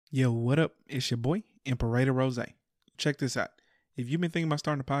Yo, what up? It's your boy, Imperator Rose. Check this out. If you've been thinking about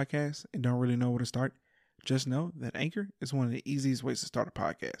starting a podcast and don't really know where to start, just know that Anchor is one of the easiest ways to start a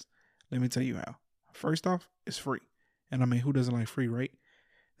podcast. Let me tell you how. First off, it's free. And I mean, who doesn't like free, right?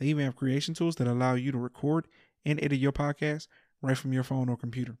 They even have creation tools that allow you to record and edit your podcast right from your phone or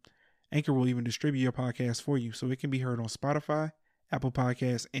computer. Anchor will even distribute your podcast for you so it can be heard on Spotify, Apple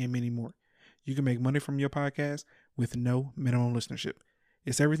Podcasts, and many more. You can make money from your podcast with no minimum listenership.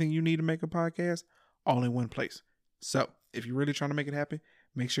 It's everything you need to make a podcast all in one place. So if you're really trying to make it happen,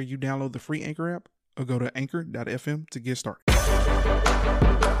 make sure you download the free Anchor app or go to anchor.fm to get started.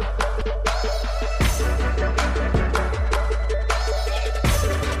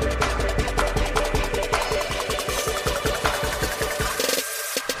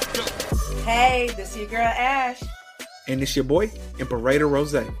 Hey, this is your girl Ash. And it's your boy, Imperator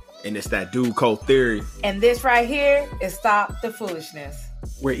Rose. And it's that dude Cold Theory. And this right here is Stop the Foolishness.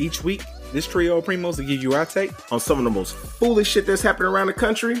 Where each week, this trio of primos will give you our take On some of the most foolish shit that's happening around the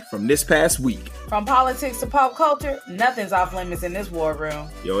country from this past week. From politics to pop culture, nothing's off limits in this war room.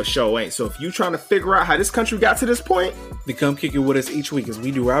 Yo, it sure ain't. So if you trying to figure out how this country got to this point, then come kick it with us each week as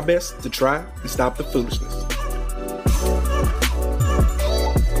we do our best to try and stop the foolishness.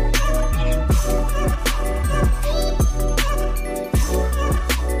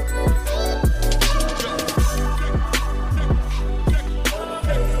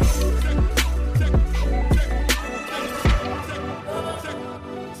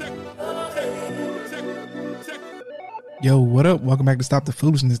 Yo, what up? Welcome back to Stop the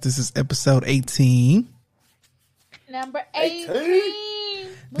Foolishness. This is episode 18. Number 18.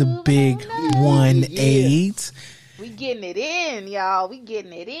 The big 1-8. We getting it in, y'all. We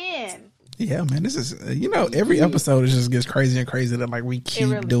getting it in. Yeah, man. This is, every episode just gets crazy and crazy that like we keep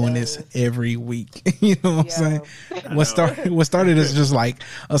really doing does. this every week. You know what I'm saying? What started as just like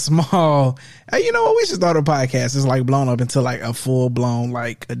a small, hey, you know what? We should start a podcast. It's like blown up into like a full blown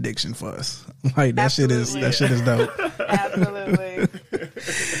like addiction for us. Like that shit is dope. Absolutely.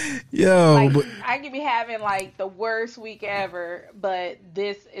 Yo, Like, but I could be having like the worst week ever, but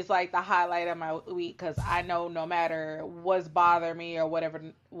this is like the highlight of my week because I know no matter what's bothering me or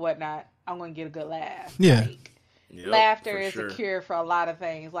whatnot, I'm gonna get a good laugh. Yeah. Like, Yep, laughter for is sure. a cure for a lot of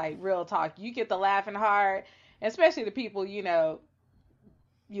things. Like real talk, you get the laughing hard, especially the people you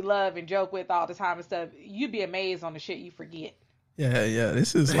love and joke with all the time and stuff. You'd be amazed on the shit you forget. yeah.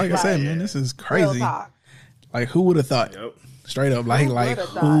 This is like I said, man. This is Real crazy. talk. Like who would have thought? Yep. Straight up, like would've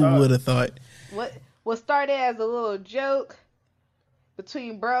who would have thought? What started as a little joke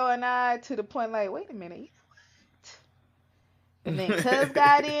between bro and I to the point like, wait a minute, you know what? And then Cuz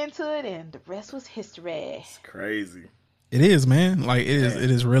got into it, and the rest was history. It's crazy. It is, man. Like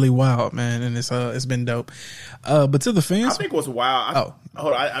it is really wild, man, and it's been dope. But to the I fans, think what's wild.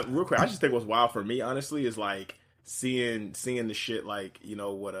 Oh. Real quick. I just think what's wild for me, honestly, is like seeing the shit like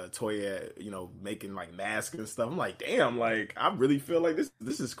what Toya making like masks and stuff. I'm like, damn, like I really feel like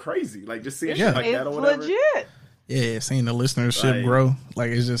this is crazy. Like just seeing shit like that or It's whatever. legit. yeah, seeing the listenership Like- grow,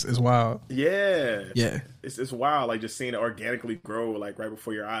 like it's wild. Yeah, Yeah, it's wild. Like just seeing it organically grow like right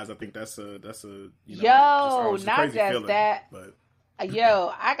before your eyes. I think that's a just a Not crazy just feeling. that. But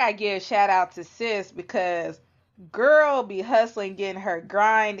Yo, I gotta give a shout out to sis because girl be hustling, getting her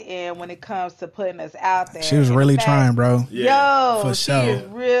grind in when it comes to putting us out there. she was And really the fact- trying, bro. Yeah. Yo, For she sure. is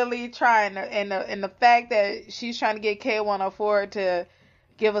really trying, and the fact that she's trying to get K104 to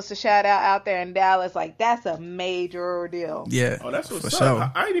give us a shout out there in Dallas, like that's a major ordeal. Yeah, Oh, that's for what's sure.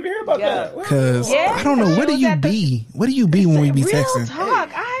 up. I didn't even hear about Yeah. that. Because Yeah, I don't know, what do it was you at the- be? What do you be when we be Real texting? talk,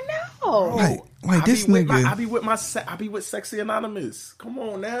 I know. Like I this be with nigga. I be with Sexy Anonymous. Come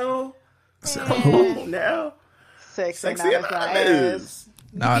on now. Who? Come on now. Sexy Sexy Anonymous.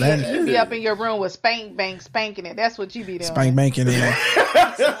 Nah, that You be up in your room with spanking it. That's what you be doing. spank banking in.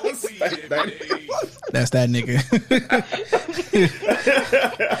 That's that nigga.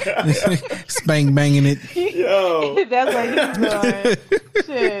 Spank banging it. Yo. That's what he's doing.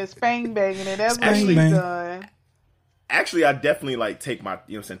 Shit, spank banging it. That's what he's bang. doing. Actually, I definitely like take my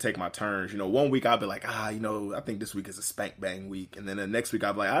turns. 1 week I'll be like, I think this week is a spank bang week. And then the next week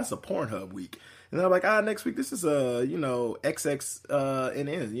I'll be like, it's a Pornhub week. And then I'm like, next week this is a,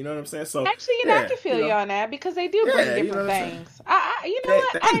 XXNN. You know what I'm saying? So Actually, I can feel you on that because they do bring Yeah, you different know what I'm things.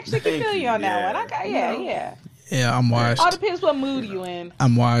 I actually can Thank feel you on that you. one. I got, yeah. Yeah, I'm washed. All depends what mood you in.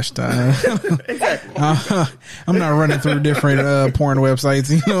 I'm washed. Exactly. I'm not running through different porn websites.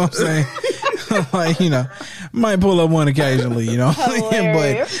 You know what I'm saying? Like, might pull up one occasionally. But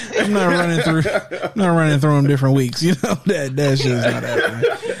Hilarious. I'm not running through them different weeks. That shit's not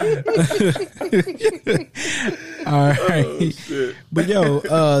happening. All right. Shit. But yo,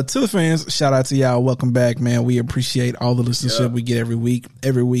 to the fans, shout out to y'all. Welcome back, man. We appreciate all the listenership we get every week.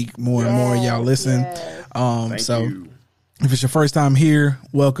 Every week, more and more y'all listen. Yes. Thank So you. if it's your first time here,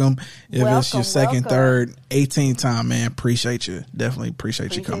 welcome. If it's your second, Welcome. third, 18th time, man, appreciate you. Definitely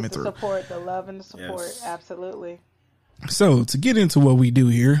appreciate you coming the through. support, the love, and the support. Yes. Absolutely. So to get into what we do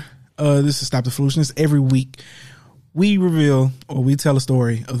here, this is Stop the Foolishness. Every week we reveal or we tell a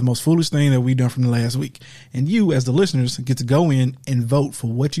story of the most foolish thing that we've done from the last week. And you, as the listeners, get to go in and vote for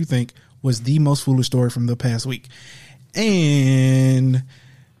what you think was the most foolish story from the past week. And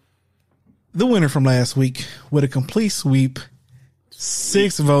the winner from last week, with a complete sweep,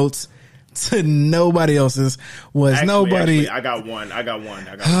 6 votes to nobody else's, was Actually, I got one.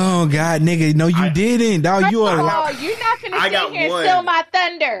 Oh God, nigga, no, you didn't. Dog, First you of are all, you're not gonna I sit got here and one. steal my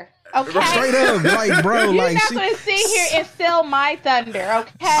thunder. Okay. straight up, like, bro, You're like, not she, gonna sit here and steal my thunder,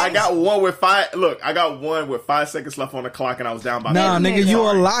 okay? I got one with 5. Look, I got one with 5 seconds left on the clock, and I was down by. nah, 5. nigga, you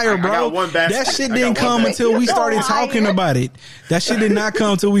a liar, I bro. got one basket. That shit I got didn't one come basket. until we You're a started liar. talking about it. That shit did not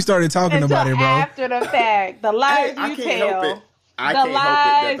come until we started talking Until about it, bro. after the fact, the lies I you can't help tell. it. I The can't help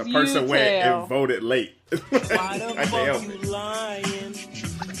it that the lies person you went tell. and voted late. I can't help it.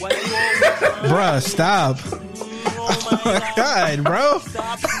 Bruh, stop. Oh my God, bro.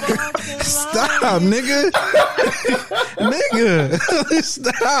 Stop, nigga. Nigga.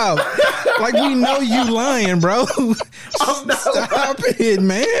 Stop. Like, we know you lying, bro. I'm not Stop it,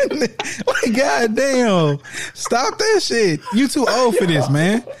 man. Like, goddamn. Stop that shit. You too old for this,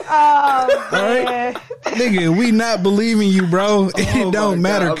 man. Oh, right. man. Nigga, we not believing you, bro. It Oh my don't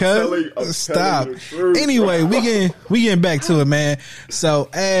matter, God, I'm telling cuz. you Stop. the truth, Anyway, bro. we getting back to it, man. So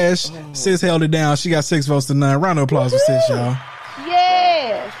Ash, sis held it down. She got 6 votes to none. Round of applause for sis, y'all.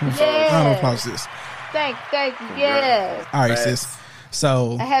 Yes. Round of Yes. applause, sis. Thank you. Yes. All right, Facts. sis.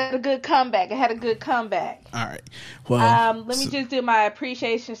 So, I had a good comeback. all right. Well, Let me just do my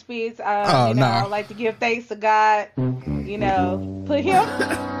appreciation speech. Oh, no. I would like to give thanks to God. You know, put him.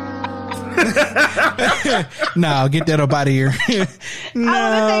 no, get that up out of here. I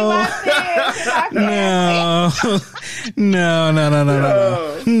want to thank my fans.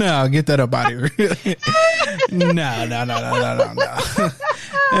 No. No, get that up out of here. No.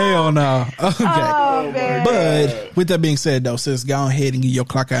 Hell no. Okay. Oh, man. But with that being said, though, sis, go ahead and get your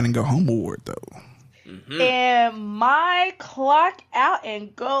clock out and go home award, though. And my clock out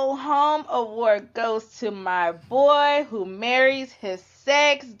and go home award goes to my boy who marries his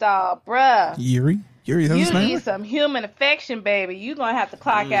sex doll, bruh. Yuri, that's his You name? need some human affection, baby. You gonna have to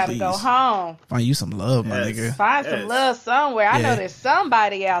clock out and go Please. home. Find you some love, my Yes. nigga. Find some Yes. love somewhere. I Yeah. know there's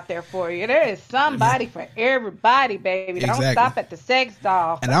somebody out there for you. There is somebody for everybody, baby. Don't Exactly. stop at the sex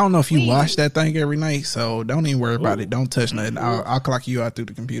doll. And I don't know if you Please. watch that thing every night, so don't even worry about it. Don't touch nothing. I'll clock you out through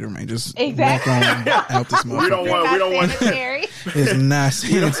the computer, man. Just Exactly. walk on out this We don't motherfucker. want. We don't want. Sanitary. It's not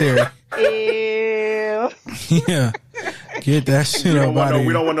sanitary. Ew. Yeah. Get that shit We up don't want out no. of We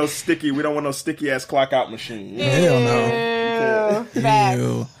here. don't want no sticky. We don't want no sticky ass clock out machine. Hell no. Ew. Facts.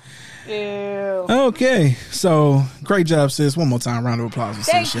 Ew. Ew. Okay, so great job, sis. One more time, round of applause for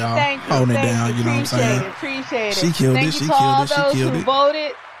Thank sis, you, y'all. thank you, Holding it thank down, you know what I'm saying? Appreciate it. She killed thank it, you she to all killed it, she those killed who it.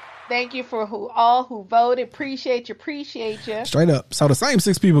 voted. Thank you for all who voted. Appreciate you. Straight up. So the same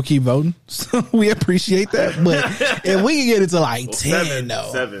 6 people keep voting, so we appreciate that. But if we can get it to like Well, 10, though.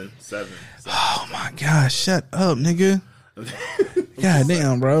 Seven. Oh my gosh, shut up, nigga. God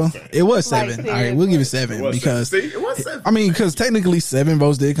damn, bro. It was Like, 7. All right, we'll give it seriously. 7 It was because seven. See, it was 7. I mean, because technically 7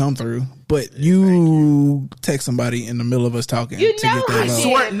 votes did come through, but you text somebody in the middle of us talking You to know get I that did. vote.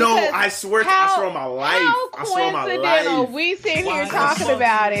 swear- no, because I swear on my life. How I swear on my coincidental. life. We sitting here talking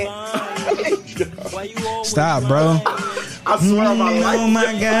about it. Stop, bro. I swear on my life. Oh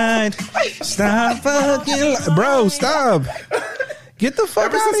my god. Stop fucking bro, stop. Get the fuck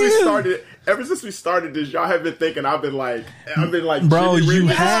Ever out since of we here. started this, y'all have been thinking I've been like, Bro, Jimmy you Reed.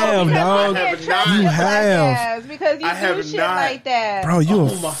 have, No, dog. I have You not. have. because you I do have shit not. like that. Bro, you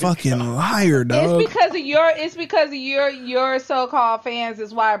a Oh my fucking God. liar, dog. It's because of your so-called fans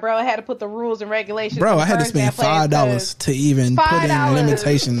is why bro had to put the rules and regulations. Bro, in I had to first spend place, $5 to even put in $5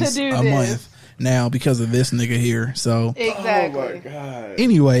 limitations to do a this. month now because of this nigga here. So Exactly. Oh my god.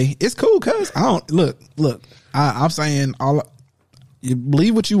 anyway, it's cool, cuz I don't look. I'm saying you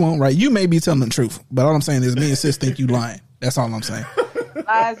believe what you want, right? You may be telling the truth, but all I'm saying is me and sis think you lying. That's all I'm saying.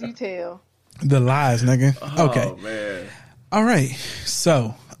 Lies you tell. The lies, nigga. Okay. Oh man. All right.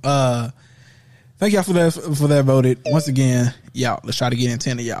 So, thank y'all for that voted. Once again, y'all, let's try to get in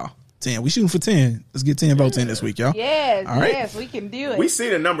 10 of y'all. 10. We shooting for 10. Let's get 10 votes in this week, y'all. Yes, All right. yes, we can do it. We see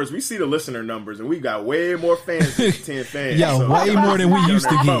the numbers. We see the listener numbers, and we got way more fans than 10 fans. Yeah, so way more than we used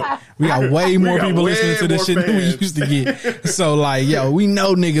to get. We got way more got people way listening to this more shit than we fans. used to get. So, like, yo, we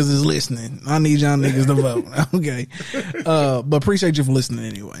know niggas is listening. I need y'all niggas to vote. Okay. But appreciate you for listening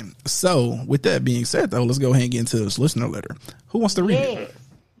anyway. So, with that being said, though, let's go ahead and get into this listener letter. Who wants to read it?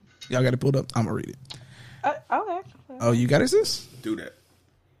 Y'all got it pulled up? I'm going to read it. Okay. Oh, you got it, sis? Do that.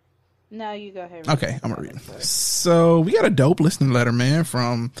 No, you go ahead. Okay, I'm going to read it. So, we got a dope listening letter, man,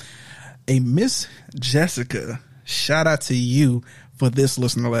 from a Miss Jessica. Shout out to you for this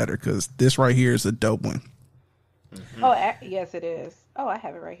listener letter, because this right here is a dope one. Mm-hmm. Oh, yes, it is. Oh, I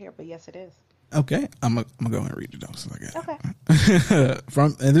have it right here, but yes, it is. Okay, I'm gonna go ahead and read it though. So I got Okay.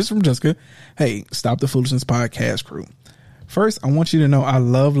 and this is from Jessica. Hey, Stop the Foolishness podcast crew. First, I want you to know I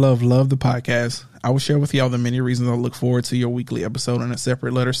love the podcast. I will share with y'all the many reasons I look forward to your weekly episode in a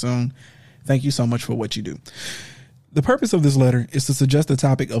separate letter soon. Thank you so much for what you do. The purpose of this letter is to suggest the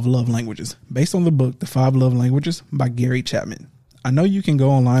topic of love languages based on the book The 5 Love Languages by Gary Chapman. I know you can go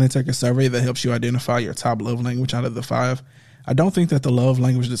online and take a survey that helps you identify your top love language out of the 5. I don't think that the love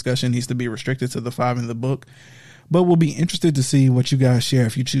language discussion needs to be restricted to the 5 in the book, but we'll be interested to see what you guys share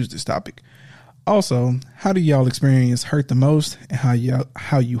if you choose this topic. Also, how do y'all experience hurt the most, and how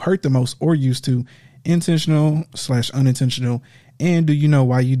you hurt the most or used to, intentional/unintentional, and do you know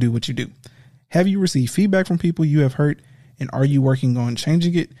why you do what you do? Have you received feedback from people you have hurt, and are you working on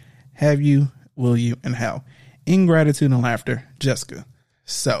changing it? Have you, will you, and how? In gratitude and laughter, Jessica.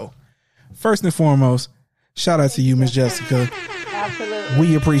 So, first and foremost, shout out to you, Miss Jessica. Absolutely.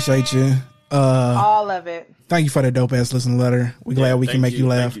 We appreciate you. All of it. Thank you for that dope ass listening letter. We're glad we can make you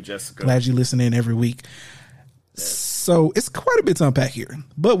laugh. Thank you, Jessica. Glad you listen in every week. So it's quite a bit to unpack here,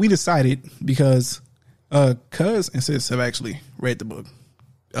 but we decided because Cuz and Sis have actually read the book.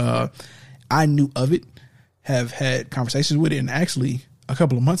 I knew of it, have had conversations with it, and actually a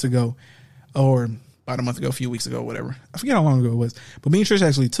couple of months ago, or about a month ago, a few weeks ago, whatever. I forget how long ago it was. But me and Trish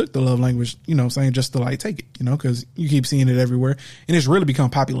actually took the love language, saying just to like take it, because you keep seeing it everywhere. And it's really become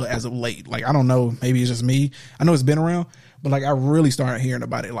popular as of late. Like, I don't know, maybe it's just me. I know it's been around, but like I really started hearing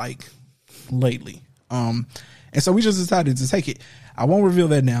about it like lately. And so we just decided to take it. I won't reveal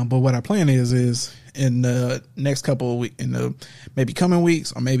that now, but what our plan is in the next couple of weeks, in the maybe coming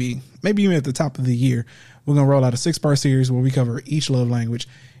weeks, or maybe even at the top of the year, we're going to roll out a 6-part series where we cover each love language.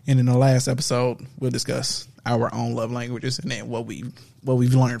 And in the last episode, we'll discuss our own love languages and then what we've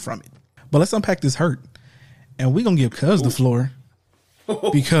learned from it. But let's unpack this hurt. And we're going to give Cuz the floor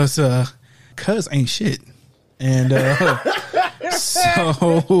because Cuz ain't shit. And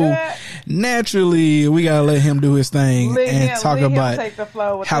so naturally, we got to let him do his thing and talk about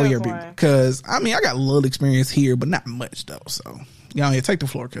how he be. Because, I got a little experience here, but not much, though. So, y'all take the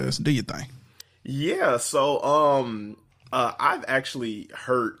floor, Cuz. Do your thing. Yeah, so I've actually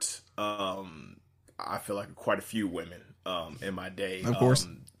hurt I feel like quite a few women in my day. Of course.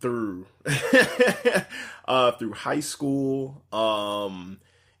 Through high school,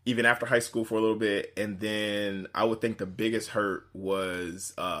 even after high school for a little bit, and then I would think the biggest hurt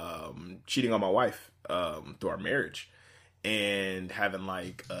was cheating on my wife through our marriage. And having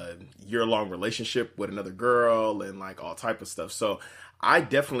like a year-long relationship with another girl and like all type of stuff. So I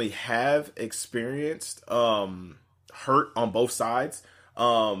definitely have experienced hurt on both sides.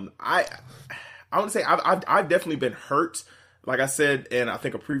 I want to say I've definitely been hurt. Like I said in I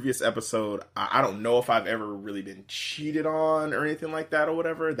think a previous episode, I don't know if I've ever really been cheated on or anything like that or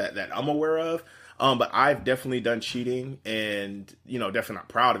whatever that I'm aware of. But I've definitely done cheating and, definitely not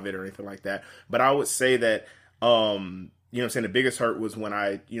proud of it or anything like that. But I would say that, the biggest hurt was when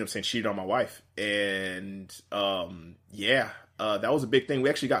I, cheated on my wife. And, that was a big thing. We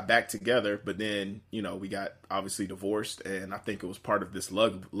actually got back together, but then, we got obviously divorced. And I think it was part of this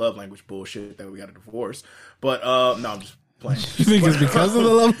love language bullshit that we got a divorce. But, no, I'm just playing. You think it's because of the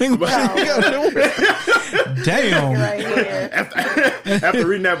love language? Damn. Right after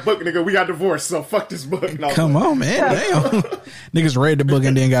reading that book, nigga, we got divorced. So fuck this book. No, come on, man. Damn. Niggas read the book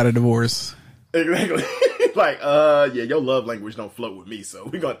and then got a divorce. Exactly. Like, your love language don't float with me, so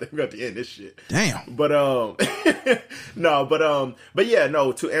we got to end this shit. Damn. But to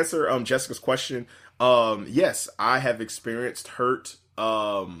answer Jessica's question, yes, I have experienced hurt. You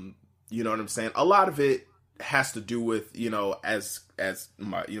know what I'm saying? A lot of it has to do with, as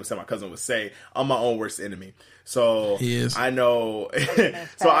my my cousin would say, I'm my own worst enemy. So I know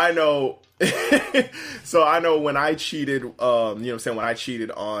so I know when I cheated, when I cheated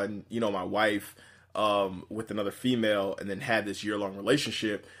on, my wife with another female and then had this year-long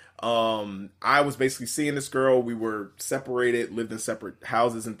relationship, I was basically seeing this girl. We were separated, lived in separate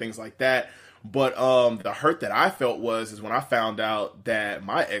houses and things like that. But the hurt that I felt is when I found out that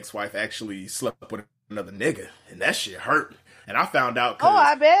my ex-wife actually slept with another nigga, and that shit hurt. And I found out because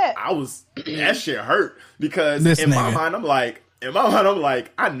I bet that shit hurt because in my mind I'm like,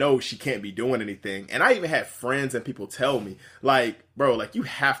 I know she can't be doing anything. And I even had friends and people tell me, like, bro, like, you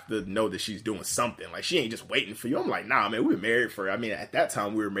have to know that she's doing something. Like, she ain't just waiting for you. I'm like, nah, man, we were married at that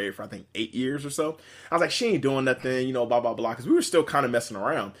time, we were married for, I think, 8 years or so. I was like, she ain't doing nothing, you know, blah, blah, blah. Because we were still kind of messing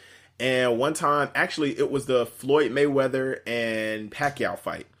around. And one time, actually, it was the Floyd Mayweather and Pacquiao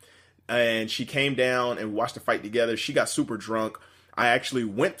fight. And she came down and watched the fight together. She got super drunk. I actually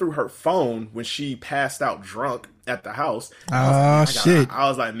went through her phone when she passed out drunk at the house. Shit. I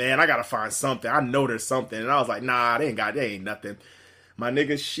was like, man, I gotta find something. I know there's something. And I was like, nah, they ain't nothing. My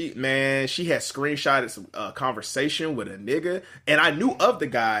nigga, she had screenshotted a conversation with a nigga. And I knew of the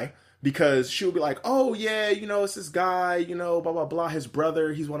guy because she would be like, oh yeah, you know, it's this guy, you know, blah, blah, blah. His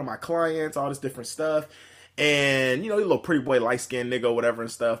brother, he's one of my clients, all this different stuff. And, you know, he's a little pretty boy, light-skinned nigga, whatever and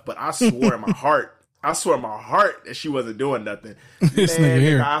stuff. But I swore in my heart that she wasn't doing nothing. This nigga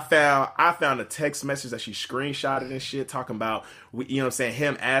here. I found a text message that she screenshotted and shit talking about, you know what I'm saying,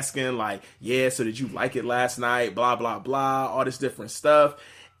 him asking like, yeah, so did you like it last night? Blah, blah, blah, all this different stuff.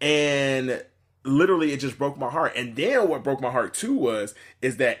 And literally it just broke my heart. And then what broke my heart too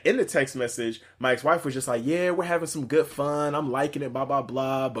is that in the text message, my ex-wife was just like, yeah, we're having some good fun. I'm liking it, blah, blah,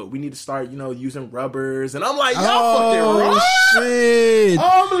 blah. But we need to start, you know, using rubbers. And I'm like, y'all fucking wrong. Shit.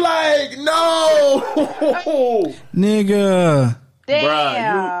 I'm like, no. Nigga.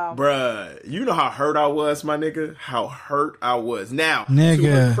 damn. Bruh, you know how hurt I was, my nigga? How hurt I was. Now,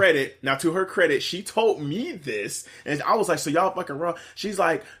 nigga. To her credit, she told me this, and I was like, so y'all fucking wrong. She's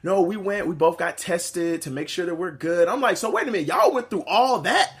like, no, we both got tested to make sure that we're good. I'm like, so wait a minute, y'all went through all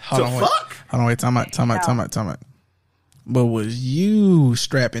that Hold on, wait, time out. But was you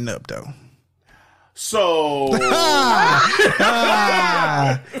strapping up, though? So here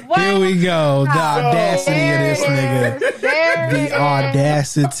we go. The audacity of this nigga. The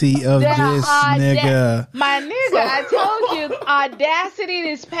audacity of this nigga. My nigga, I told you, audacity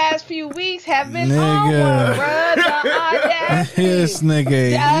this past few weeks have been on one, bro. The audacity. This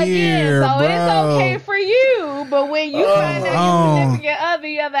nigga here, so bro. it's okay for you, but when you find out your significant other,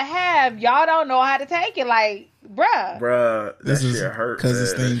 the other half, y'all don't know how to take it. Like, bruh. That shit hurt. Because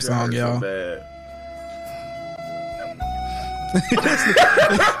it's theme song, y'all. So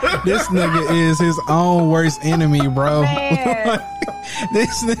This nigga is his own worst enemy, bro.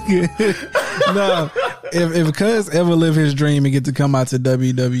 This nigga, no. If Cuz ever live his dream and get to come out to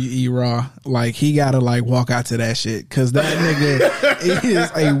WWE Raw, like, he gotta like walk out to that shit, because that nigga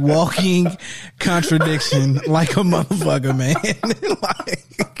is a walking contradiction, like a motherfucker, man. Like,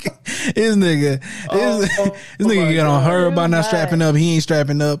 this nigga get on her about not strapping up. He ain't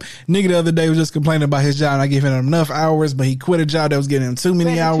strapping up. Nigga the other day was just complaining about his job not giving him enough hours, but he quit a job that was getting him too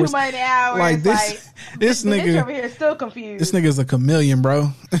many hours. Like this nigga over here still confused. This nigga's a chameleon,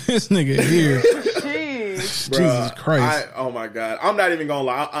 bro. This nigga here. Jesus Christ. Oh my God. I'm not even gonna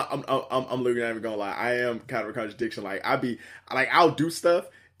lie. I'm literally not even gonna lie. I am kind of a contradiction. Like, I'll do stuff,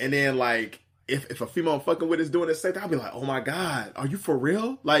 and then like if a female I'm fucking with is doing the same thing, I'll be like, oh my God, are you for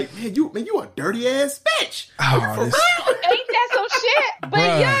real? Like, man, you a dirty ass bitch. Are you for real? Ain't that some shit?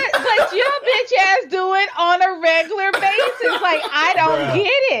 But your bitch ass do it on a regular basis. Like, I don't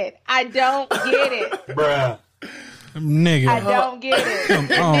get it. I don't get it. Bruh. Nigga. I don't get it. Come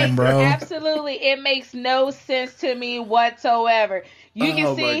on, bro. Absolutely. It makes no sense to me whatsoever. You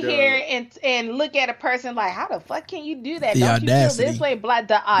can sit here and look at a person like, how the fuck can you do that? Don't audacity. You feel this way?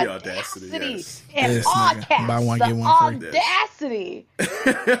 The audacity. Yes. And this all nigga. caps. Buy one, the get one free. audacity.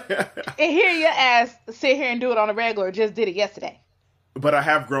 And here your ass sit here and do it on a regular. Just did it yesterday. But I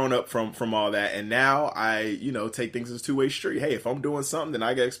have grown up from all that, and now I, take things as a two-way street. Hey, if I'm doing something, then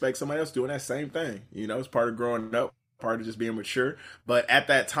I gotta expect somebody else doing that same thing. It's part of growing up, part of just being mature. But at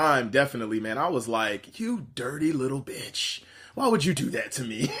that time, definitely, man, I was like, you dirty little bitch. Why would you do that to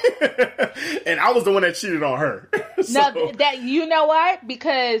me? And I was the one that cheated on her. No, that, you know what?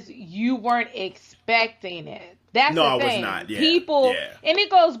 Because you weren't expecting it. That's the thing. I was not. Yeah. People, and it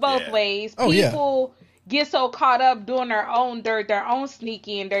goes both ways. People get so caught up doing their own dirt, their own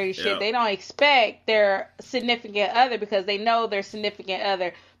sneaky and dirty shit. They don't expect their significant other, because they know their significant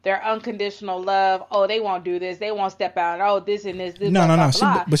other, their unconditional love. Oh, they won't do this. They won't step out. Oh, this and this. No.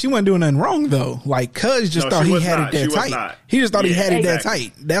 But she wasn't doing nothing wrong, though. Like, Cuz just thought he had it that tight. He just thought he had it that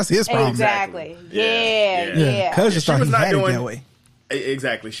tight. That's his problem. Exactly. Yeah. Cuz just thought he had it that way.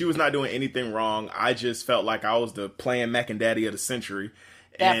 Exactly. She was not doing anything wrong. I just felt like I was the playing Mac and Daddy of the century.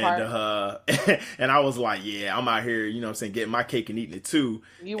 That and I was like, yeah, I'm out here, you know what I'm saying, getting my cake and eating it too.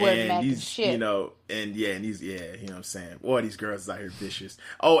 You wasn't acting these, shit. you know, and these, you know what I'm saying, boy, these girls is out here vicious.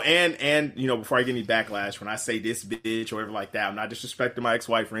 Oh, and you know, before I get any backlash, when I say this bitch or whatever like that, I'm not disrespecting my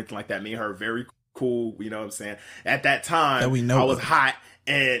ex-wife or anything like that. Me and her are very cool, you know what I'm saying. At that time, that we know I was hot.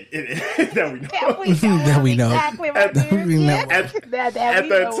 And that we know. Exactly right at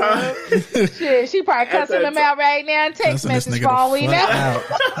that time. Shit, she probably cussing them out right now. Text message for all we know.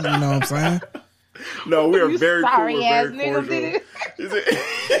 You know what I'm saying? No, we are very sorry cool. Ass We're very cordial.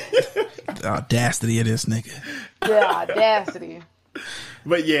 The audacity of this nigga. The audacity.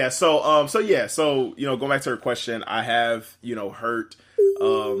 But yeah, so you know, going back to her question, I have, you know, hurt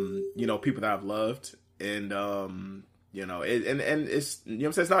you know, people that I've loved, and you know, and it's, you know what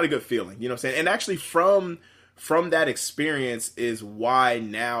I'm saying, it's not a good feeling, you know what I'm saying? And actually from that experience is why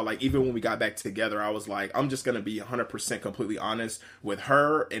now, like, even when we got back together, I was like, I'm just going to be 100% completely honest with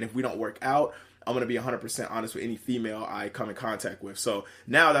her. And if we don't work out, I'm going to be 100% honest with any female I come in contact with. So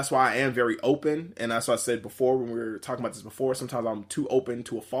now that's why I am very open. And that's what I said before when we were talking about this before. Sometimes I'm too open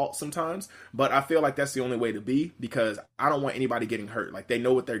to a fault sometimes. But I feel like that's the only way to be, because I don't want anybody getting hurt. Like, they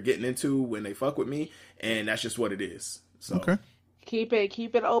know what they're getting into when they fuck with me. And that's just what it is. So okay. Keep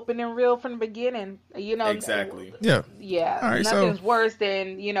it open and real from the beginning. You know, exactly. Yeah. All right, nothing's worse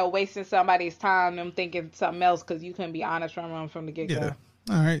than, you know, wasting somebody's time and thinking something else because you couldn't be honest from the get go. Yeah.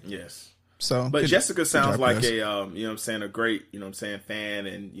 All right. Yes. So, but Jessica sounds like guys. a, you know what I'm saying, a great, you know what I'm saying, fan.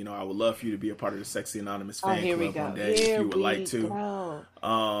 And, you know, I would love for you to be a part of the Sexy Anonymous fan club one day if you would like to.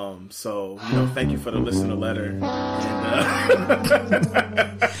 So, you know, thank you for the listener letter.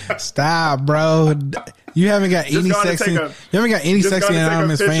 And, stop, bro. You haven't got any sexy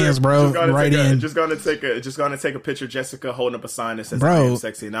Anonymous fans, bro. Right in. Just gonna take a picture of Jessica holding up a sign that says, "I am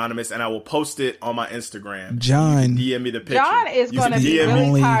Sexy Anonymous," and I will post it on my Instagram. John, DM me the picture. John is gonna be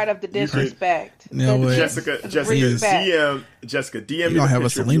really tired of the disrespect. Jessica, DM Jessica. You don't have a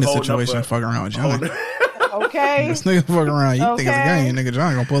Selena situation fucking around with John. Okay. This nigga fucking around. You think it's a game, nigga?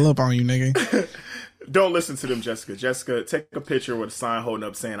 John gonna pull up on you, nigga. Don't listen to them, Jessica. Jessica, take a picture with a sign holding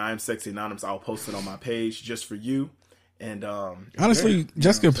up saying, "I am Sexy Anonymous." I'll post it on my page just for you. And honestly,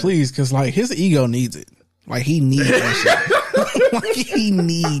 Jessica, please, because like his ego needs it. Like he needs that shit. Like he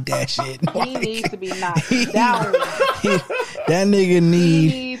need that shit. Like, he needs to be knocked down. That nigga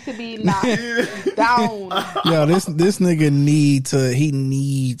needs to be knocked down. Yo, this nigga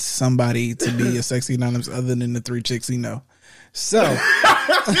needs somebody to be a Sexy Anonymous other than the 3 chicks he know. So,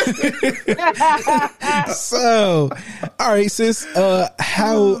 all right, sis.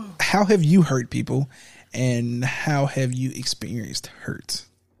 How have you hurt people, and how have you experienced hurt?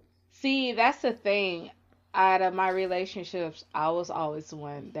 See, that's the thing. Out of my relationships, I was always the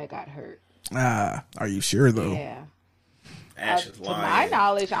one that got hurt. Are you sure though? Yeah. To my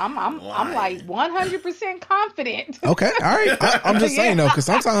knowledge, I'm like 100% confident. Okay, all right. I'm just saying though, because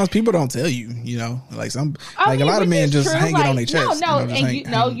sometimes people don't tell you. You know, like a lot of men just hang it on their chest.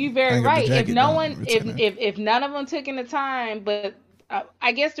 You very right. If no one, if none of them took in the time, but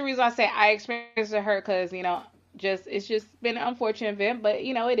I guess the reason I say I experienced it hurt because it's just been an unfortunate event, but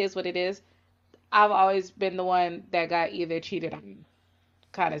it is what it is. I've always been the one that got either cheated on,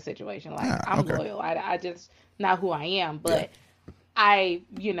 kind of situation. Like I'm loyal. I just not who I am, but I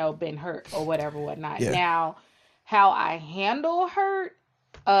been hurt or whatnot. Yeah. Now, how I handle hurt,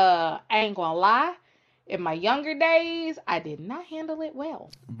 I ain't gonna lie. In my younger days, I did not handle it well.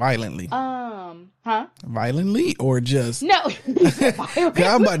 Violently. Violently or just no?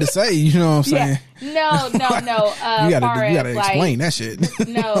 I'm about to say, you know what I'm saying? No. You gotta explain that shit.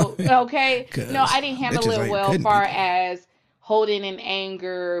 No, okay. No, I didn't handle it well. Far as holding in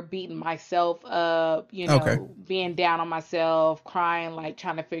anger, beating myself up, being down on myself, crying, like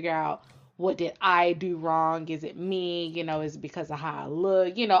trying to figure out what did I do wrong? Is it me? Is it because of how I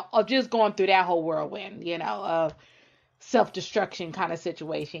look? Of just going through that whole whirlwind, of self-destruction kind of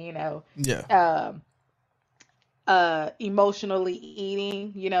situation, Yeah. Emotionally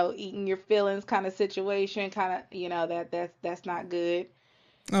eating, eating your feelings kind of situation, kind of, that's not good.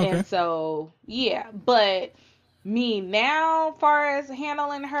 Okay. And so, yeah, but me now, far as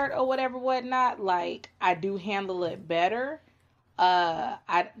handling hurt or whatnot, like I do handle it better.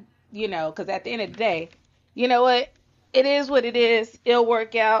 Because at the end of the day, you know what? It is what it is. It'll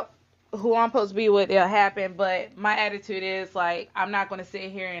work out. Who I'm supposed to be with, it'll happen. But my attitude is like, I'm not going to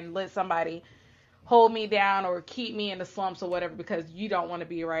sit here and let somebody hold me down or keep me in the slumps or whatever because you don't want to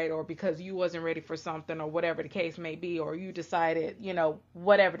be right or because you wasn't ready for something or whatever the case may be or you decided,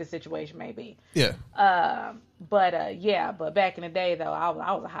 whatever the situation may be. Yeah. But back in the day though, I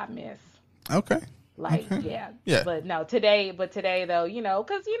was a hot mess. Okay. Like, Okay. yeah. But no, today though,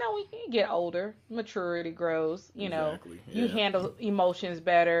 because, when you get older, maturity grows, Exactly. you Yeah. handle emotions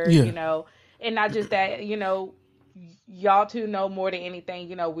better, Yeah. and not just that, y'all two know more than anything,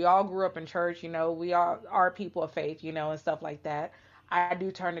 we all grew up in church, we all are people of faith, and stuff like that. I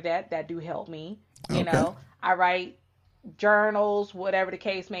do turn to that do help me, Okay. I write journals, whatever the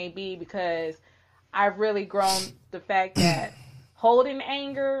case may be, because I've really grown the fact that holding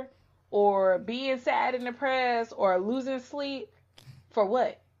anger or being sad and depressed or losing sleep, for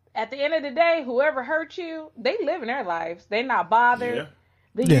what? At the end of the day, whoever hurt you, they living their lives. They're not bothered.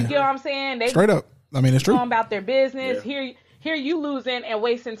 Yeah. You Yeah. get what I'm saying? They Straight up. I mean, it's true. going about their business. Yeah. Here you losing and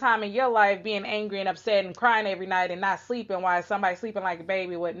wasting time in your life being angry and upset and crying every night and not sleeping while somebody sleeping like a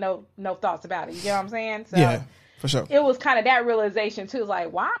baby with no thoughts about it. You know what I'm saying? So Yeah, for sure. it was kind of that realization too. It's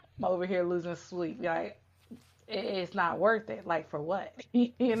like, why am I over here losing sleep? Like, it's not worth it. Like, for what?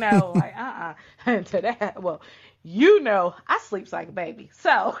 Like, to that. Well, I sleeps like a baby.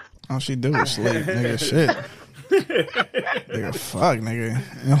 So All she do is sleep, nigga. Shit. Nigga, fuck,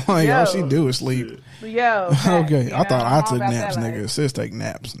 nigga. Like, all she do is sleep. Okay, I thought I took naps, nigga. Sis take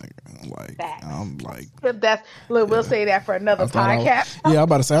naps, nigga. Like, Facts. I'm like, we'll say that for another podcast. I'm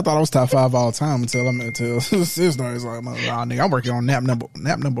about to say, I thought I was top 5 all time until sis started like, nah, nigga, I'm working on nap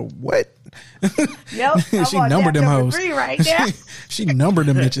number what? Yep, She numbered them hoes. 3 right now. She numbered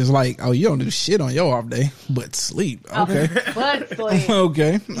them bitches like, oh, you don't do shit on your off day, but sleep. Okay, But sleep.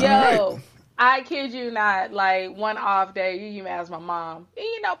 okay. Yo, All right. I kid you not, like, one off day, you even ask my mom.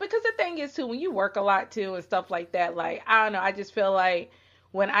 And, because the thing is, too, when you work a lot, too, and stuff like that, like, I don't know, I just feel like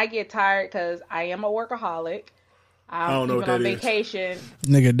when I get tired, because I am a workaholic, I don't know even what that on is. vacation.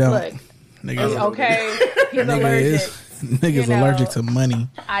 Nigga don't. Look, Nigga, okay, he's nigga allergic. nigga's allergic to money.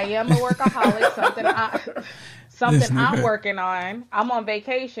 I am a workaholic, something This nigga. I'm working on. I'm on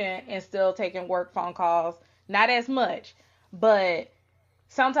vacation and still taking work phone calls. Not as much, but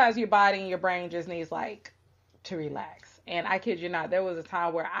sometimes your body and your brain just needs like to relax. And I kid you not, there was a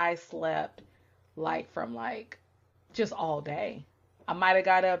time where I slept from just all day. I might have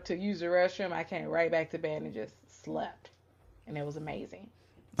got up to use the restroom. I came right back to bed and just slept. And it was amazing.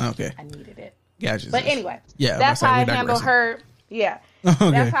 Okay, I needed it. gotcha. But anyway, yeah, that's I'm how I about to say, we handle digressing. hurt. Yeah.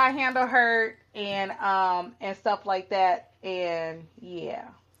 Okay. That's how I handle hurt and stuff like that. And yeah.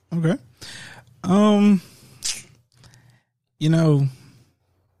 Okay. I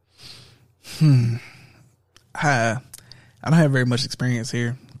don't have very much experience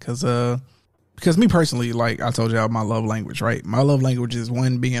here because me personally, like I told y'all, my love language, right? My love language is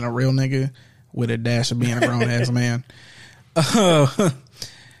one, being a real nigga with a dash of being a grown ass man.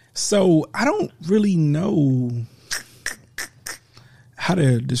 So I don't really know how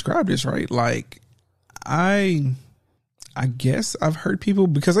to describe this, right? Like I guess I've heard people,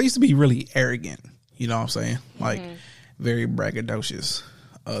 because I used to be really arrogant, you know what I'm saying? Like very braggadocious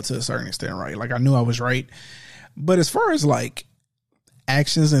to a certain extent, right? Like I knew I was right. But as far as like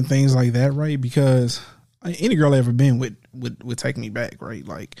actions and things like that, right? Because any girl I ever been with would take me back, right?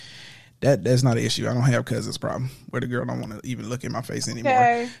 Like that's not an issue. I don't have cousins problem where the girl don't want to even look in my face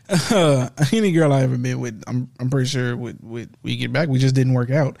anymore. Okay. Any girl I ever been with, I'm pretty sure we get back. We just didn't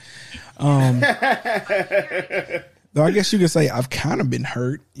work out. Though I guess you could say I've kind of been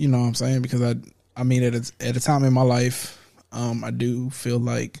hurt, you know what I'm saying? Because I mean, at a time in my life, I do feel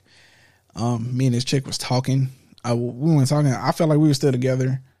like me and this chick was talking. We weren't talking. I felt like we were still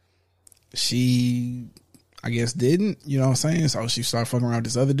together. She, I guess, didn't, you know what I'm saying? So she started fucking around with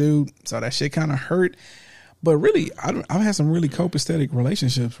this other dude. So that shit kind of hurt. But really, I've had some really copacetic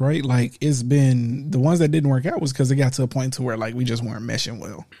relationships, right? Like, it's been, the ones that didn't work out was because it got to a point to where, like, we just weren't meshing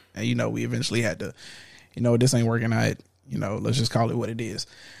well. And, we eventually had to, this ain't working out. Let's just call it what it is.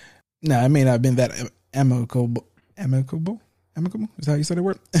 Now, it may not have been that amicable? Is that how you say the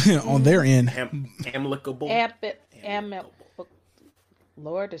word? On their end. Amicable.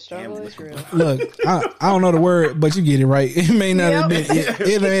 Lord, the struggle is real. Look, I don't know the word, but you get it right. It may not have been.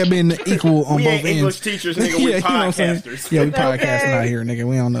 It may have been equal on we both ain't ends. English teachers, nigga. Yeah, We you know what I'm saying? podcasters. Yeah, we podcasting out here, nigga.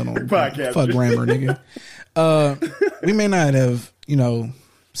 We don't know no podcasters. fuck grammar, nigga. We may not have,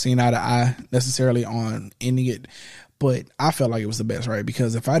 seen eye to eye necessarily on ending it, but I felt like it was the best, right?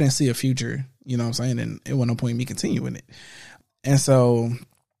 Because if I didn't see a future, you know what I'm saying, then it wasn't no point in me continuing it. And so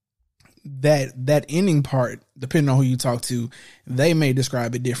that ending part, depending on who you talk to, they may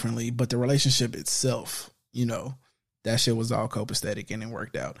describe it differently, but the relationship itself, that shit was all copacetic and it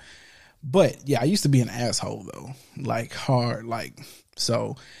worked out. But yeah, I used to be an asshole though, like hard,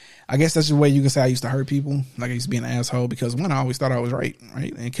 so I guess that's the way you can say I used to hurt people. Like I used to be an asshole because one, I always thought I was right?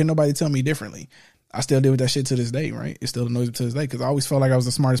 And can nobody tell me differently. I still deal with that shit to this day, right? It still annoys me to this day because I always felt like I was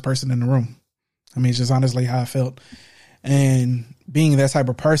the smartest person in the room. I mean, it's just honestly how I felt. And being that type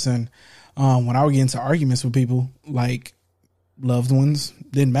of person, when I would get into arguments with people, like loved ones,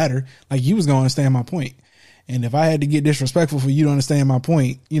 didn't matter. Like, you was going to understand my point. And if I had to get disrespectful for you to understand my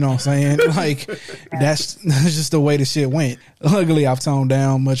point, you know what I'm saying? Like, that's just the way the shit went. Luckily, I've toned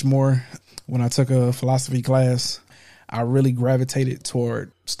down much more. When I took a philosophy class, I really gravitated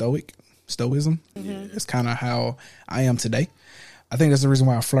toward stoicism. It's kind of how I am today. I think that's the reason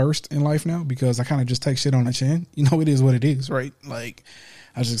why I flourished in life now, because I kind of just take shit on the chin. You know, it is what it is, right? Like,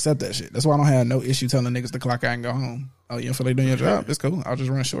 I just accept that shit. That's why I don't have no issue telling niggas to clock out and go home. Oh, you don't feel like doing your job? It's cool. I'll just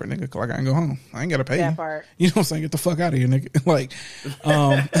run short, nigga. Clock out and go home. I ain't got to pay That you. part. You know what I'm saying? Get the fuck out of here, nigga. Like,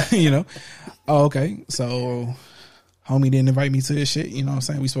 you know. Oh, okay. So, homie didn't invite me to this shit. You know what I'm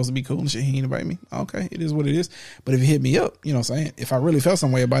saying? We supposed to be cool and shit. He didn't invite me. Okay. It is what it is. But if you hit me up, you know what I'm saying? If I really felt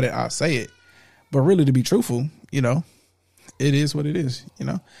some way about it, I'll say it. But really, to be truthful, you know, it is what it is, you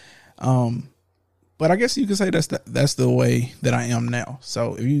know. But I guess you could say that's the way that I am now.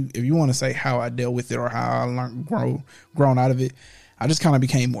 So if you want to say how I dealt with it or how I learned grown out of it, I just kind of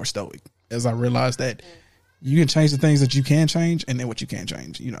became more stoic as I realized that you can change the things that you can change, and then what you can't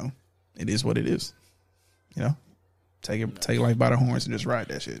change, you know, it is what it is. You know, take life by the horns and just ride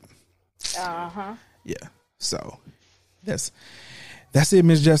that shit. Yeah. So that's it,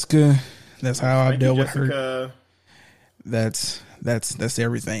 Miss Jessica. That's how I dealt with her. That's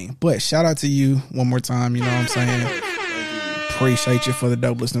everything. But shout out to you one more time. You know what I'm saying? Appreciate you for the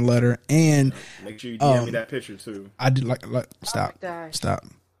dope listener letter, and make sure you DM me that picture too. I did like stop it.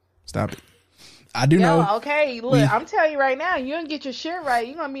 I do Yo, know. Okay, look, I'm telling you right now, you don't get your shit right,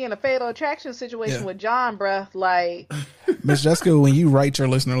 you're gonna be in a fatal attraction situation with John, bruh. Like, Miss Jessica, when you write your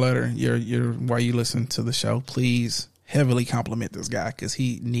listener letter, your while you listen to the show, please heavily compliment this guy, because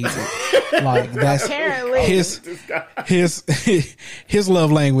he needs it. Like, that's apparently his love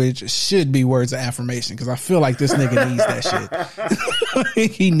language should be words of affirmation, because I feel like this nigga needs that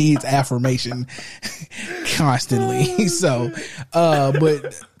shit. He needs affirmation constantly. So,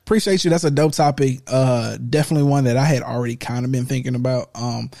 but appreciate you. That's a dope topic. Definitely one that I had already kind of been thinking about.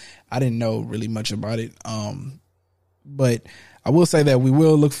 I didn't know really much about it. But I will say that we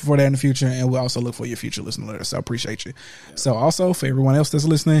will look for that in the future, and we'll also look for your future listener letters. So I appreciate you. Yeah. So also, for everyone else that's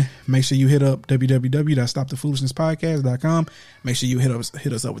listening, make sure you hit up www.stopthefoolishness.podcast.com. Make sure you hit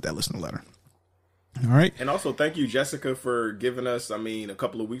us up with that listener letter. All right. And also, thank you, Jessica, for giving us, a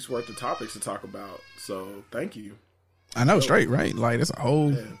couple of weeks worth of topics to talk about. So thank you. I know, straight, right? Like, there's a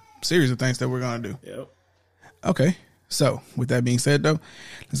whole series of things that we're going to do. Yep. Okay. So with that being said, though,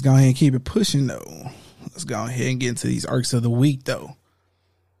 let's go ahead and keep it pushing, though. Let's go ahead and get into these arcs of the week, though.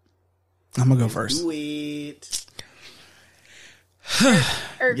 I'm going to go first. Do it.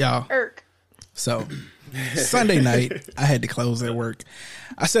 Y'all. So, Sunday night, I had to close at work.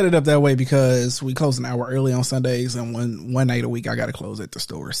 I set it up that way because we close an hour early on Sundays, and one night a week, I got to close at the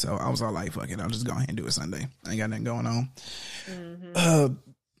store. So, I was all like, fuck it, I'll just go ahead and do it Sunday. I ain't got nothing going on.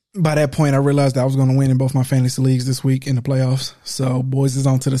 By that point, I realized that I was going to win in both my fantasy leagues this week in the playoffs. So, boys is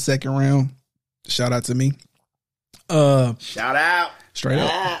on to the second round. Shout out to me. Shout out. Straight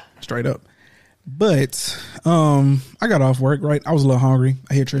up. But I got off work, right? I was a little hungry.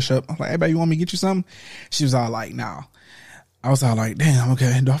 I hit Trish up. I was like, hey, baby, you want me to get you something? She was all like, nah. I was all like, damn,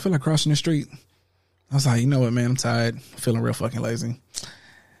 okay. Do I feel like crossing the street? I was like, you know what, man? I'm tired. I'm feeling real fucking lazy.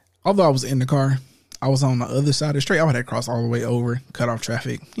 Although I was in the car, I was on the other side of the street. I would have crossed all the way over, cut off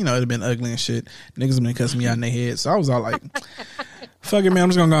traffic. You know, it'd have been ugly and shit. Niggas have been cussing me out in their head. So I was all like, fuck it, man. I'm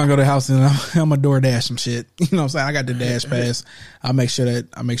just gonna go to the house and I'm gonna DoorDash some shit. You know what I'm saying? I got the Dash Pass. I make sure the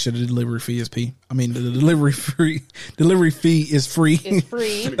delivery fee is the delivery fee is free. It's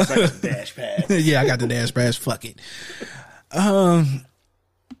free. Dash Pass. Yeah, I got the Dash Pass. Fuck it. I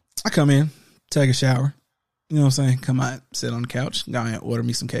come in, take a shower. You know what I'm saying? Come out, sit on the couch, go and order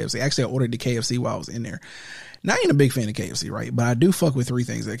me some KFC. Actually, I ordered the KFC while I was in there. Now, I ain't a big fan of KFC, right? But I do fuck with three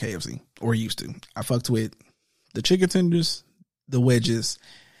things at KFC, or used to. I fucked with the chicken tenders, the wedges,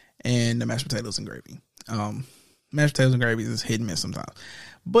 and the mashed potatoes and gravy. Mashed potatoes and gravy is hit and miss sometimes.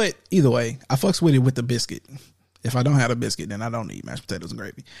 But either way, I fucks with it with the biscuit. If I don't have a biscuit, then I don't need mashed potatoes and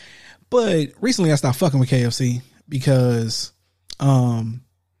gravy. But recently I stopped fucking with KFC because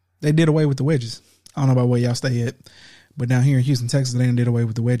they did away with the wedges. I don't know about where y'all stay at, but down here in Houston, Texas, they did away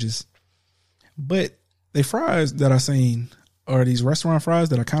with the wedges. But the fries that I seen are these restaurant fries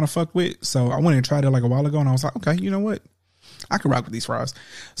that I kind of fucked with. So I went and tried it like a while ago, and I was like, okay, you know what? I can rock with these fries.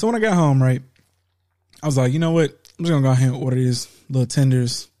 So when I got home, right, I was like, you know what? I'm just going to go ahead and order these little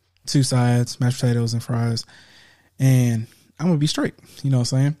tenders, 2 sides, mashed potatoes and fries, and I'm going to be straight. You know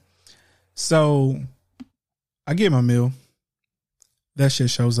what I'm saying? So I get my meal. That shit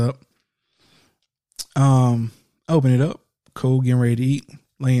shows up. Open it up. Cool, getting ready to eat,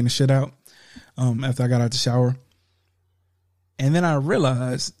 laying the shit out. After I got out the shower. And then I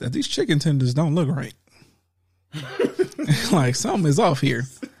realized that these chicken tenders don't look right. Like something is off here.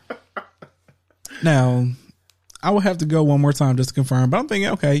 Now, I would have to go one more time just to confirm, but I'm thinking,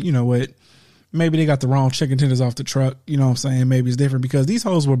 okay, you know what? Maybe they got the wrong chicken tenders off the truck. You know what I'm saying? Maybe it's different because these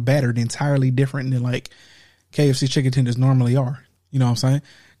hoes were battered entirely different than like KFC chicken tenders normally are. You know what I'm saying?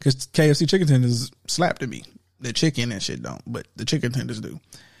 Because KFC chicken tenders slap to me. The chicken and shit don't, but the chicken tenders do.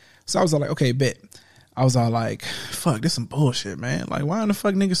 So I was all like, okay, bet. I was all like, fuck, this some bullshit, man. Like, why in the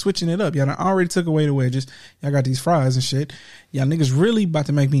fuck niggas switching it up? Y'all done already took away the wedges. Y'all got these fries and shit. Y'all niggas really about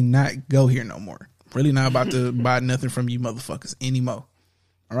to make me not go here no more. Really not about to buy nothing from you motherfuckers anymore.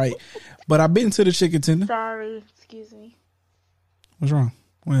 All right. But I've been to the chicken tender. Sorry. Excuse me. What's wrong?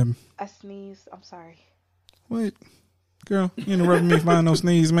 What happened? I sneezed. I'm sorry. What? Girl, you interrupting me find no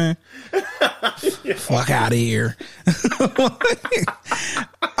sneeze, man. Fuck out of here.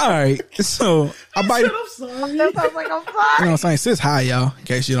 All right. So I bite. That sounds like I'm sorry. You know what I'm saying? Sis hi, y'all, in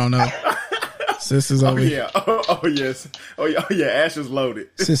case you don't know. Sis is over here. Oh yes. Oh yeah. Ash is loaded.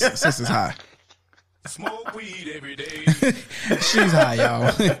 Sis is high. Smoke weed every day. She's high,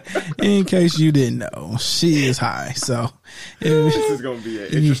 y'all. In case you didn't know, she is high. So This is gonna be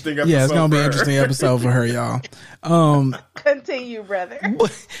an interesting episode. Yeah, it's gonna be an for her. interesting episode for her, y'all. Continue, brother.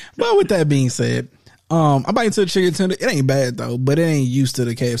 But with that being said, I bite into the chicken tender. It ain't bad though, but it ain't used to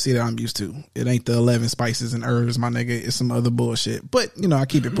the KFC that I'm used to. It ain't the 11 spices and herbs, my nigga. It's some other bullshit. But you know, I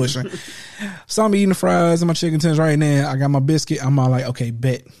keep it pushing. So I'm eating the fries and my chicken tenders right now. I got my biscuit. I'm all like, okay,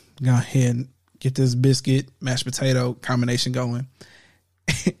 bet. Go ahead and get this biscuit mashed potato combination going.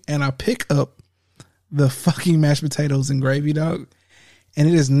 And I pick up the fucking mashed potatoes and gravy, dog. And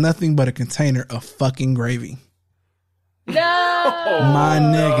it is nothing but a container of fucking gravy. No. My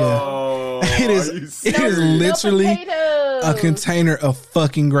nigga. Oh, It is literally a container of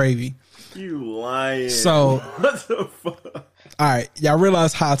fucking gravy. You lying. So, what the fuck? all right, y'all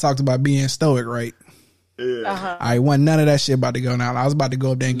realize how I talked about being stoic, right? Yeah. Uh-huh. All right, wasn't none of that shit about to go now. I was about to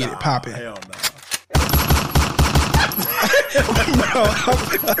go up there and get it popping. Hell no. Bro,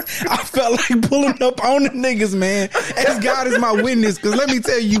 I felt like pulling up on the niggas, man. As God is my witness, because let me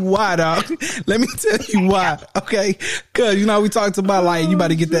tell you why, dog. Let me tell you why, okay? Because, you know, we talked about, like, you about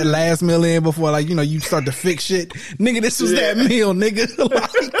to get that last meal in before, like, you know, you start to fix shit. Nigga, this was that meal, nigga.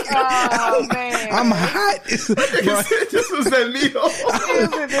 Like, man. I'm hot. This was that meal.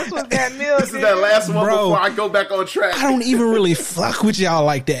 This was that meal. This is that last one Bro. before I go back on track. I don't even really fuck with y'all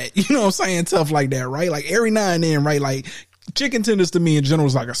like that. You know what I'm saying? Tough like that, right? Like every now and then, right? Like chicken tenders to me in general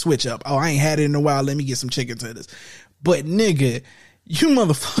is like a switch up. Oh, I ain't had it in a while. Let me get some chicken tenders. But nigga, you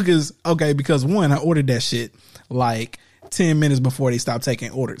motherfuckers, okay, because one, I ordered that shit like 10 minutes before they stopped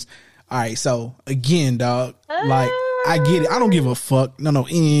taking orders. All right, so again, dog, like I get it. I don't give a fuck. No,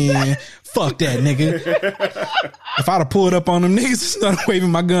 fuck that, nigga. If I'd have pulled up on them niggas, started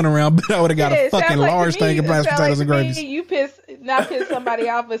waving my gun around, but I would have got a fucking large thing of mashed potatoes and gravy. You not piss somebody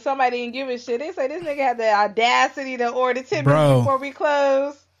off, but somebody didn't give a shit. They say this nigga had the audacity to order 10 minutes before we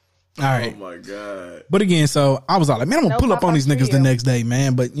close. All right. Oh my god. But again, so I was all like, man, I'm gonna pull up on these niggas the real. next day,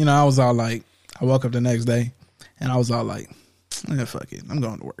 man. But you know, I was all like, I woke up the next day and I was all like, fuck it, I'm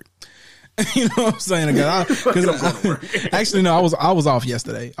going to work. You know what I'm saying? Actually, no, I was off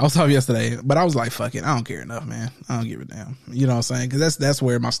yesterday. But I was like, fuck it, I don't care enough, man. I don't give a damn. You know what I'm saying? Because that's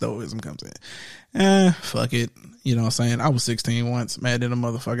where my stoicism comes in. Fuck it. You know what I'm saying? I was 16 once, mad at a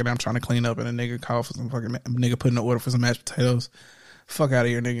motherfucker that I'm trying to clean up, and a nigga called for some fucking nigga putting an order for some mashed potatoes. Fuck out of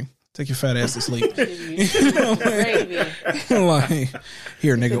here, nigga. Take your fat ass to sleep. You know what I'm saying? Like,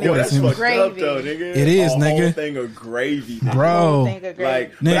 here, nigga, Yo, order that's some. fucked up though, nigga. It is, a nigga. Whole thing of gravy, nigga. Bro. Like, but I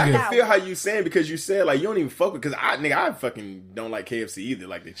Nigga. can feel how you saying because you said like you don't even fuck with because I fucking don't like KFC either.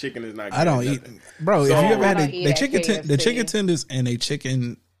 Like the chicken is not. Good I don't eat, bro. So- if you ever had I don't the eat chicken, at the KFC. chicken tenders and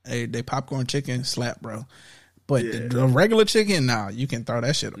they popcorn chicken slap, bro. But the regular chicken, nah, you can throw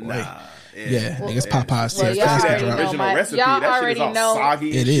that shit away. Yeah, nigga, it's Popeye's Well, test. y'all That's already the know drop. original my- recipe. y'all That shit already is all know- soggy.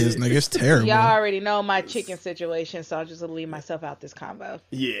 It and is, shit. nigga. It's terrible. Y'all already know my chicken situation, so I'll just leave myself out this combo.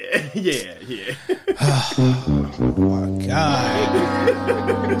 Yeah.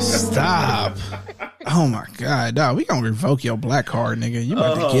 God, stop! Oh my god, dog, we gonna revoke your black card, nigga. You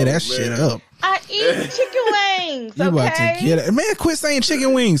about to get that shit up. I eat chicken wings. You about to Okay, get it, man. Quit saying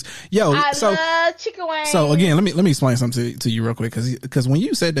chicken wings, yo. I so. love chicken wings. So again, let me explain something to you real quick because when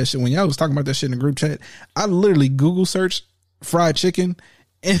you said that shit, when y'all was talking about that shit in the group chat, I literally Google searched fried chicken,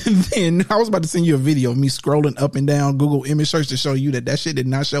 and then I was about to send you a video of me scrolling up and down Google image search to show you that shit did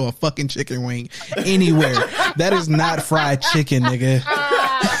not show a fucking chicken wing anywhere. That is not fried chicken, nigga.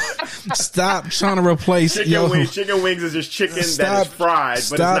 Stop trying to replace Chicken wings is just chicken that is fried, but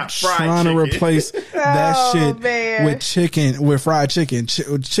it's not fried trying chicken. to replace that shit man. with fried chicken.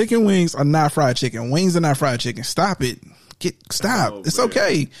 Chicken wings are not fried chicken. Wings are not fried chicken. Stop it. Stop. It's man.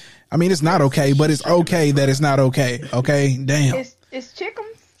 okay. I mean, it's not okay, but it's okay that it's not okay. Okay, damn. It's chickens.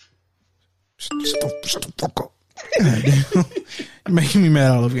 Shut the fuck up. You're making me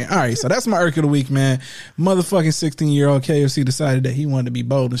mad all over again. All right, so that's my irk of the week, man. Motherfucking 16-year-old KFC decided that he wanted to be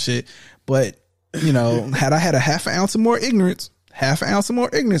bold and shit. But, you know, had I had a half an ounce of more ignorance, I'd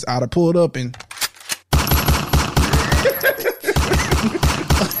have pulled up and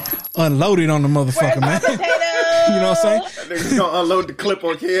unloaded on the motherfucker, man. You know what I'm saying? That nigga's gonna unload the clip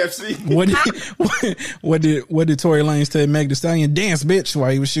on KFC. What did Tory Lanez tell Meg Thee Stallion? Dance, bitch,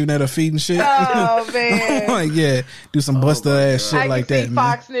 while he was shooting at her feet and shit. Oh man! Like, yeah, do some buster ass shit I like can that, see man.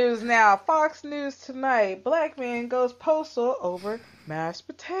 Fox News now. Fox News tonight. Black man goes postal over mashed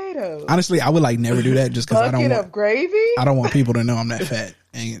potatoes. Honestly, I would like never do that just because Bucket of gravy. I don't want people to know I'm that fat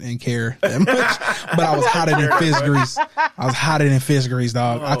and care that much. But I was hotter than fish grease.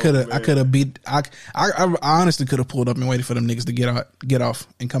 Dog. I could have beat. I honestly could have pulled up and waited for them niggas to get off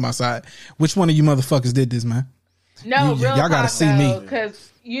and come outside. Which one of you motherfuckers did this, man? No, real y'all gotta see me.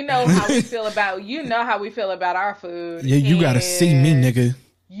 because you know how we feel about our food. Yeah, you gotta see me, nigga.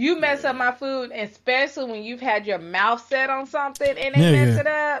 You mess up my food, especially when you've had your mouth set on something and they mess it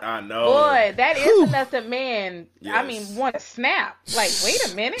up. I know. Boy, that is enough to man. Yes. I mean, want to snap. Like, wait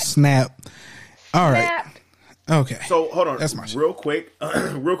a minute. Snap. All right. Snap. Okay. So hold on, That's my shit. real quick to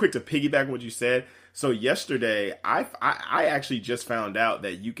piggyback on what you said. So yesterday, I actually just found out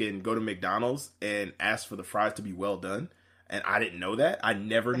that you can go to McDonald's and ask for the fries to be well done, and I didn't know that. I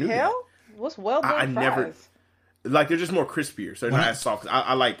never knew that. What's well done I fries? never- Like they're just more crispier, so they're not as soft.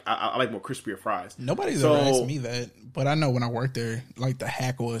 I like more crispier fries. Nobody's ever asked me that, but I know when I worked there, like the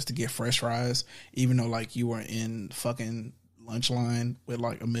hack was to get fresh fries, even though like you were in fucking lunch line with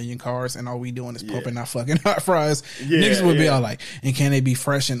like a million cars and all we doing is pumping our fucking hot fries. Niggas would be all like, and can they be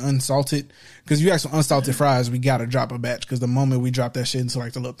fresh and unsalted? Because if you ask for unsalted fries, we gotta drop a batch. Because the moment we drop that shit into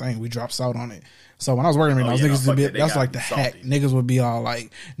like the little thing, we drop salt on it. So when I was working with those niggas, that's like the hack. Niggas would be all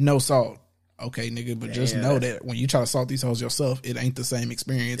like, no salt. Okay, nigga, but just know that when you try to salt these hoes yourself, it ain't the same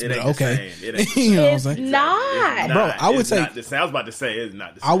experience. But okay, you know what I'm saying? It's not. Bro, I would take. I was about to say it's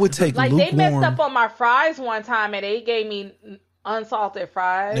not. The same. I would take Like lukewarm. they messed up on my fries one time and they gave me unsalted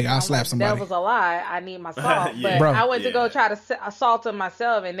fries. Nigga, I'll slap somebody. That was a lie. I need my salt, Yeah. but Bro. I went to go try to salt them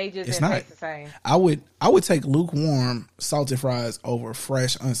myself, and they just It's didn't not. taste the same. I would take lukewarm salted fries over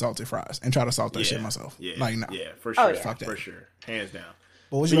fresh unsalted fries and try to salt that shit myself. Yeah, Like, no. yeah, for sure. yeah. Fuck that. For sure, hands down.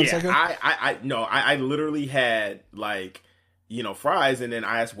 What was you But gonna say? I literally had like, you know, fries, and then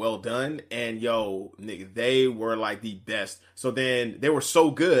I asked well done, and yo, nigga, they were like the best. So then they were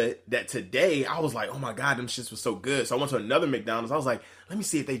so good that today I was like, oh my god, them shits was so good. So I went to another McDonald's. I was like, let me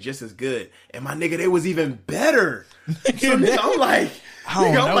see if they just as good. And my nigga, they was even better. So nigga, I'm like, I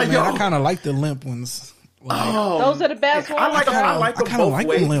don't know, I'm like, man. yo, I kind of like the limp ones. Like, Those are the best ones. I like them kinda both like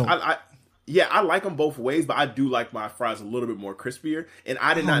ways. them little. I like them both ways, but I do like my fries a little bit more crispier. And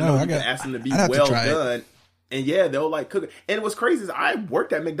I did not know. know you could ask them to be I'd have to well try it. done. And yeah, they'll like cook it. And what's crazy is I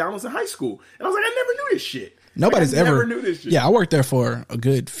worked at McDonald's in high school, and I was like, I never knew this shit. Nobody's like, I ever never knew this shit. Yeah, I worked there for a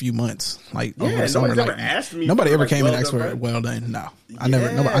good few months. Like over the summer. nobody's Like, ever asked me nobody for, ever like, came and well asked done for fries. well done. No, I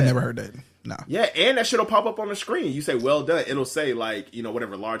Yeah. never heard that. No. Yeah, and that shit'll pop up on the screen. You say well done, it'll say like, you know,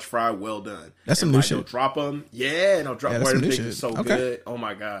 whatever, large fry, well done. That's some and new like, shit. They'll drop them. Yeah, and they'll drop that's where some new everything is shit. so Okay. good. Oh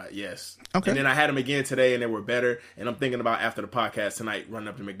my god, yes. Okay. And then I had them again today, and they were better. And I'm thinking about after the podcast tonight, running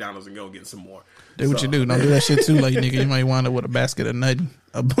up to McDonald's and go get some more. Do what you do. Don't do that shit too late, nigga. You might wind up with a basket of nothing.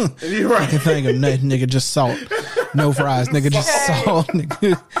 You're right. A thing of nothing, nigga. Just salt. No fries, nigga. Just salt,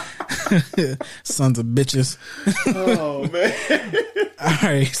 nigga. Sons of bitches. Oh man. All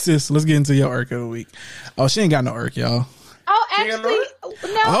right, sis, let's get into your irk of the week. Oh, she ain't got no irk, y'all. Oh, actually,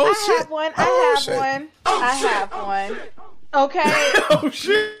 no, I have one. I have one. Okay. Oh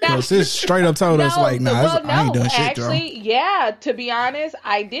shit. Now, So sis straight up told us, like, nah, I ain't doing shit, y'all. actually, yeah, to be honest,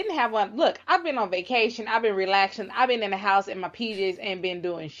 I didn't have one. Look, I've been on vacation. I've been relaxing. I've been in the house in my PJs and been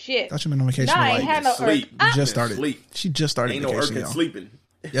doing shit. Thought you been on vacation. No, I like, ain't had no sleep. irk. you just started. Sleep. She just started Ain't no vacation, irk y'all. sleeping.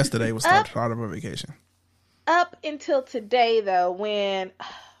 Yesterday was the start of her vacation. Up until today, though, when...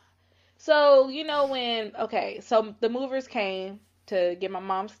 So, you know when... Okay, so the movers came to get my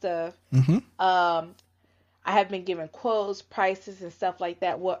mom's stuff. Mm-hmm. I have been given quotes, prices, and stuff like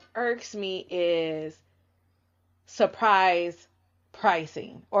that. What irks me is surprise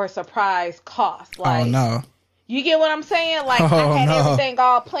pricing or surprise cost. Like, Oh no. You get what I'm saying? Like, I Oh, had no. everything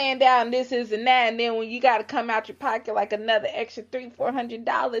all planned out, and this is and that, and then when you got to come out your pocket like another extra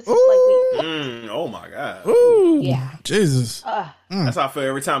 $300-400, it's like Oh my god. Ooh, Yeah. Jesus. That's how I feel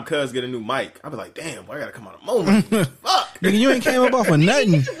every time Cuz get a new mic. I be like, damn, boy, I gotta come out of moment. Fuck. Nigga, you ain't came up off of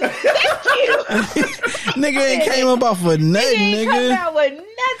nothing. Thank you. Nigga ain't came up off of nothing, Ain't come nigga. out with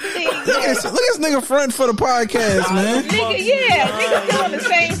nothing. Look at this nigga front for the podcast, man. Nigga still on the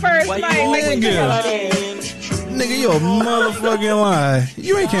same first night. Like, what the Nigga. hell it is? Nigga, you a motherfucking lie.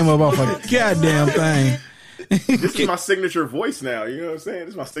 You ain't came up off a goddamn thing. This is my signature voice now. You know what I'm saying? This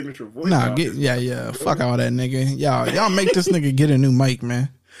is my signature voice. Nah, now. yeah. Fuck all that, nigga. Y'all make this nigga get a new mic, man.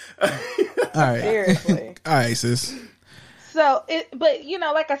 All right. Seriously. All right, sis. So but you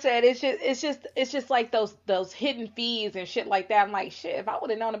know, like I said, it's just like those hidden fees and shit like that. I'm like, shit, if I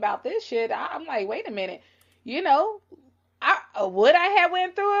would have known about this shit, I'm like, wait a minute, you know, would I have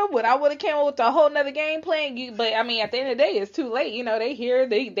went through it? Would have came up with a whole nother game plan? But I mean, at the end of the day, it's too late. You know, they hear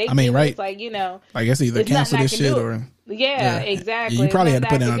they. I mean, right? It's like, you know, I guess either it's cancel nothing I this can shit do. or Yeah, exactly. You probably had to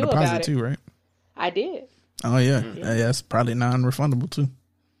Nothing put I in can a do about deposit it. too, right? I did Oh yeah, yeah. That's probably non-refundable too.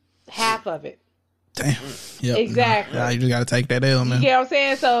 half of it. Damn. Yep. Exactly. Nah, you just gotta take that L, You man. get what I'm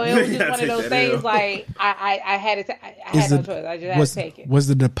saying? So it was You just gotta one of take those that things. L. Like I had to. I had no choice. I just had to take it. Was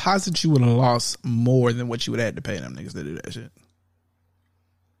the deposit you would have lost more than what you would have had to pay them niggas to do that shit?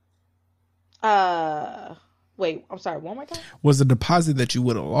 Wait. I'm sorry. One more time. Was the deposit that you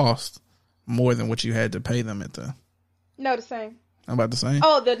would have lost more than what you had to pay them at the? No, the same. I'm about the same.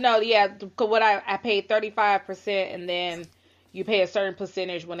 Oh, yeah. What I paid 35%, and then you pay a certain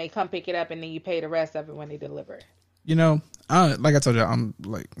percentage when they come pick it up, and then you pay the rest of it when they deliver it. You know, like I told you, I'm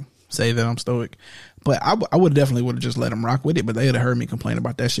like say that I'm stoic, but I would definitely would have just let them rock with it. But they would have heard me complain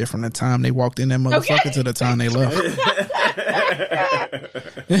about that shit from the time they walked in that motherfucker to the time they left. But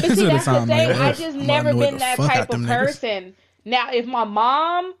see, that's the thing. I just never been that type of person. Now, if my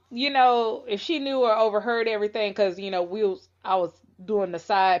mom, you know, if she knew or overheard everything, because, you know, I was doing the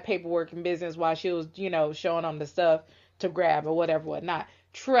side paperwork and business while she was, you know, showing them the stuff to grab or whatever, whatnot.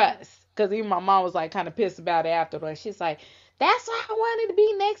 Trust. Because even my mom was like kind of pissed about it afterwards. She's like, that's why I wanted to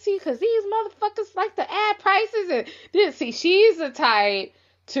be next to you, because these motherfuckers like to add prices. And this, see, she's the type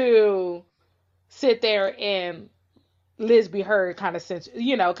to sit there and Liz be heard kind of,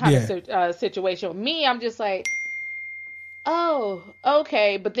 situation. With me, I'm just like, oh,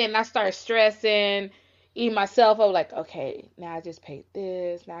 okay. But then I start stressing, eat myself up, like, okay, now I just paid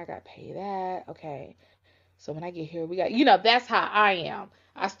this, now I got to pay that. Okay. So when I get here, we got, you know, that's how I am.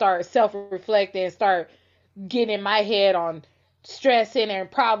 I start self-reflecting, start getting in my head on stressing and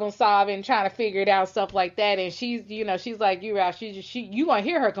problem solving, trying to figure it out, stuff like that. And she's, you know, she's like you, Ralph. You gonna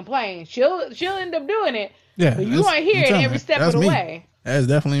hear her complain. She'll end up doing it. Yeah, But you gonna hear it every step of the way. That's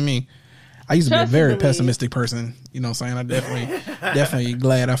definitely me. I used to be a very Trust me. pessimistic person. You know what I'm saying? I definitely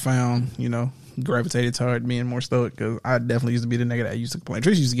glad I found, you know, gravitated toward being more stoic, because I definitely used to be the nigga that used to complain.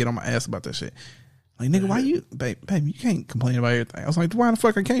 Trish used to get on my ass about that shit. Like, nigga, why you, babe, you can't complain about everything. I was like, why the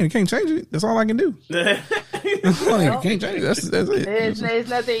fuck I can't? I can't change it. That's all I can do. Like, I can't change it. That's it. There's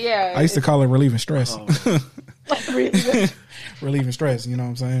nothing, yeah. I used to call it relieving stress. Really. Relieving stress, you know what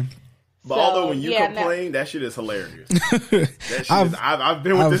I'm saying? But So, although when you yeah, complain, that shit is hilarious. I've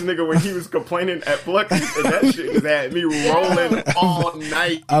been with this nigga when he was complaining at Plucky's, and that shit just had me rolling all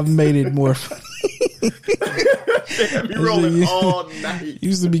night. I've made it more funny. It had me rolling all night.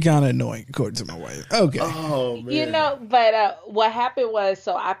 Used to be kind of annoying, according to my wife. Okay. Oh man. You know, but what happened was,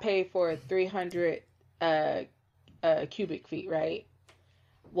 so I paid for 300 cubic feet, right?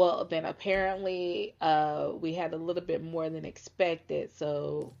 Well, then apparently we had a little bit more than expected,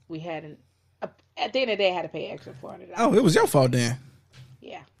 so we had at the end of the day, I had to pay extra $400. Oh, it was your fault then.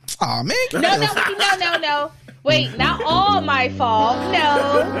 Yeah. Aw, man. No. Wait, not all my fault.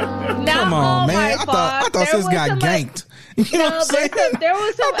 No, not Come on, all man. my I fault. thought There sis was got some, ganked. You know what I'm saying? There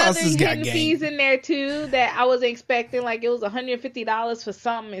was some I thought other sis got hidden ganked. fees in there too that I wasn't expecting. Like it was $150 for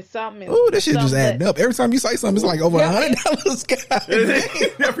something and something. Ooh, this shit just something, adding up. Every time you say something, it's like over $100. God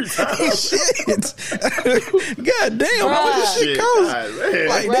Every time. damn. Shit. God damn. How much this shit Shit, cost? God, man.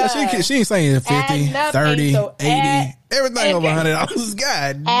 Like that, she ain't saying 50, Adding up 30, ain't so 80. Everything over $100.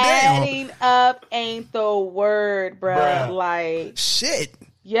 God damn. adding up ain't the word, bruh. Like, Shit.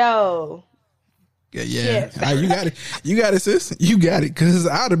 yo, Yeah. Yes. All right, you got it, sis. You got it. Cause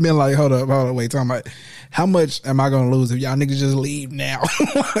I'd have been like, hold up, wait, talking about how much am I gonna lose if y'all niggas just leave now?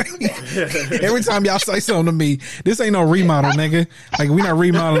 Every time y'all say something to me, this ain't no remodel, nigga. Like, we not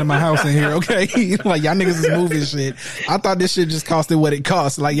remodeling my house in here, okay? Like, y'all niggas is moving shit. I thought this shit just costed what it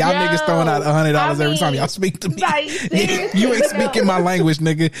costs. Like, y'all niggas throwing out $100 every time y'all speak to me. Like, You ain't speaking my language,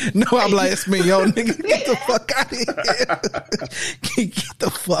 nigga. No habla español, nigga. Get the fuck out of here. Get the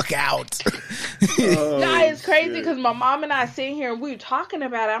fuck out. No, it's crazy because my mom and I sitting here and we were talking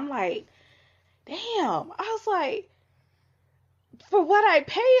about it. I'm like, damn. I was like, for what I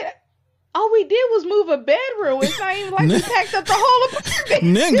paid, all we did was move a bedroom. It's not even like we packed up the whole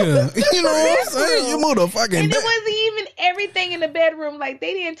apartment. Nigga, you know what I'm saying? You moved a fucking And bed. it wasn't even everything in the bedroom. Like,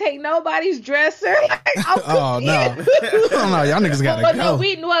 they didn't take nobody's dresser. Like, Oh, no. Oh, no, y'all niggas gotta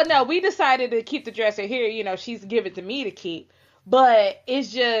go. We decided to keep the dresser here. You know, she's given to me to keep. But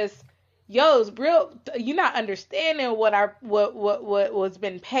it's just, yo, it's real. You're not understanding what was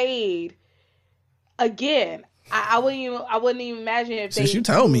been paid. Again, I wouldn't even imagine if Since they you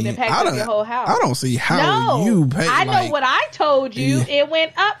told me, packed up your whole house. I don't see how you pay. I know like, what I told you. Yeah. It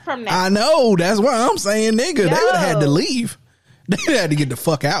went up from that. I know. That's what I'm saying, nigga. They would have had to leave. They had to get the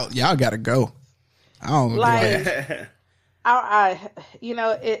fuck out. Y'all gotta go. I don't Like, I you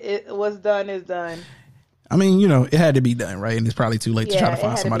know, it was done is done. I mean, you know, it had to be done, right? And it's probably too late to try to it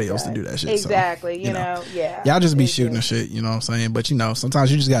find had somebody be else to done. do that shit. Exactly. So, You know, yeah. Y'all just be It's shooting the shit, you know what I'm saying? But, you know,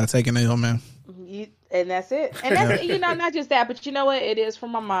 sometimes you just got to take an L, man. And that's it. And that's, you know, not just that, but you know what? It is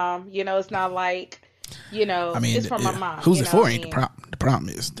from my mom. You know, it's not like, you know, I mean, it's from my mom. Who's you it know for what I ain't the mean? problem. The problem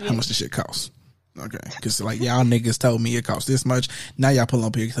is how much the shit costs. Okay. Because, like, y'all niggas told me it costs this much. Now y'all pull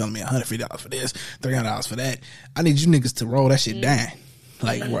up here telling me $150 for this, $300 for that. I need you niggas to roll that shit down.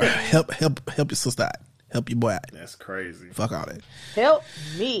 Like, bro, help your sister out. Help your boy out. That's crazy. Fuck all that. Help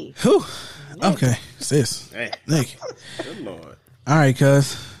me. Whew. Okay, sis. Hey. Nick. Good Lord. All right,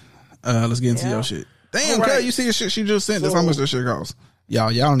 cuz. Let's get into Yeah. your shit. Damn, All right. cuz, you see the shit she just sent? That's So- how much that shit costs.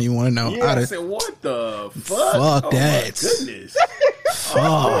 Y'all don't even want to know. Yeah, I said, what the fuck? Fuck Oh, that. my goodness. Fuck For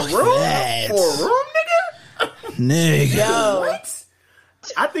a room? that. For a room, nigga? Nigga. Yo. What?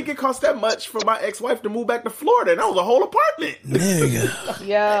 I think it cost that much for my ex-wife to move back to Florida, and that was a whole apartment. Nigga.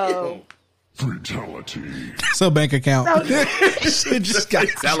 Yo. Fatality. That's her bank account. Shit just got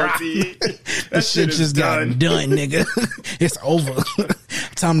Fatality. The shit is just got done. done, nigga. It's over.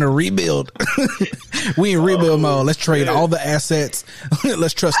 Time to rebuild. We in rebuild mode. Let's trade all the assets.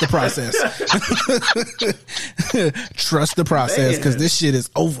 Let's trust the process. Trust the process, because this shit is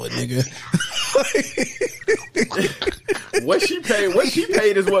over, nigga. What she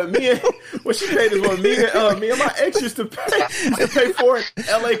paid is what me and my ex used to pay for an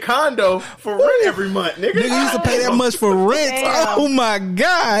LA condo for rent every month, nigga. Nigga used to pay that much for rent. Damn. Oh my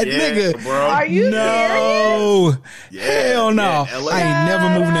god, Yeah, nigga. bro. Are you serious? No. Yeah, Hell no. yeah, LA. I ain't never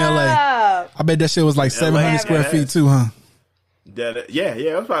moving to LA. Up. I bet that shit was like 700 square yeah. feet too, huh? Yeah.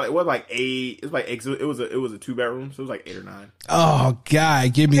 It was probably like 8. It was like 8. It was a 2-bedroom, so it was like 8 or 9. Oh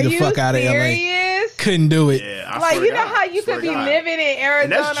god, get me Are the you fuck out of LA. serious? Couldn't do it. Yeah, I Like, swear you to know God. how you Swear could to be God. living in And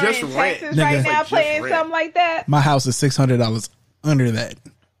Arizona that's or just in rent. Texas Nigga. right It's now like just playing rent. something like that? My house is $600 under that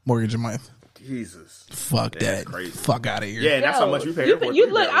mortgage a month. Jesus. Fuck That's that. crazy. Fuck out of here. Yeah, and that's how Yo, much we paid you, for a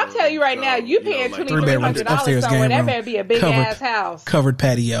you look, I'm three-bedroom. telling you right now, you So, paying like, $2,300 upstairs somewhere. game That room. better be a big Covered. ass house. Covered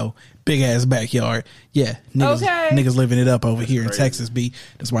patio, big ass backyard. Yeah, niggas, Okay. niggas living it up over here in crazy. Texas, B.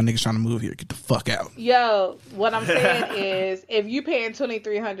 That's why niggas trying to move here. Get the fuck out. Yo, what I'm saying is, if you paying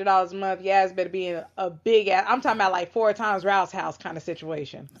 $2,300 a month, your ass better be in a big ass. I'm talking about like 4 times Rouse house kind of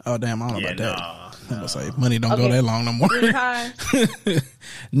situation. Oh damn, I don't know Yeah, about nah. that. I'm gonna say money don't go Okay. that long no more. 3 times.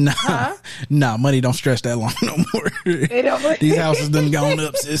 Nah, nah, money don't stretch that long no more. They don't. These houses done gone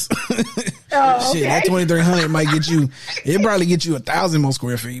up, sis. Oh, Shit, okay. that 2,300 might get you. It probably get you 1,000 more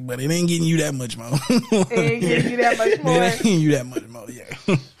square feet, but it ain't getting you that much more. It ain't giving you that much more. It ain't getting you that much more. Yeah.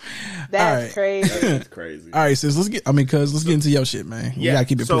 That's All right. crazy. That's crazy. All right, sis. Let's get into your shit, man. We Yeah, gotta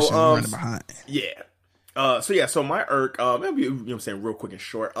keep it so, pushing. We're running behind. Yeah. So my irk, maybe, you know what I'm saying, real quick and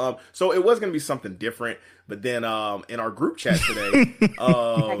short. So it was gonna be something different, but then in our group chat today,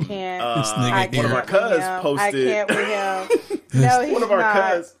 I can't. This nigga I here. one of our can't with cuz him. posted. I can't with him. No, he's one of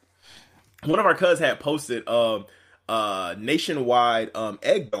our not. cuz had posted nationwide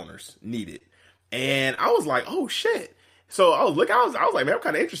egg donors needed, and I was like, oh shit. So I was like, man, I'm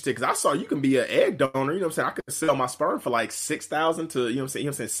kind of interested because I saw you can be an egg donor. You know what I'm saying? I could sell my sperm for like $6,000 to you know what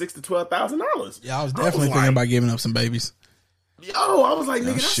I'm saying, $6,000 to $12,000. Yeah, I was definitely thinking about giving up some babies. Yo, I was like,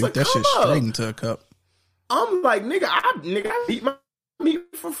 nigga, that's Shoot a that shit come straight up. into a cup. I'm like, nigga, I eat my meat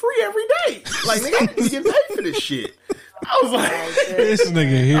for free every day. Like, nigga, I need to get paid for this shit. I was like, This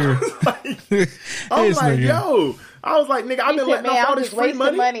nigga here. like, I'm This like, nigga. yo. I was like, nigga, I've He been said, letting man, off all I'm this just free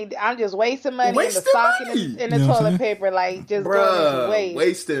wasting money. I'm just wasting money in the Wasting sock money. in the You know what I'm toilet saying? paper, like just Bruh, going to waste.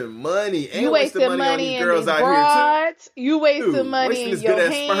 wasting money. Ain't You wasting on money these in girls these out here broads. You too. wasting Dude, money wasting in this your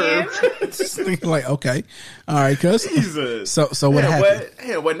good-ass hands. sperm. This nigga like, okay, all right, cuz. Jesus. So what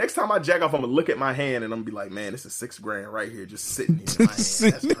happened? What? Next time I jack off, I'm gonna look at my hand and I'm gonna be like, man, this is $6,000 right here, just sitting here in my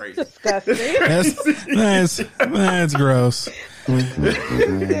hand. That's crazy. Disgusting. That's gross.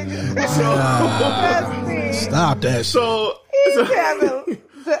 Disgusting. Stop that shit. So,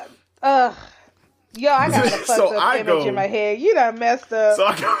 Yo, I got a fucked So up I image go- in my head. You done messed up. so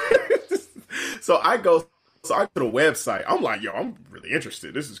I go to the website. I'm like, yo, I'm really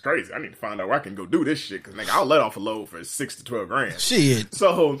interested. This is crazy. I need to find out where I can go do this shit because nigga, I'll let off a load for $6,000 to $12,000. Shit.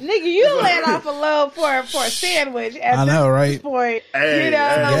 So Nigga, you let off a load for a sandwich at I know, this right? point. Hey, You know,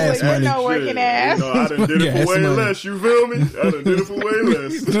 gas with money. no working shit, ass. You know, I done did it Gas for way money. less. You feel me? I done did it for way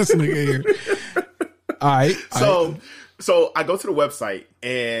less. This nigga here. All right. So I go to the website,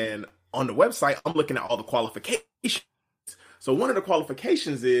 and on the website, I'm looking at all the qualifications. So one of the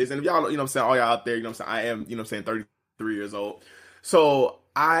qualifications is, and if y'all, you know what I'm saying, all y'all out there, you know what I'm saying, I am, you know what I'm saying, 33 years old. So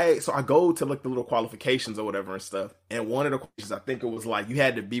I go to look the little qualifications or whatever and stuff. And one of the questions, I think it was like, you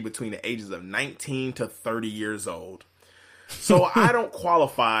had to be between the ages of 19 to 30 years old. So I don't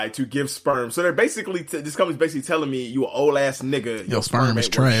qualify to give sperm. So they're basically, this company's basically telling me you an old ass nigga. Your sperm is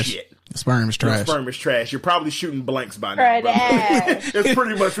ain't worth trash. shit. Sperm is Your trash. sperm is trash. You're probably shooting blanks by now. Right bro. ass. It's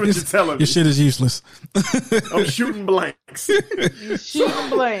pretty much what you're telling me. Your shit is useless. I'm shooting blanks. You shooting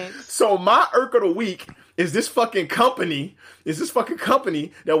blanks. So my irk of the week is this fucking company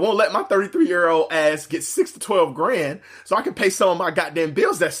that won't let my 33-year-old ass get $6,000 to $12,000 so I can pay some of my goddamn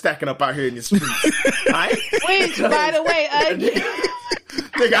bills that's stacking up out here in the streets. Alright? Which, by the way,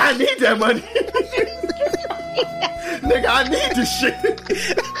 Nigga, I need that money. Nigga, I need this shit.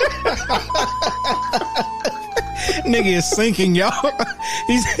 Nigga is sinking, y'all.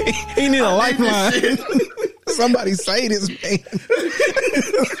 He need a lifeline. Somebody save this man.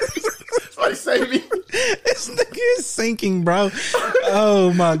 Somebody save me. This nigga is sinking, bro.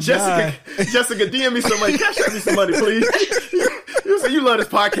 Oh my god. Jessica, DM me some money. Cash out me some money, please. You say you love this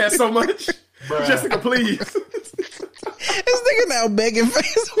podcast so much. Bruh. Jessica, please. This nigga now begging for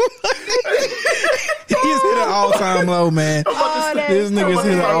his money. He's hit an all-time low, man. This nigga's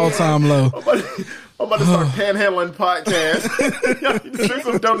hit an all-time low. I'm about to start panhandling podcast. Y'all need to send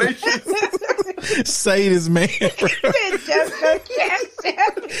some donations. Say this man, bro. Jessica,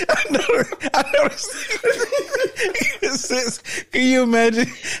 I know this. Can you imagine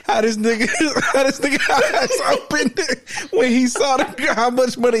how this nigga eyes opened when he saw how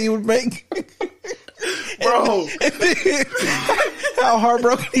much money he would make? Bro. How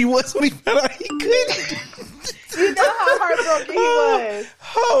heartbroken he was when he found out he couldn't. You know how heartbroken he was.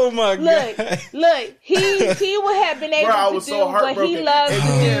 Oh my god! Look, he would have been able to do what he loves to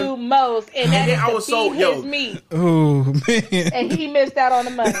do most, and that is to feed his meat. Oh man! And he missed out on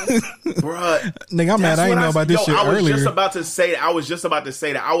the money. Bruh, nigga, I'm mad. I didn't know about this shit I was earlier. just about to say that. I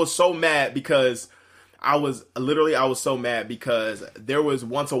was so mad because I was so mad because there was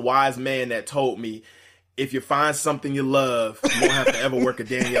once a wise man that told me, if you find something you love, you won't have to ever work a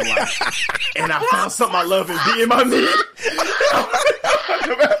day in your life. And I found something I love in being my meat. I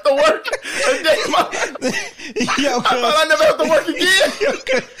never have to work a day in my life. Yo, I thought I never have to work again.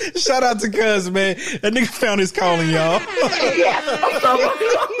 Shout out to Cuz, man. That nigga found his calling, y'all. I found my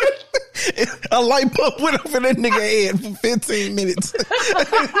calling. A light bulb went off in that nigga head for 15 minutes.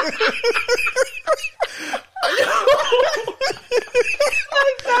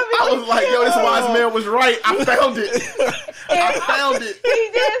 I was like, yo, this wise man was right. I found it. I found it. He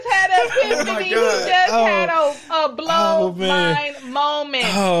just had an epiphany. He just had a blow man. mind moment.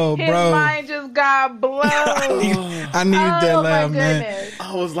 Oh, His bro. mind just got blown. I needed that laugh, man.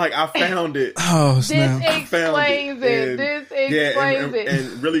 I was like, I found it. Oh, This snap. explains it. This explains it.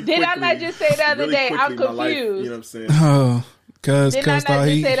 And really quickly, Did I not just say the other really day? I'm quickly, my life, confused. you know what I'm saying? Oh, Cuz Did I not thought just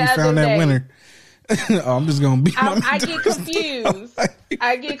he say the other found that day? winner. Oh, I'm just gonna beat my I get confused.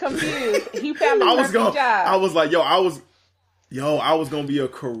 I get confused. He found the I was perfect going. job. I was like, I was gonna be a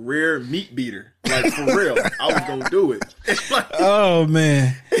career meat beater, like for real. I was gonna do it. Like, Oh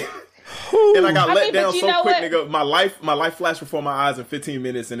man. and I got let mean, down but you so know quick, what? nigga. My life flashed before my eyes in 15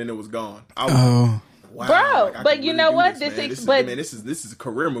 minutes, and then it was gone. I was, Oh. wow, Bro, like, I but could you really know do what? This, This man. This is a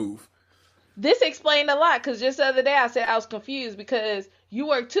career move. This explained a lot, because just the other day I said I was confused because you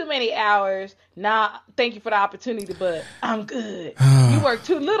work too many hours. Nah, thank you for the opportunity, but I'm good. You work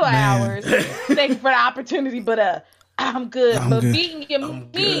too little hours. Thank you for the opportunity, but I'm good. I'm but good. beating your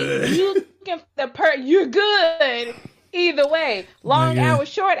meat, you're good. Either way, long Nigga. hours,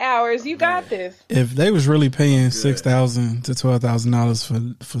 short hours, you got this. If they was really paying $6,000 to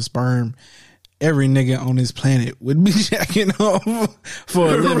 $12,000 for sperm, every nigga on this planet would be jacking off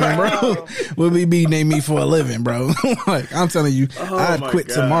for a living, bro. Would be beating they meat for a living, bro. Like, I'm telling you, I'd quit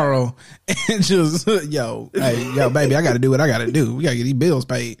tomorrow and just, yo, baby, I got to do what I got to do. We got to get these bills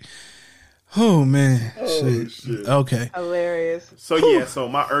paid. Oh, man. Shit. Okay. Hilarious. So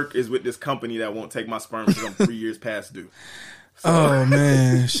my irk is with this company that won't take my sperm because I'm 3 years past due. Oh,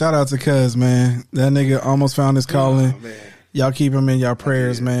 man. Shout out to Cuz, man. That nigga almost found his calling. Oh, man. Y'all keep him in y'all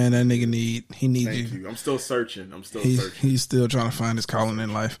prayers, man. That nigga needs Thank you. I'm still searching. He's still trying to find his calling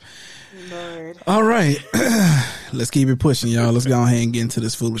in life. Lord. All right. Let's keep it pushing, y'all. Let's go ahead and get into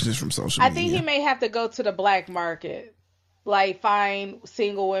this foolishness from social media. I think he may have to go to the black market. Like, find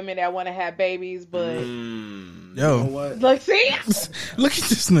single women that want to have babies, but... Yo. You know what? Look, see? Look at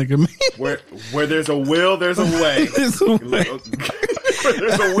this nigga, man. Where there's a will, there's a way. There's a way. Where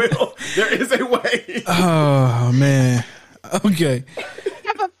there's a will, there is a way. Oh, man. Okay.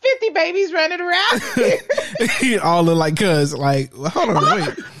 Have a 50 babies running around. All look like Cuz. Like, well, hold on, wait.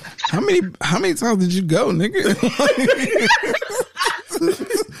 How many times did you go, nigga?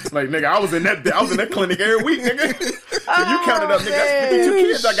 Like, nigga, I was in that clinic every week, nigga. So you counted up, nigga. That's 52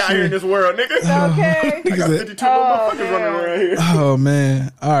 kids I got here in this world, nigga. Okay. I got 52 motherfuckers running around here. Oh,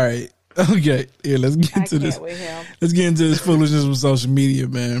 man. All right. Okay. Here, let's get I into this. can't with him. Let's get into this foolishness with social media,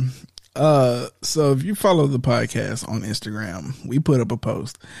 man. So if you follow the podcast on Instagram, we put up a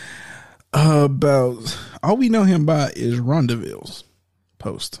post about all we know him by is Rondaville's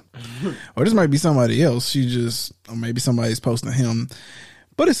post. Or this might be somebody else. Or maybe somebody's posting him.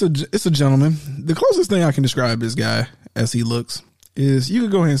 But it's a gentleman. The closest thing I can describe this guy as he looks is you could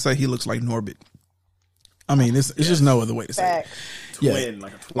go ahead and say he looks like Norbit. I mean, it's just no other way to say it. Twin, Yeah,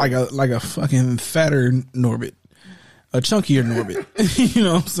 like a twin. like a fucking fatter Norbit. A chunkier Norbit. You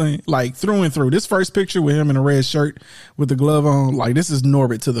know what I'm saying? Like through and through. This first picture with him in a red shirt with the glove on, like this is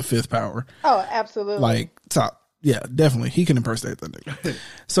Norbit to the fifth power. Oh, absolutely. Like top. Yeah, definitely. He can impersonate that nigga.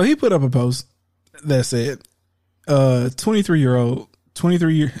 So he put up a post that said, 23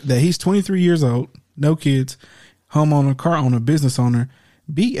 he's 23 years old, no kids, homeowner, car owner, business owner,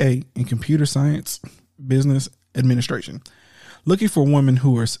 BA in computer science, business administration. Looking for women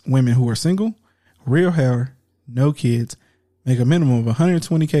who are single, real hair, no kids, make a minimum of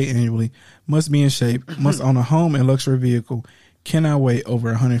 $120K annually, must be in shape, must own a home and luxury vehicle, cannot weigh over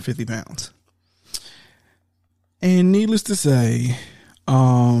 150 pounds. And needless to say,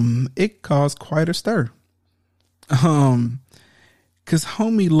 it caused quite a stir. Cause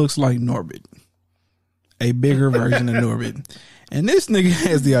homie looks like Norbit, a bigger version of Norbit. And this nigga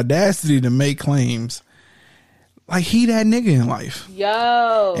has the audacity to make claims like he that nigga in life.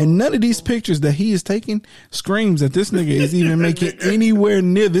 Yo. And none of these pictures that he is taking screams that this nigga is even making anywhere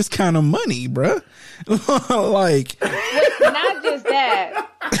near this kind of money, bruh. Like, not just that.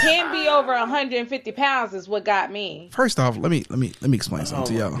 Can be over 150 pounds is what got me. first off, let me explain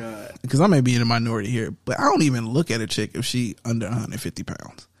something to y'all, because I may be in the minority here, but I don't even look at a chick if she under 150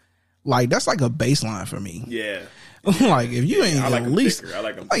 pounds. Like that's like a baseline for me. Yeah. Like if you ain't I like at them least, thicker. I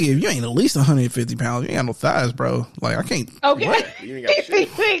like them like if you ain't at least 150 pounds, you ain't got no thighs, bro. Like I can't. Okay. What? You ain't got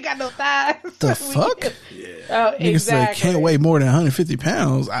shit. We ain't got no thighs. The fuck? Yeah. Oh, Nigga exactly. say can't weigh more than 150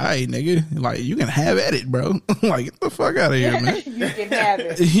 pounds. All right, nigga. Like you can have at it, bro. Like get the fuck out of here, man. You can have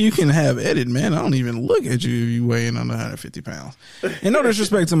it. You can have at it, man. I don't even look at you if you weighing under 150 pounds. And no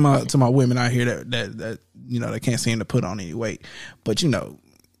disrespect to my women out here that you know that can't seem to put on any weight, but you know.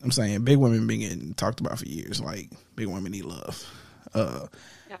 I'm saying big women been getting talked about for years. Like big women need love.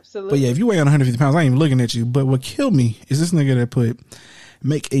 Absolutely. But yeah, if you weigh on 150 pounds, I ain't even looking at you. But what killed me is this nigga that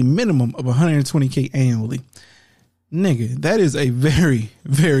make a minimum of 120K annually. Nigga, that is a very,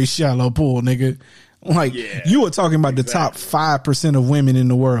 very shallow pool, nigga. Like you were talking about the top 5% of women in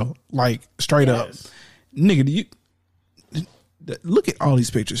the world. Like straight up. Nigga, look at all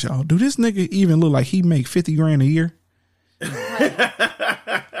these pictures, y'all. Do this nigga even look like he make 50 grand a year?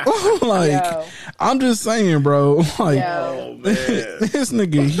 Like, Yo. I'm just saying, bro. Like, Yo. Oh man. this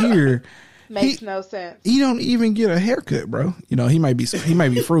nigga here Makes no sense. he don't even get a haircut, bro. You know, he might be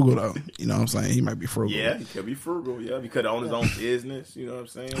frugal though. You know what I'm saying? He might be frugal. Yeah, he could be frugal. Yeah, he could own his own business. You know what I'm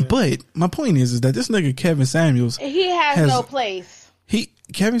saying? But my point is that this nigga Kevin Samuels, He has no place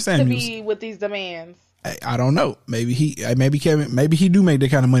Kevin to Samuels. be with these demands. I don't know. Maybe he do make that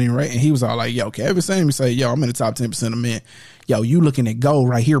kind of money, right? And he was all like, "Yo, Kevin Samuels say, yo, I'm in the top 10% of men. Yo, you looking at gold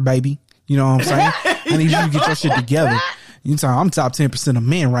right here, baby. You know what I'm saying? I need you to get your shit together. I'm top 10% of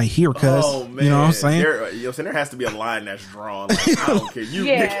men right here, cuz. Oh man, You know what I'm saying? There has to be a line that's drawn. Like, I don't care. You,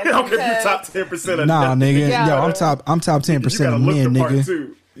 Yeah, I don't care if because- you top 10% of Nah, nothing. nigga. Yeah. Yo, I'm top 10% of men,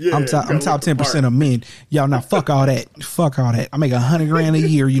 nigga. Yeah, I'm top 10% of men. Yo, now fuck all that. Fuck all that. I make $100,000 a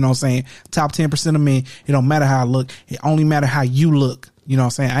year. You know what I'm saying? Top 10% of men. It don't matter how I look. It only matter how you look. You know what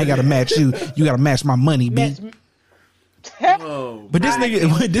I'm saying? I ain't got to match you. You got to match my money, B. Oh, But this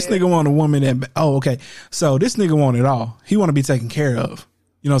nigga want a woman that. Oh, okay. So this nigga want it all. He want to be taken care of.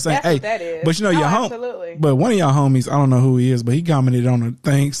 You know what I'm saying? That's what that is. But you know, Oh, your absolutely. but one of y'all homies, I don't know who he is, but he commented on a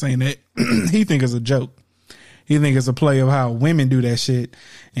thing saying that he think it's a joke. He think it's a play of how women do that shit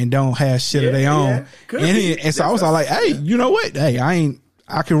and don't have shit of their yeah. own. Could And, be. and so I was all like, hey, you know what? Hey,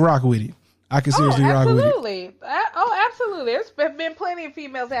 I can rock with it. I can seriously rock with it. Absolutely. Absolutely. There's been plenty of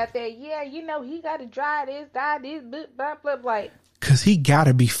females out there. Yeah, you know, he got to dye this, blah, blah, blah, like. Cause he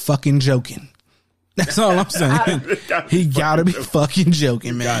gotta be fucking joking. That's all I'm saying. He gotta be fucking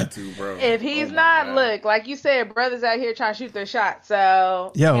joking, man. Got to, bro. If he's Oh my not, God. look, like you said, brothers out here trying to shoot their shot.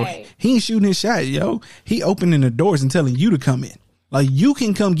 So, Yo, hey. he ain't shooting his shot, yo. He opening the doors and telling you to come in. Like, you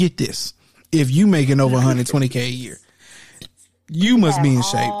can come get this if you making over 120K a year. You must be in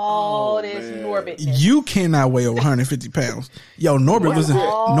shape. All this Norbitness. You cannot weigh over 150 pounds. Yo, Norbert was in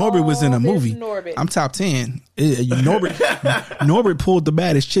a this movie. Norbit. I'm top 10. Norbert pulled the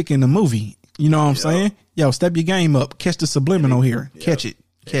baddest chick in the movie. You know what I'm saying? Yo, step your game up. Catch the subliminal here. Catch it.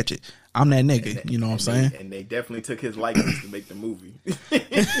 I'm that nigga. You know what I'm saying? And they definitely took his likeness to make the movie.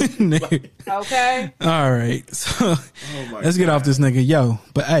 Okay. All right. So my let's get off this nigga. Yo,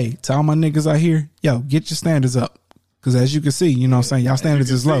 but hey, to all my niggas out here, yo, get your standards up. Cause as you can see, you know what I'm saying, y'all standards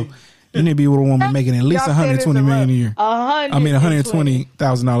is low. You need to be with a woman making at least Y'all standards $120 are million a low. year.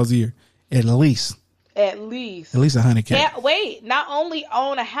 $120,000 a year. At least At least. 100K. Yeah, wait, not only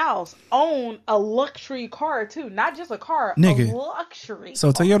own a house, own a luxury car too. Not just a car, Nigga. a luxury.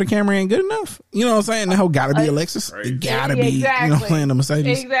 So Toyota Camry ain't good enough. You know what I'm saying? The whole gotta be a Lexus. Crazy. It gotta be. You know what I'm saying? The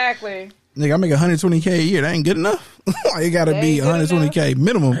Mercedes. Exactly. Nigga, I make 120K a year. That ain't good enough. It gotta That be ain't good 120K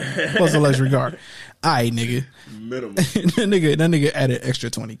minimum plus a luxury car. Alright, nigga. Minimum. that nigga added extra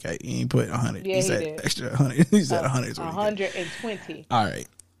 20K. He ain't put 100. Yeah, he he said did. extra 100. He said 120K. 120. All right.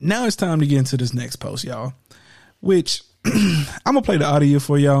 Now it's time to get into this next post, y'all. Which I'm gonna play the audio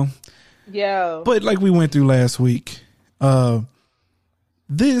for y'all. Yo. But like we went through last week,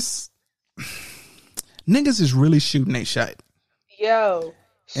 this niggas is really shooting a shot. Yo.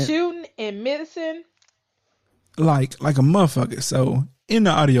 Shooting and missing. Like a motherfucker. So in the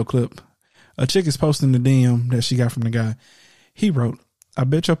audio clip, a chick is posting the DM that she got from the guy. He wrote, "I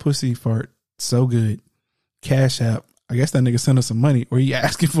bet your pussy fart so good. Cash App." I guess that nigga sent us some money, or he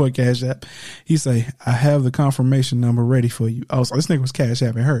asking for a Cash App. He say, "I have the confirmation number ready for you." Oh, so this nigga was Cash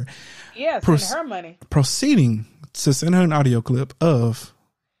Apping her. Yeah, sending her money. Proceeding to send her an audio clip of,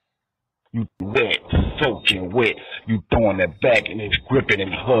 You wet, soaking wet. You throwing that back and it's gripping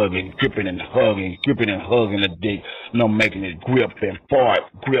and hugging, gripping and hugging, gripping and hugging the dick. No, making it grip and fart,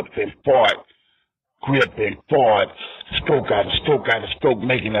 grip and fart, grip and fart. Stroke out of stroke,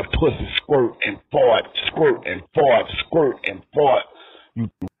 making that pussy squirt and fart, squirt and fart, squirt and fart.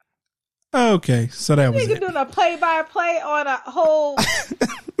 okay, so that was Nigga it. doing a play-by-play on a whole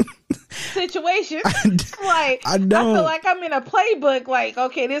situation. Like, I don't- I feel like I'm in a playbook. Like,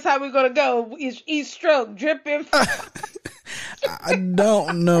 okay, this is how we're gonna go. Each stroke, dripping. I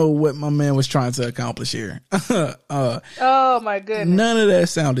don't know what my man was trying to accomplish here. Oh my goodness. None of that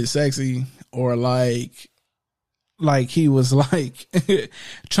sounded sexy or like he was like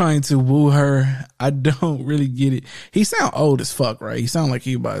trying to woo her. I don't really get it. He sound old as fuck, right? He sound like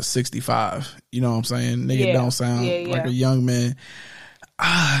he about 65. You know what I'm saying? Nigga Yeah. don't sound Yeah, like yeah. a young man.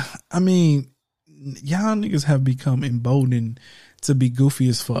 I mean, y'all niggas have become emboldened to be goofy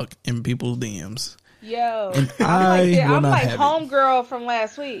as fuck in people's DMs. Yo, And I will I'm not like have it. homegirl from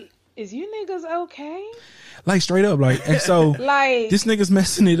last week. Is you niggas okay? Like straight up, like, and so Like, this nigga's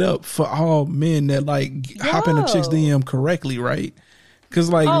messing it up for all men that like hop in a chick's DM correctly, right? Because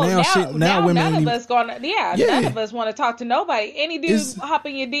like oh, now women none ain't of even- us gonna, yeah, Yeah. none of us want to talk to nobody. Any dude It's- hop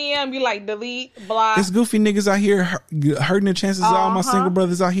in your DM, you like delete, block. It's goofy niggas out here hurting the chances of all my Uh-huh. single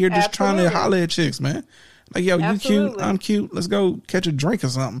brothers out here just trying to Absolutely. holler at chicks, man. Like, yo, you cute, Absolutely. I'm cute. Let's go catch a drink or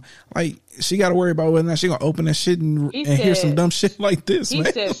something. Like, she got to worry about whether or not she gonna open that shit and He hear said- some dumb shit like this, He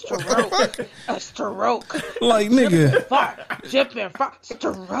man. said stroke, a stroke, Like, nigga, fart, dripping, fart,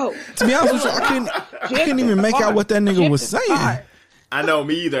 stroke. to be honest with you, I couldn't even make out what that nigga was saying. Fart. I know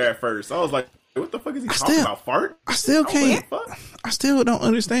me either at first. I was like, what the fuck is he talking still- about? Fart? I still can't. What the fuck? I still don't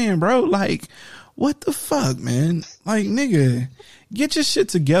understand, bro. Like, what the fuck, man? Like, nigga, get your shit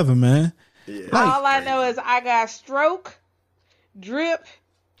together, man. Yeah. Like, All I know is I got stroke, drip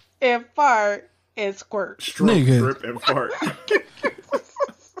and fart and squirt. Stroke, Nigga. drip, and fart.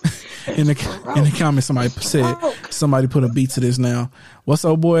 In the comments, somebody put a beat to this now. What's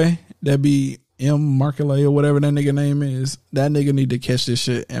up, boy? That be M. Markele or whatever that nigga name is. That nigga need to catch this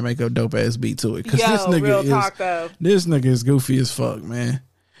shit and make a dope ass beat to it. Cause this real nigga talk, though. this nigga is goofy as fuck, man.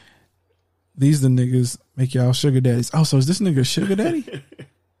 These the niggas make y'all sugar daddies. Oh, so is this nigga a sugar daddy?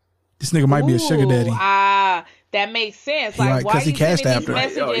 This nigga might be a sugar daddy. That makes sense. He Like, like- why 'cause he you sending cashed these after.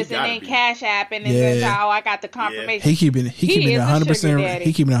 messages Yo, he and gotta then be. cash app and then Yeah. that's how I got the confirmation. He keeping is it a 100%. sugar daddy.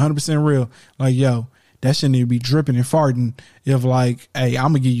 He keeping it 100% real. Like, yo, that shit need to be dripping and farting. If like, hey, I'm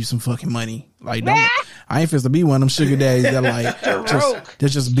gonna give you some fucking money. Like, don't, I ain't supposed to be one of them sugar daddies that like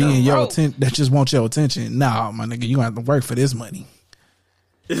just being your attention. That just want your attention. Nah, my nigga, you gonna have to work for this money.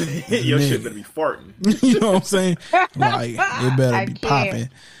 Your shit better be farting. You know what I'm saying? Like, it better I be can't. popping.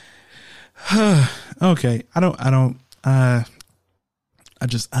 Okay, I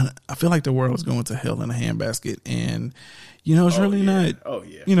feel like the world is going to hell in a handbasket, and you know it's really not. Oh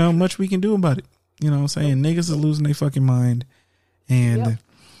yeah. You know much we can do about it. You know what I'm saying? Niggas is losing their fucking mind, and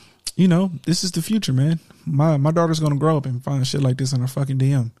you know this is the future, man. My daughter's gonna grow up and find shit like this in her fucking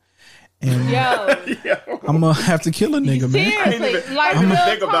DM, and Yo, I'm gonna have to kill a nigga, man. seriously, like, I didn't even real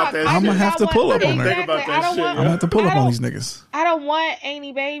think about talk. that I I'ma do have not to want- pull up on her. Think about that I don't shit, want- I'm gonna have to pull up I on don't- these niggas. I don't want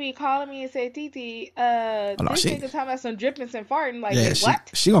any baby calling me and say, Titi, no, this she- nigga talking about some drippings and farting. Like, Yeah, wait, she what?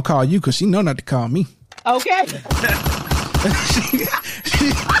 she gonna call you because she know not to call me. Okay.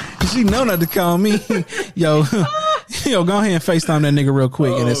 She know not to call me. Yo, go ahead and FaceTime that nigga real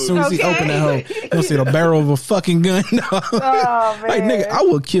quick. And as soon as he Okay. open that hole, you'll see the barrel of a fucking gun. Oh, man. Like, nigga, I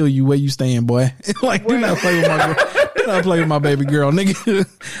will kill you where you staying, boy. Like, do not play with my girl. Do not play with my baby girl, nigga.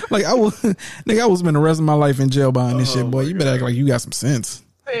 Like, I will spend the rest of my life in jail behind this shit, boy. You better act like you got some sense.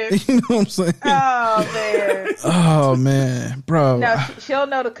 You know what I'm saying? Oh, man. Oh, man, bro. No, she'll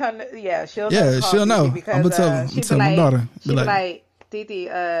know to come. She'll know. Yeah, to call she'll know. Titi because, I'ma tell- she'll tell be my like, daughter. Be She'll be like, like, Titi,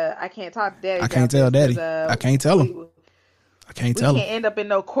 I can't talk to Daddy. I can't tell Daddy. I can't tell him. I can't We tell can't him. end up in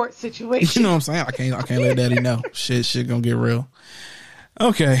no court situation. You know what I'm saying? I can't let Daddy know. Shit gonna get real.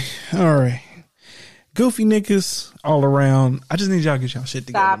 Okay, all right. Goofy niggas all around. I just need y'all to get y'all shit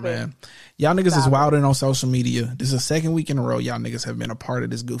together, Stop it. man. Y'all niggas is Stop it. wilding on social media. This is the second week in a row y'all niggas have been a part of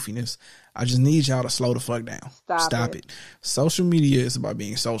this goofiness. I just need y'all to slow the fuck down. Stop it. Social media is about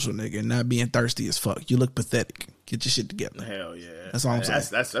being social, nigga, and not being thirsty as fuck. You look pathetic. Get your shit together. Hell yeah. That's all I'm saying.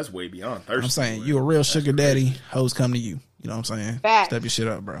 That's way beyond thirsty. I'm saying you a real sugar daddy. Hoes come to you. You know what I'm saying? Facts. Step your shit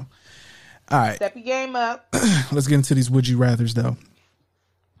up, bro. All right. Step your game up. Let's get into these would you rathers though.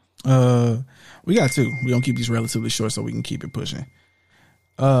 We got two. We're gonna keep these relatively short so we can keep it pushing.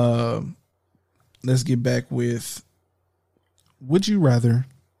 Let's get back with would you rather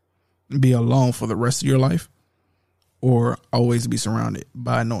be alone for the rest of your life or always be surrounded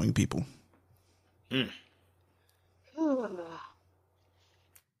by annoying people?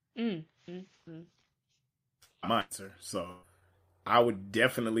 My answer. So I would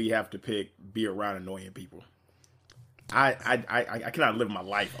definitely have to pick be around annoying people. I cannot live my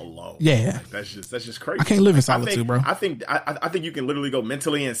life alone. Yeah. Like, that's just crazy. I can't live in I solitude, think, bro. I think you can literally go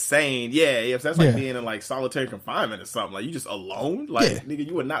mentally insane. Yeah, if that's like Yeah. being in like solitary confinement or something. Like you just alone. Like Yeah. nigga,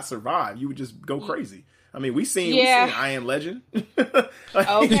 you would not survive. You would just go crazy. I mean, we seen I Am Legend. Like,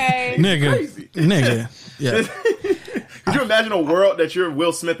 Okay. Nigga. Crazy. Nigga. Yeah. Could you imagine a world that you're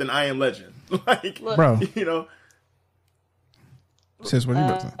Will Smith and I Am Legend? Like, Bro. you know. Sis, what are you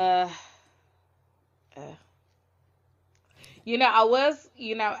about to You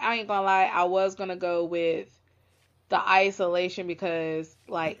know, I ain't gonna lie, I was gonna go with the isolation because,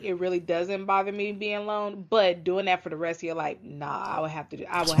 like, it really doesn't bother me being alone. But doing that for the rest of your life, nah, I would have to do.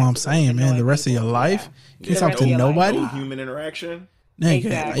 That's what I'm saying, man. The rest of your life, you can't talk to nobody. No human interaction. Nigga.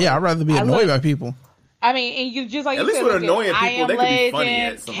 Exactly. Yeah, I'd rather be annoyed by people. I mean, and you just like At you least said, with look at annoying I people, Am they could be funny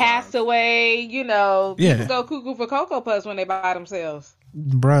Legend, at sometimes. Castaway. You know, Yeah. people go cuckoo for Cocoa Puffs when they by themselves.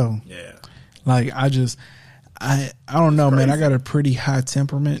 Bro. Yeah. Like I don't know, man. I crazy. got a pretty high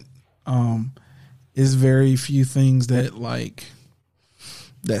temperament. It's very few things that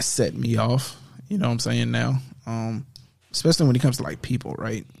that set me off. You know what I'm saying now? Especially when it comes to like people,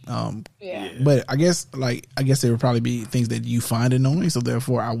 right? Yeah. But I guess there would probably be things that you find annoying, so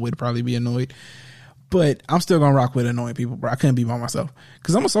therefore I would probably be annoyed. But I'm still gonna rock with annoying people, bro. I couldn't be by myself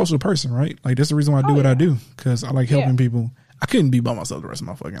because I'm a social person, right? Like that's the reason why I do what I do because I like helping people. I couldn't be by myself the rest of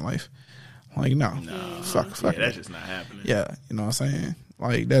my fucking life. Like no, fuck. Yeah, that's that. just not happening. Yeah, you know what I'm saying?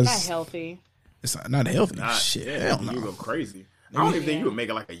 Like Not that's healthy. it's not healthy. Not, Shit, yeah, hell you no. go crazy. I don't even think you would make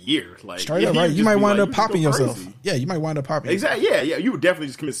it like a year. Like Straight up, right? You might wind up popping yourself. Crazy. Yeah, you might wind up popping. Exactly. Yeah. You would definitely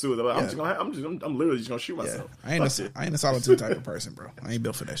just commit suicide. Like, I'm literally just gonna shoot myself. I ain't a solitude type of person, bro. I ain't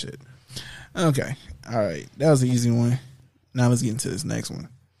built for that shit. Okay, all right, that was an easy one. Now let's get into this next one.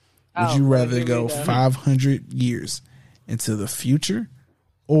 Would you rather go 500 years into the future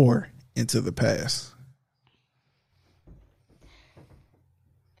or into the past?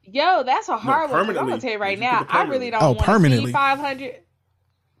 Yo, that's a hard one. I'm gonna tell you right now, I really don't want to see 500.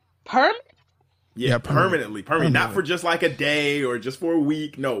 Permanent? Yeah, permanently. Not for just like a day or just for a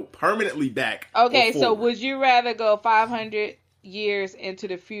week. No, permanently back. Okay, so would you rather go 500 years into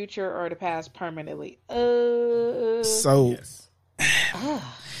the future or the past permanently? So,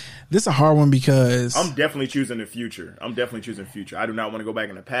 this is a hard one because I'm definitely choosing the future. I do not want to go back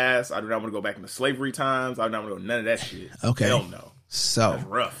in the past. I do not want to go back into slavery times. I do not want to go none of that shit. Okay. Hell no. So, that's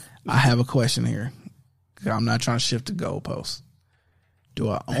rough. I have a question here. I'm not trying to shift the goalposts. Do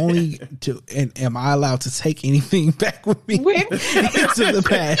I only and am I allowed to take anything back with me into the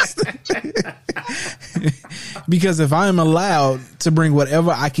past? Because if I am allowed to bring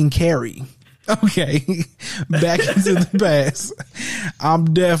whatever I can carry, back into the past,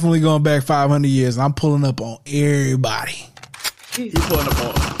 I'm definitely going back 500 years. I'm pulling up on everybody. He's pulling up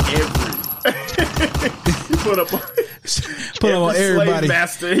on Put up on everybody.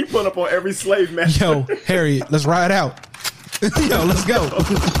 Master. He put up on every slave master. Yo, Harriet, let's ride out. Yo, let's go.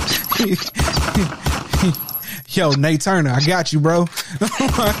 Yo, Nate Turner, I got you, bro.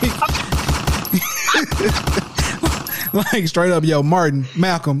 like straight up, yo, Martin,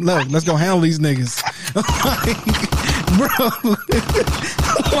 Malcolm, look, let's go handle these niggas. Bro.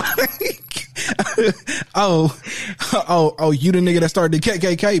 Oh, you the nigga that started the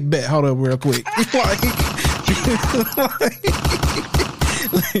KKK? Bet. Hold up real quick.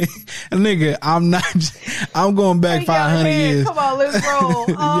 Nigga, I'm going back 500 years. Come on, let's roll.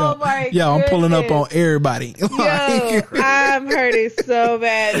 Oh my god. Yo, I'm pulling up on everybody. Yo, I'm hurting so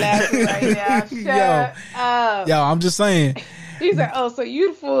bad laughing right now. Shut up. Yo, I'm just saying. He's like, oh, so you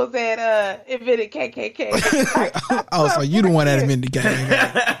the fools that invented KKK. Oh, so you the one that invented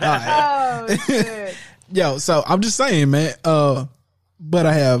KKK. All right. Oh, shit. Yo, so I'm just saying, man. But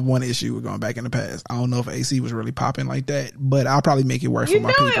I have one issue with going back in the past. I don't know if AC was really popping like that, but I'll probably make it work for my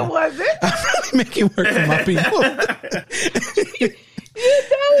people. You know it wasn't. I'll probably make it work for my people. You know it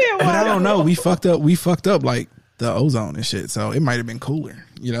wasn't. But I don't know. We fucked up like the ozone and shit. So it might have been cooler.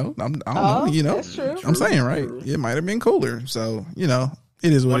 You know, I don't know. You know, that's true. I'm saying, right? It might have been cooler. So, you know,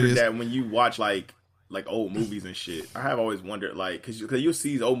 it is what it is. That when you watch like old movies and shit, I have always wondered, like, because you'll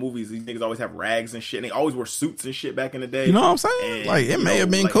see these old movies, these niggas always have rags and shit, and they always wore suits and shit back in the day. You know what I'm saying? And, like, it may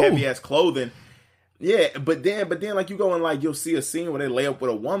have been like, cool. heavy ass clothing. Yeah, but then, like, you go and like you'll see a scene where they lay up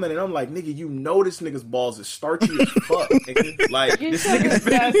with a woman, and I'm like, nigga, you know this nigga's balls is starchy as fuck. Nigga. Like, this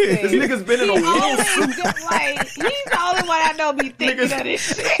nigga's been in a wool suit. Like, he's the only one I know be thinking of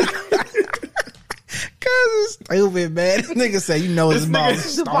this shit. Cause it's stupid, man. This nigga say, you know his balls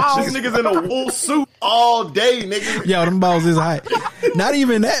is starchy. This nigga's in a wool suit all day, nigga. Yo, them balls is hot. Not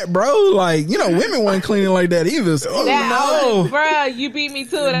even that, bro. Like, you know, women weren't cleaning like that either. So, no. Bro, you beat me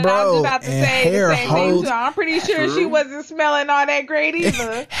to it. And I was about to say the same thing too. I'm pretty sure she wasn't smelling all that great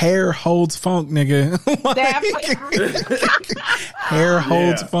either. Hair holds funk, nigga. Hair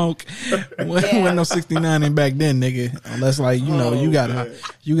holds funk. Wasn't no 69 in back then, nigga. Unless, like, you know, you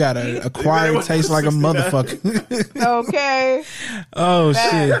gotta acquire taste like a motherfucker. Okay. Oh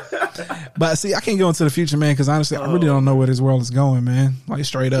shit. But see, I can't go into the future, man, because honestly, I really don't know where this world is going, man. Like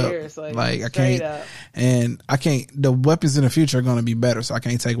straight up. Seriously. Like I can't. And I can't. The weapons in the future are going to be better, so I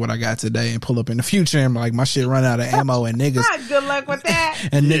can't take what I got today and pull up in the future and like my shit run out of ammo and niggas. Good luck with that.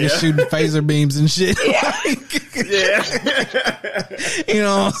 And niggas shooting phaser beams and shit. Yeah. You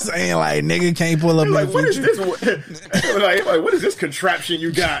know what I'm saying? Like nigga can't pull up in the future. Like what is this contraption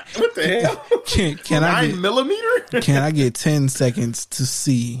you got? What the hell? Can I 9mm? Can I get 10 seconds to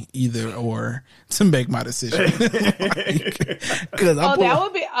see either or to make my decision? Because that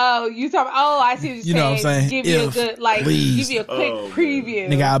would be. Oh, you talking? Oh, I see what you're saying. You know what I'm saying? Give you a good, like, please. give you a quick preview.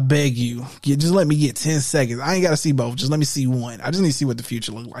 Nigga, I beg you, just let me get 10 seconds. I ain't got to see both. Just let me see one. I just need to see what the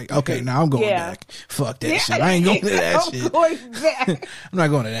future look like. Okay, now I'm going back. Fuck that shit. I ain't going to that shit. I'm not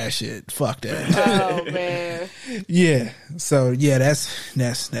going to that shit. Fuck that. Oh man. Yeah. So yeah,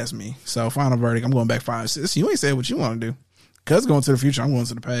 that's me. So final verdict. I'm going back 5 6. You ain't said what you want to do. Cuz going to the future. I'm going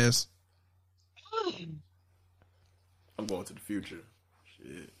to the past. I'm going to the future.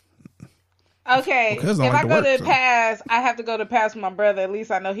 Shit. Okay, if I go to the past, I have to go to the past with my brother. At least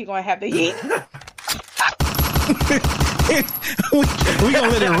I know he gonna have the heat. we gonna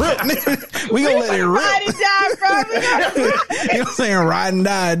let it rip, nigga. We gonna let it rip. Ride and die, bro. We gonna- You know what I'm saying? Ride and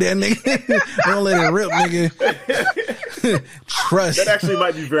die, that nigga. We gonna let it rip, nigga. Trust. That actually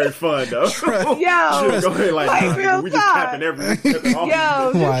might be very fun, though. Yo, Sure, go ahead, like, real we just talk. capping everything. Yo,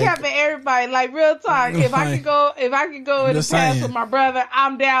 just Like- capping everybody. Like, real talk. If I could go in the Just past saying. with my brother,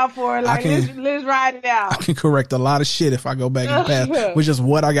 I'm down for it. Like, can- let's ride it out. I can correct a lot of shit if I go back in the past, which is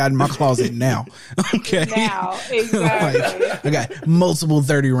what I got in my closet now. Okay. Now, exactly. Like, I got multiple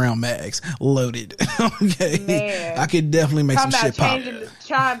 30-round mags loaded. Okay. Man. I could definitely make some shit pop.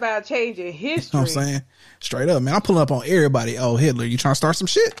 Trying about changing history. You know what I'm saying? Straight up, man. I'm pulling up on everybody. Oh, Hitler, you trying to start some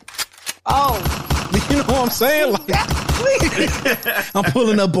shit? Oh, You know what I'm saying? Like, I'm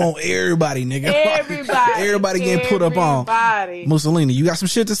pulling up on everybody, nigga. everybody. Everybody getting put up on. Everybody. Mussolini, you got some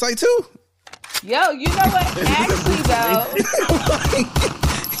shit to say too? Yo, you know what? Actually, though,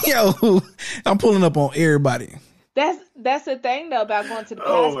 Yo, I'm pulling up on everybody. that's the thing though about going to the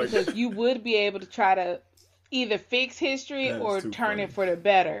past Oh my because you would be able to try to either fix history That is or too turn funny. it for the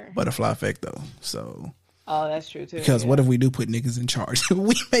better. Butterfly effect though. So Oh, that's true too. because yeah. what if we do put niggas in charge?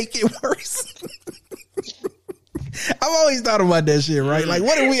 We make it worse. I've always thought about that shit, right? Like,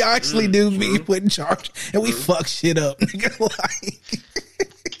 what if we actually do be put in charge and we fuck shit up? Nigga, like,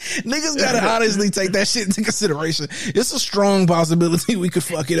 niggas gotta honestly take that shit into consideration. It's a strong possibility we could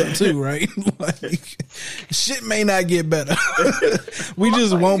fuck it up too, right? Like, shit may not get better. We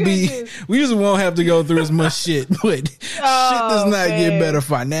just won't have to go through as much shit, but shit does not get man. better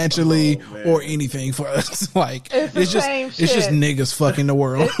financially man. or anything for us. Like, It's the it's just same it's just shit. niggas fucking the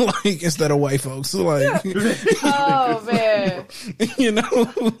world, like, instead of white folks. Like, Oh man. you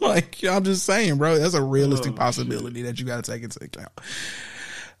know, like, I'm just saying, bro, that's a realistic possibility that you got to take into account.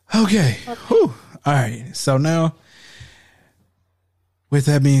 Okay. Whew. All right. So now, with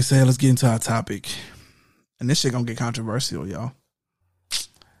that being said, let's get into our topic. And this shit gonna get controversial, y'all.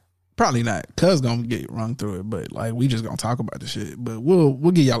 Probably not. Cuz gonna get run through it, but like, we just gonna talk about the shit. But we'll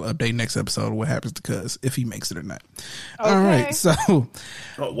give y'all an update next episode of what happens to Cuz if he makes it or not. All Okay. right. So,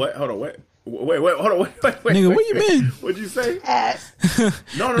 Oh, what? Hold on, what? Wait, hold on, wait. Nigga, where you been? What'd you say? Ass.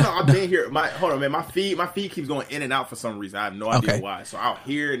 No, I've been here. Hold on, man. My feed keeps going in and out for some reason. I have no idea Okay. why. So I'll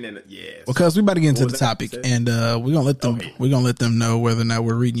hear and then yes. because we about to get into What the was that topic, you said? and we're gonna let them know whether or not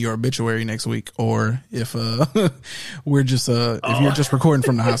we're reading your obituary next week, or if we're just if you're just recording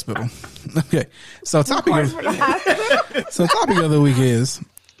from the hospital. Okay, so topic of the week is,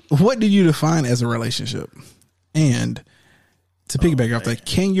 what do you define as a relationship? And to piggyback off that,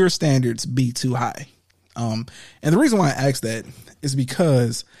 can your standards be too high? And the reason why I asked that is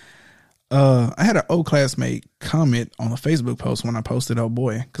because I had an old classmate comment on a Facebook post when I posted Oh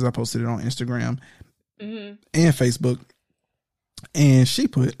Boy, because I posted it on Instagram and Facebook. And she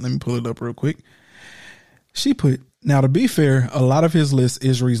put, let me pull it up real quick. She put, now to be fair, a lot of his list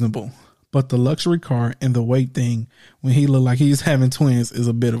is reasonable, but the luxury car and the weight thing when he looked like he's having twins is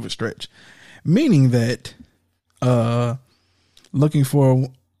a bit of a stretch. Meaning that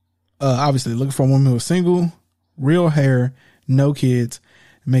obviously looking for a woman who's single, real hair, no kids,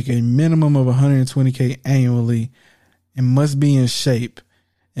 make a minimum of $120K annually, and must be in shape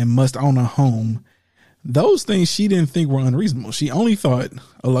and must own a home. Those things she didn't think were unreasonable. She only thought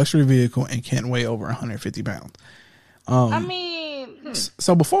a luxury vehicle and can't weigh over 150 pounds. I mean,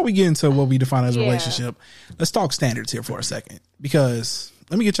 So before we get into what we define as a Yeah. relationship, let's talk standards here for a second, because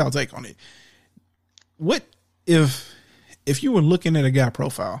let me get y'all take on it. What if you were looking at a guy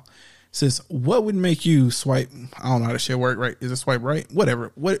profile, says what would make you swipe? I don't know how this shit work. Right? Is it swipe right?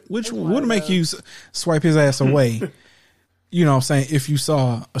 Whatever. Which would make you swipe his ass away? You know what I'm saying? If you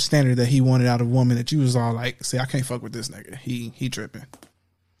saw a standard that he wanted out of a woman that you was all like, see, I can't fuck with this nigga. He tripping.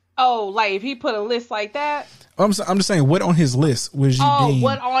 oh, like if he put a list like that. I'm just saying, what on his list was you Oh, deem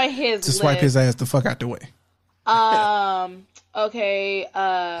what on his to swipe list? his ass the fuck out the way? Okay.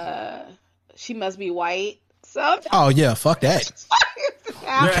 She must be white. So. Oh yeah, fuck that.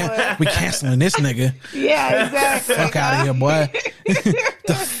 We canceling this nigga. Yeah, exactly. Fuck out of here, boy.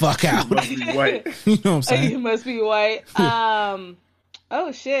 The fuck out. Must be white. You know what I'm He saying? must be white.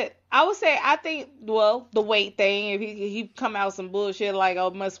 Oh shit. I would say I think the weight thing. If he come out with some bullshit like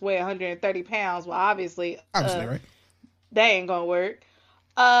must weigh 130 pounds. Well, obviously Right? that ain't gonna work.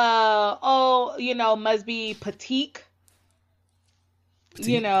 Must be petite.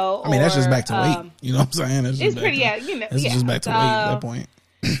 You know, I mean, that's just or, back to weight. You know what I'm saying? That's just It's back pretty, to, yeah. That's just back to weight at that point.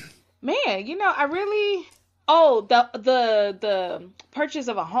 Man, I really. The purchase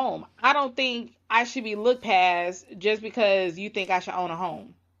of a home. I don't think I should be looked past just because you think I should own a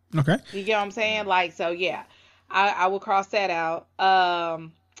home. Okay. You get what I'm saying? Like, so yeah, I will cross that out.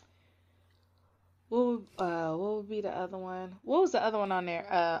 what would be the other one? What was the other one on there?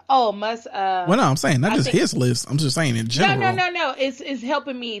 Must. Well, no, I'm saying not just his list. I'm just saying in general. No. It's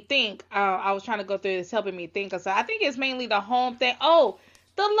helping me think. I was trying to go through. It's helping me think. So I think it's mainly the home thing. Oh,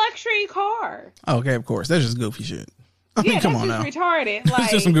 the luxury car. Okay, of course. That's just goofy shit. I mean, come on now. Retarded. Like,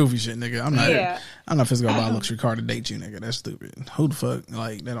 it's just some goofy shit, nigga. I'm not finna go buy a luxury car to date you, nigga. That's stupid. Who the fuck?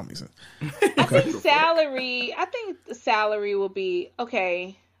 Like, that don't make sense. Okay. I think the salary will be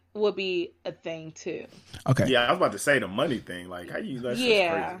okay. Will be a thing too. Okay. Yeah, I was about to say the money thing. Like, how you? That's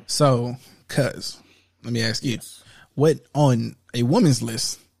crazy. So, cuz, let me ask you, what on a woman's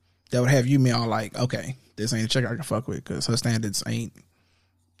list that would have you me all like, okay, this ain't a chick I can fuck with because her standards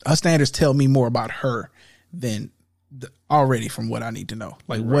tell me more about her than already from what I need to know.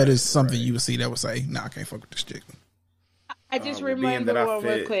 Like, what is something you would see that would say, nah, I can't fuck with this chick? I just remember one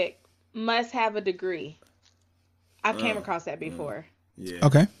real quick. Must have a degree. I came across that before. Yeah.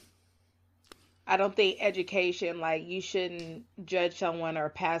 Okay. I don't think education, like, you shouldn't judge someone or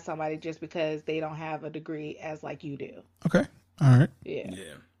pass somebody just because they don't have a degree as like you do. Okay. All right.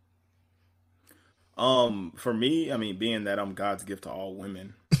 Yeah. For me, I mean, being that I'm God's gift to all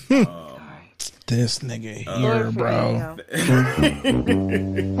women. This nigga here, bro.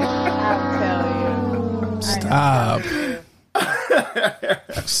 I'll tell you. Stop.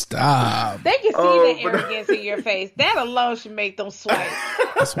 Stop. They can see the arrogance in your face. That alone should make them swipe.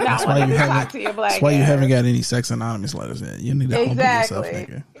 That's why you haven't got any Sex Anonymous letters in. You need to humble yourself,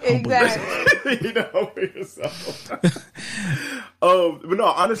 nigga. Exactly. You know, humble yourself. But no,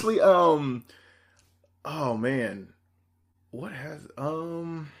 honestly, oh man, what has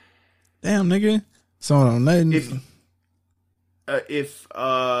damn, nigga. So nothing. If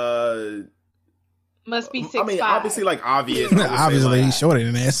must be 6'5". I mean, obviously, like obvious. Obviously, he's shorter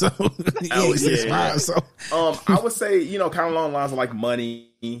than that, so he's only 6'5". So, I would say, you know, kind of along the lines of like money.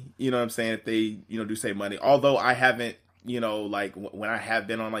 You know what I'm saying? If they, you know, do say money, although I haven't, you know, like when I have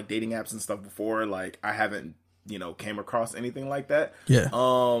been on like dating apps and stuff before, like I haven't, you know, came across anything like that. Yeah.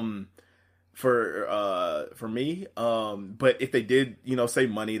 For me, but if they did, you know, say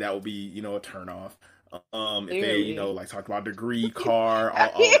money, that would be, you know, a turn off. If they, you know, like talk about degree, car,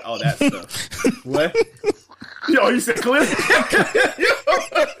 all that stuff. What? Yo, you said Cliff?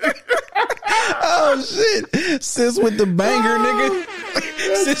 Oh shit! Sis with the banger, nigga.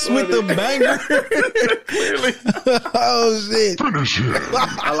 Sis with the banger. Clearly. Oh shit! Finish him.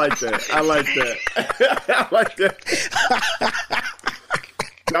 I like that. I like that.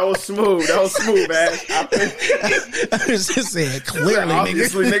 That was smooth, man. I just said clearly,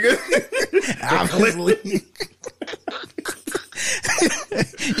 obviously, nigga. Obviously.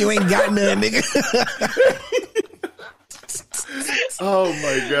 You ain't got none, nigga. Oh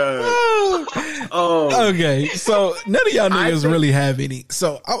my god. Oh. Okay, so none of y'all niggas really have any.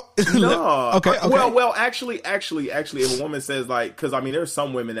 So no. Okay. Well, actually, if a woman says like, because I mean, there's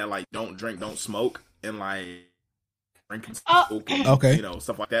some women that like don't drink, don't smoke, and like drinking, okay, you know,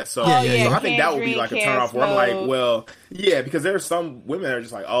 stuff like that. So, so I think that would be like a turn off. Where I'm like, well, yeah, because there's some women that are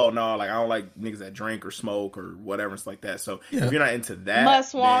just like, oh no, like I don't like niggas that drink or smoke or whatever and stuff like that. So if you're not into that,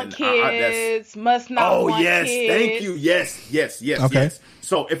 must want kids, must not want kids. Thank you, yes. Okay. Yes.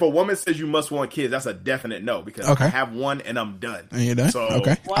 So if a woman says you must want kids, that's a definite no, because I have one and I'm done. And you're done. So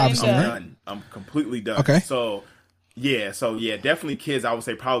okay, obviously I'm done. I'm completely done. Okay. So definitely kids. I would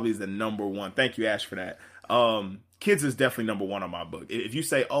say probably is the number one. Thank you, Ash, for that. Kids is definitely number one on my book. If you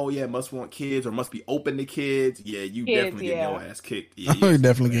say, oh yeah, must want kids or must be open to kids, you definitely get your ass kicked. Yeah, you're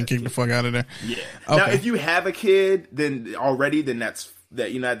definitely getting kicked the fuck out of there. Yeah. Okay. Now, if you have a kid, then that's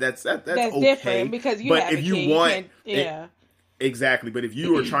okay. different because you have a kid. Exactly, but if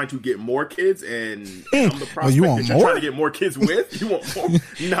you are trying to get more kids and I'm the prospect you want that you're more? trying to get more kids with, you want more?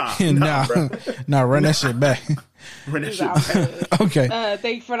 Nah, run that shit back. Run that shit back. Okay.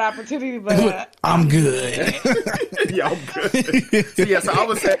 Thank you for the opportunity, but I'm good. Yeah, I'm good. So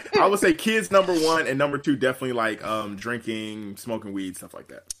I would say kids number one, and number two definitely like drinking, smoking weed, stuff like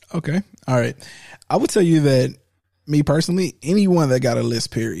that. Okay. All right. I would tell you that me personally, anyone that got a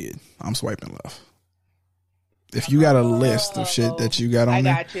list, period, I'm swiping left. If you got a list of shit that you got on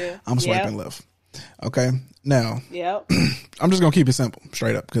there, I'm swiping left. Okay. Now, I'm just gonna keep it simple,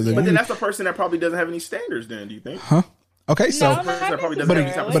 straight up. But then that's a person that probably doesn't have any standards. Then do you think? Huh? Okay. So,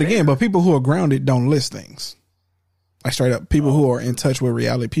 but people who are grounded don't list things. Like straight up, people who are in touch with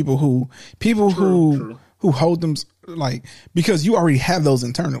reality, people who hold them like, because you already have those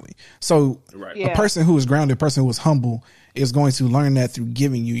internally. So a person who is grounded, a person who is humble, is going to learn that through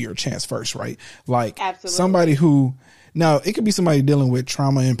giving you your chance first, right? Like somebody who Now, it could be somebody dealing with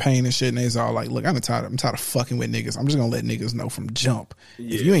trauma and pain and shit, and they's all like, look, I'm tired of fucking with niggas. I'm just going to let niggas know from jump.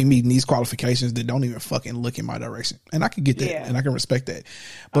 Yeah. If you ain't meeting these qualifications, then don't even fucking look in my direction. And I can get that, Yeah. and I can respect that.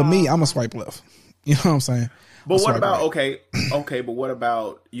 But me, I'm a swipe left. You know what I'm saying? But I'll what swipe about right. okay, but what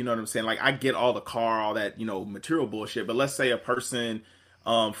about, you know what I'm saying? Like, I get all the car, all that, you know, material bullshit, but let's say a person,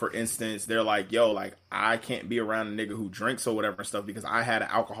 for instance, they're like, yo, like, I can't be around a nigga who drinks or whatever and stuff because I had an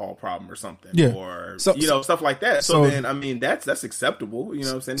alcohol problem or something. Yeah. Or So- you know, stuff like that. so- So then I mean that's acceptable, you know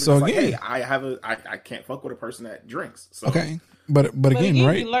what I'm saying? So It's like, again- hey, I can't fuck with a person that drinks. So Okay. But But again, again,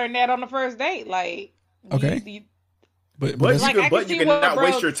 right? you learn that on the first date. Like, Okay. you- But that's- Like, you I can, can but you see what cannot bro-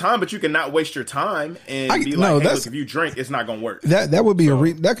 waste your time. But you cannot waste your time and be no, like, hey, that's- look, if you drink, it's not gonna work. that would be So-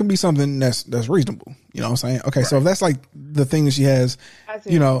 that can be something that's reasonable. You know what I'm saying? Okay, so if that's like the thing that she has, I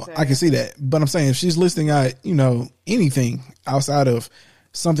see you what know, you're I can see saying. that. But I'm saying if she's listing out, you know, anything outside of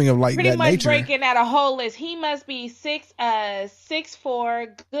something of like pretty that much nature. breaking out a whole list. He must be 6'4",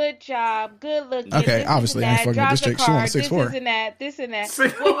 good job, good looking. Okay, this obviously, I ain't and fucking that, with this drives a chick. She car, want a 6'4". This and that, this and that.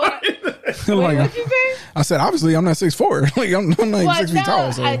 Say Wait, Like, what you say? I said, obviously, I'm not 6'4". Like I'm not even Well, 6 feet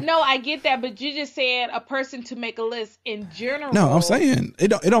tall. So I get that, but you're just saying a person to make a list in general. no, I'm saying it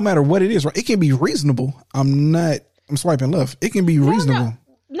don't matter what it is. Right? It can be reasonable. I'm swiping left. It can be reasonable.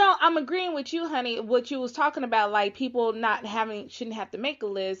 No, I'm agreeing with you, honey. What you was talking about, like people shouldn't have to make a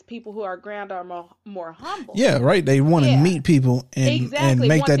list. People who are ground are more humble. Yeah, right. They want to Yeah. meet people and make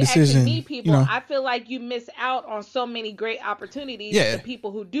Want that to actually decision. meet people. You know, I feel like you miss out on so many great opportunities Yeah. for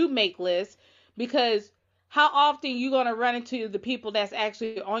people who do make lists, because how often you gonna run into the people that's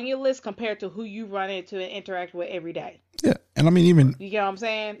actually on your list compared to who you run into and interact with every day? yeah. And I mean, even You get what I'm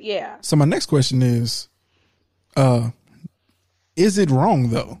saying? Yeah. so. My next question is it wrong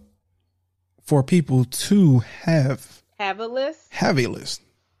though for people to have Have a list? a list?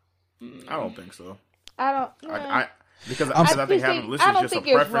 I don't think so. I don't. Because I'm- I think having a list I is don't just a think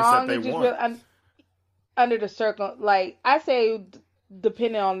it's preference wrong. that It's they just want. under the like I say,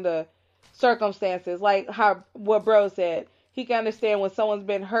 depending on the circumstances, like what bro said, he can understand when someone's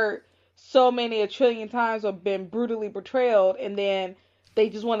been hurt so many a trillion times or been brutally betrayed, and then they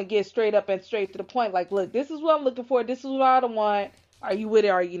just want to get straight up and straight to the point. Like, look, this is what I'm looking for. This is what I don't want. Are you with it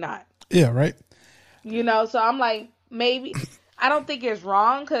or are you not? Yeah, right. You know, so I'm like, maybe I don't think it's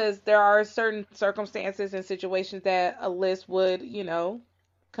wrong, because there are certain circumstances and situations that a list would, you know,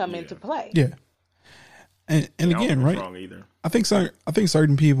 come into play. Yeah. And I don't again, think it's right? wrong either. I think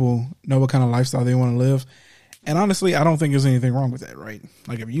certain people know what kind of lifestyle they want to live, and honestly, I don't think there's anything wrong with that, right?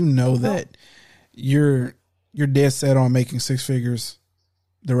 Like if you know that you're dead set on making six figures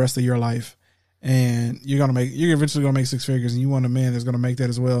the rest of your life, and you're eventually gonna make six figures, and you want a man that's gonna make that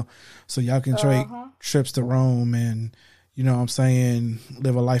as well, so y'all can take trips to Rome and, you know what I'm saying,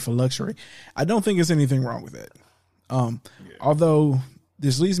 live a life of luxury. I don't think there's anything wrong with that. Although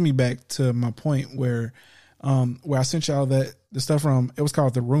this leads me back to my point where I sent y'all the stuff from, it was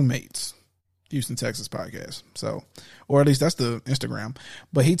called The Roommates Houston, Texas podcast. So, or at least that's the Instagram,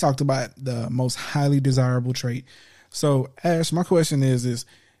 but he talked about the most highly desirable trait. So Ash, my question is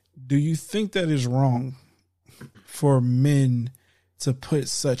do you think that is wrong for men to put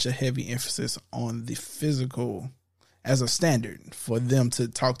such a heavy emphasis on the physical as a standard for them to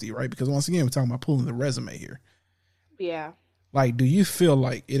talk to you, right? Because once again, we're talking about pulling the resume here. Yeah. Like, do you feel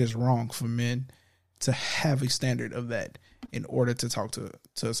like it is wrong for men to have a standard of that in order to talk to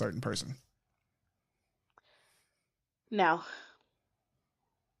a certain person? No.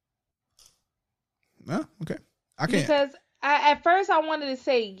 No? Okay. I can't. Because at first I wanted to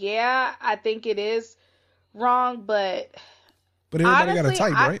say, yeah, I think it is wrong, but everybody got a honestly,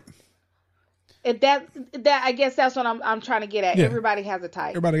 type, right? that I guess that's what I'm trying to get at. Yeah. Everybody has a type.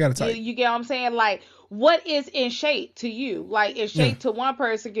 Everybody got a type. You get what I'm saying? Like, what is in shape to you? Like, in shape to one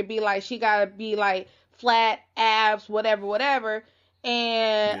person could be like, she gotta be like flat abs, whatever.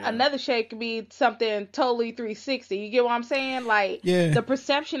 And another shape could be something totally 360. You get what I'm saying? Like, the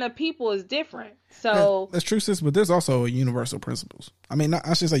perception of people is different. So that's true, sis. But there's also universal principles. I mean,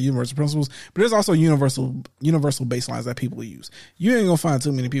 I should say universal principles, but there's also universal baselines that people use. You ain't gonna find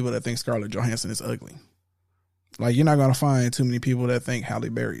too many people that think Scarlett Johansson is ugly. Like, you're not gonna find too many people that think Halle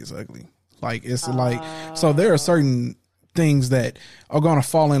Berry is ugly. Like, it's like, so there are certain things that are gonna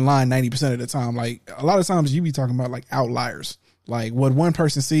fall in line 90% of the time. Like, a lot of times you be talking about like outliers. Like what one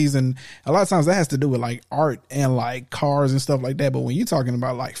person sees, and a lot of times that has to do with like art and like cars and stuff like that. But when you're talking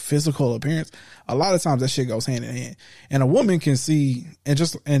about like physical appearance, a lot of times that shit goes hand in hand. And a woman can see,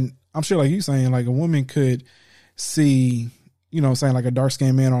 and I'm sure like you saying, like a woman could see, you know what I'm saying, like a dark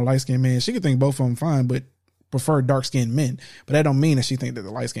skinned man or a light skinned man. She could think both of them fine, but prefer dark skinned men, but that don't mean that she think that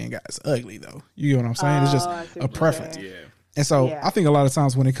the light skinned guy is ugly though. You get what I'm saying? It's I just see a what you're preference. saying. Yeah. And so Yeah. I think a lot of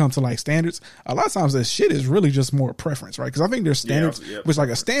times when it comes to like standards, a lot of times that shit is really just more preference, right? Because I think there's standards, which like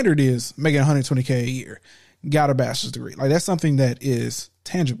a standard is making 120K a year, got a bachelor's degree. Like that's something that is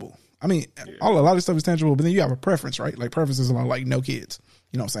tangible. I mean, a lot of stuff is tangible, but then you have a preference, right? Like preferences are like no kids,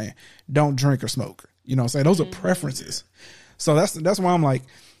 you know what I'm saying? Don't drink or smoke, you know what I'm saying? Those are preferences. So that's why I'm like,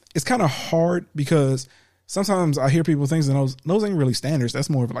 it's kind of hard because sometimes I hear people things and those ain't really standards. That's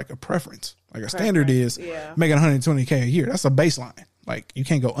more of like a preference. Like a standard is making 120K a year. That's a baseline. Like you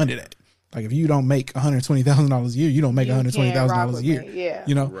can't go under that. Like if you don't make $120,000 a year, you don't make $120,000 a year. Yeah.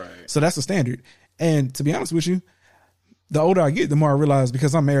 You know? Right. So that's the standard. And to be honest with you, the older I get, the more I realize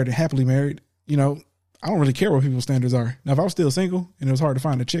because I'm married and happily married, you know, I don't really care what people's standards are. Now, if I was still single and it was hard to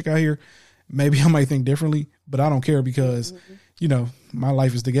find a chick out here, maybe I might think differently, but I don't care because, you know, my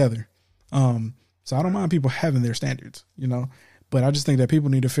life is together. So I don't mind people having their standards, you know, but I just think that people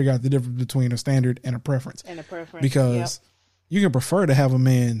need to figure out the difference between a standard and a preference. Because you can prefer to have a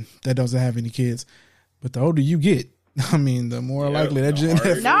man that doesn't have any kids, but the older you get, I mean, the more likely that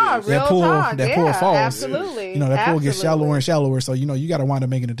pool falls. Absolutely. You know, that pool gets shallower and shallower. So, you know, you got to wind up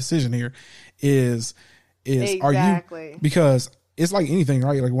making a decision here is are you, because it's like anything,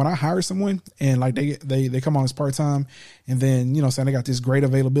 right? Like when I hire someone and like they come on as part-time and then, you know, saying they got this great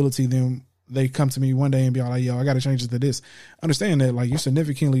availability, then they come to me one day and be like, yo, I got to change it to this. Understand that like you're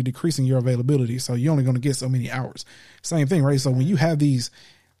significantly decreasing your availability. So you're only going to get so many hours. Same thing, right? So when you have these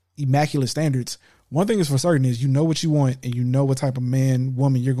immaculate standards, one thing is for certain is you know what you want and you know what type of man,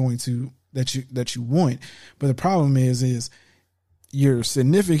 woman you're going to, that you want. But the problem is you're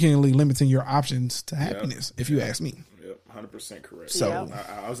significantly limiting your options to happiness, if you ask me. 100% correct. So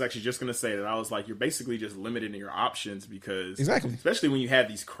I was actually just going to say that. I was like, you're basically just limiting your options because especially when you have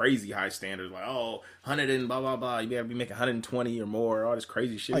these crazy high standards, like 100 and blah blah blah, you gotta be making 120 or more, all this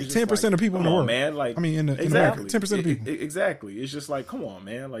crazy shit. Like 10% of people in the world, man. Like I mean, in America, 10% of people. Exactly. It's just like, come on,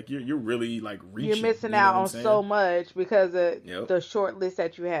 man. Like you're really like reaching. You're missing out on so much because of the short list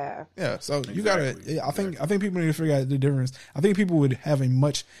that you have. Yeah. So you gotta. I think people need to figure out the difference. I think people would have a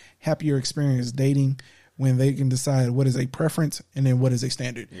much happier experience dating when they can decide what is a preference and then what is a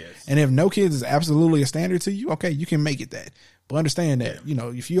standard. Yes. And if no kids is absolutely a standard to you, okay, you can make it that. But understand that, you know,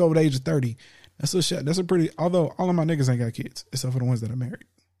 if you over the age of 30, that's a pretty, although all of my niggas ain't got kids, except for the ones that are married.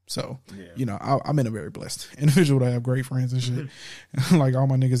 So, you know, I'm in a very blessed individual that have great friends and shit. Like all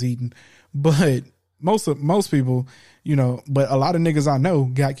my niggas eating. But most people, you know, but a lot of niggas I know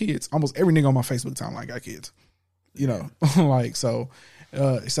got kids. Almost every nigga on my Facebook timeline got kids. You know, like, so,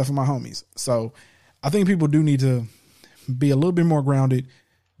 except for my homies. So, I think people do need to be a little bit more grounded,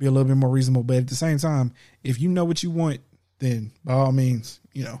 be a little bit more reasonable. But at the same time, if you know what you want, then by all means,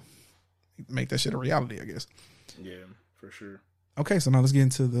 you know, make that shit a reality, I guess. Yeah, for sure. Okay, so now let's get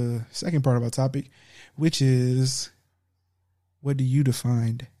into the second part of our topic, which is what do you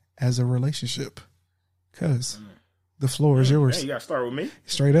define as a relationship? Because the floor is yours. Hey, you got to start with me.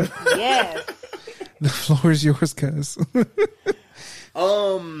 Straight up. Yes. The floor is yours, cuz.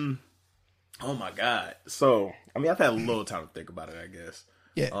 Oh my God. So, I mean, I've had a little time to think about it, I guess.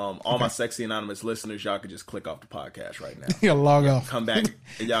 Yeah. All my sexy anonymous listeners, y'all could just click off the podcast right now. Yeah, log off. Come back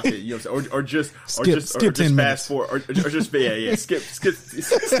and y'all can, you know what I'm saying? Or just skip 10 fast forward or just skip 10,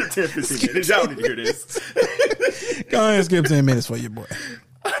 15 minutes. Y'all need to hear this. Go ahead and skip 10 minutes for your boy.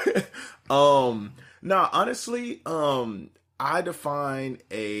 No, honestly, I define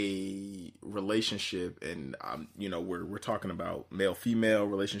a relationship, and you know, we're talking about male female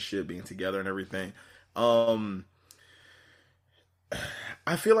relationship, being together and everything. I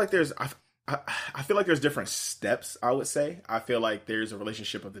feel like there's different steps. I would say I feel like there's a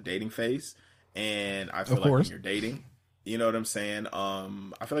relationship of the dating phase, and I feel like when you're dating, you know what I'm saying. I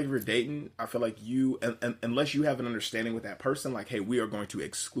feel like if you're dating, I feel like you, unless you have an understanding with that person, like, hey, we are going to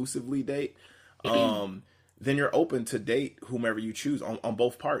exclusively date. Then you're open to date whomever you choose on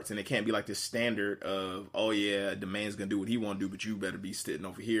both parts. And it can't be like this standard of, oh yeah, the man's going to do what he want to do, but you better be sitting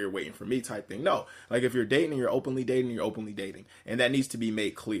over here waiting for me type thing. No, like if you're dating, you're openly dating, you're openly dating. And that needs to be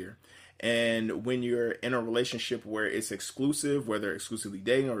made clear. And when you're in a relationship where it's exclusive, whether exclusively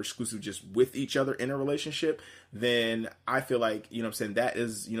dating or exclusive just with each other in a relationship, then I feel like, you know what I'm saying, that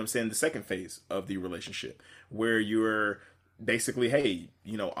is, you know what I'm saying, the second phase of the relationship where you're basically, hey,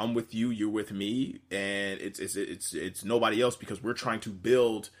 you know, I'm with you, you're with me, and it's nobody else, because we're trying to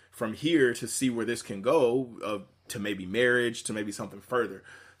build from here to see where this can go, to maybe marriage, to maybe something further.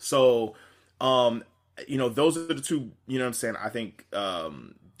 So, you know, those are the two, you know what I'm saying, I think,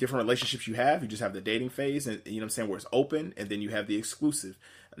 different relationships you have. You just have the dating phase, and you know what I'm saying, where it's open, and then you have the exclusive.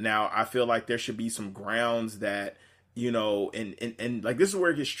 Now, I feel like there should be some grounds that, you know, and like, this is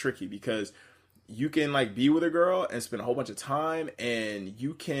where it gets tricky, because you can like be with a girl and spend a whole bunch of time, and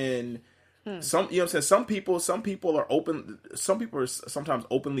you can, you know what I'm saying? Some people are open. Some people are sometimes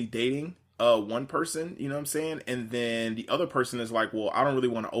openly dating one person, you know what I'm saying? And then the other person is like, well, I don't really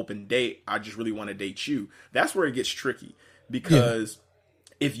want to open date. I just really want to date you. That's where it gets tricky, because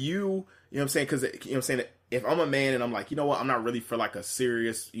if you know what I'm saying? Because, you know what I'm saying? If I'm a man and I'm like, you know what, I'm not really for like a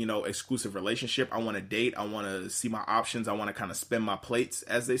serious, you know, exclusive relationship. I want to date. I want to see my options. I want to kind of spin my plates,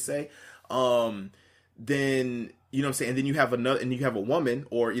 as they say. Then, you know what I'm saying? And then you have another, and you have a woman,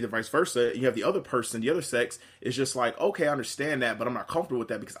 or either vice versa. You have the other person, the other sex is just like, okay, I understand that, but I'm not comfortable with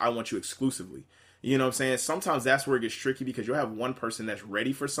that because I want you exclusively. You know what I'm saying? Sometimes that's where it gets tricky, because you'll have one person that's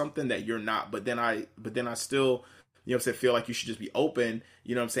ready for something that you're not, but then I still, you know what I'm saying, feel like you should just be open,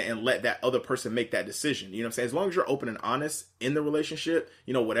 you know what I'm saying, and let that other person make that decision. You know what I'm saying? As long as you're open and honest in the relationship,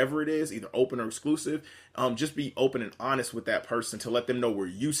 you know, whatever it is, either open or exclusive, just be open and honest with that person to let them know where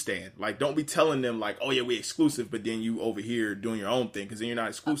you stand. Like, don't be telling them like, oh yeah, we exclusive, but then you over here doing your own thing, because then you're not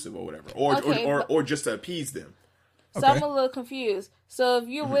exclusive or whatever. Or just to appease them. So I'm a little confused. So if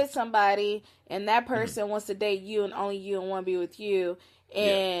you're with somebody and that person wants to date you and only you and want to be with you,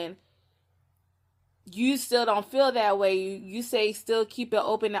 and you still don't feel that way, you say still keep it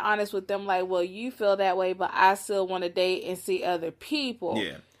open and honest with them, like, well, you feel that way, but I still want to date and see other people.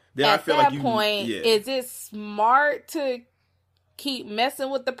 Yeah. Then At I feel that like point, is it smart to keep messing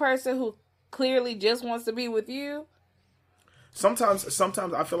with the person who clearly just wants to be with you? Sometimes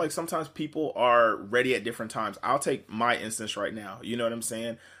I feel like sometimes people are ready at different times. I'll take my instance right now. You know what I'm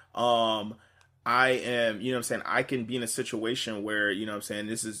saying? I am, you know what I'm saying, I can be in a situation where, you know what I'm saying,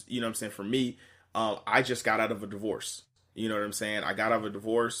 this is, you know what I'm saying, for me, I just got out of a divorce. You know what I'm saying? I got out of a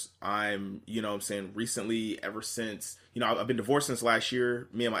divorce. I'm, you know what I'm saying, recently, ever since, you know, I've been divorced since last year.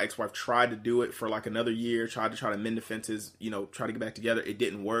 Me and my ex-wife tried to do it for like another year, tried to mend the fences, you know, try to get back together. It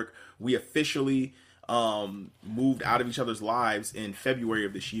didn't work. We officially moved out of each other's lives in February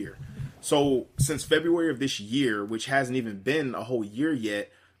of this year. So since February of this year, which hasn't even been a whole year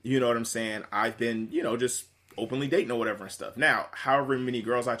yet, you know what I'm saying, I've been, you know, just openly dating or whatever and stuff. Now, however many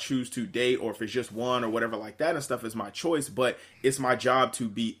girls I choose to date, or if it's just one or whatever like that and stuff, is my choice, but it's my job to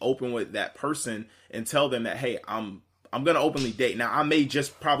be open with that person and tell them that, hey, I'm going to openly date. Now, I may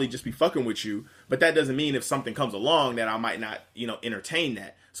probably just be fucking with you, but that doesn't mean if something comes along that I might not, you know, entertain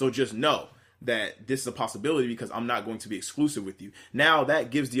that. So just know that this is a possibility, because I'm not going to be exclusive with you. Now, that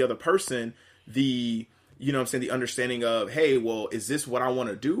gives the other person the, you know what I'm saying, the understanding of, hey, well, is this what I want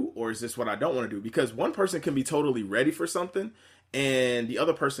to do, or is this what I don't want to do? Because one person can be totally ready for something and the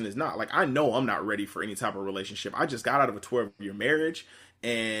other person is not. Like, I know I'm not ready for any type of relationship. I just got out of a 12-year marriage,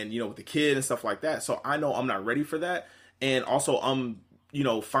 and, you know, with the kid and stuff like that. So I know I'm not ready for that. And also I'm, you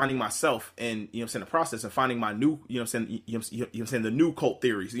know, finding myself and, you know what I'm saying, the process, and finding my new, you know what I'm saying, you know what I'm saying, the new cult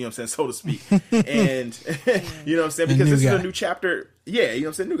theories, you know what I'm saying, so to speak. And, you know what I'm saying, because this is a new chapter. Yeah, you know what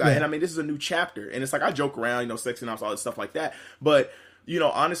I'm saying, new guy. Yeah. And I mean, this is a new chapter. And it's like, I joke around, you know, sex and all this stuff like that. But, you know,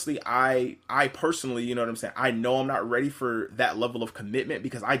 honestly, I personally, you know what I'm saying, I know I'm not ready for that level of commitment,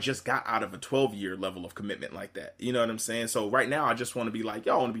 because I just got out of a 12-year level of commitment like that. You know what I'm saying? So right now, I just want to be like,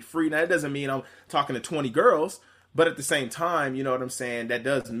 yo, I want to be free. Now, that doesn't mean I'm talking to 20 girls. But at the same time, you know what I'm saying, that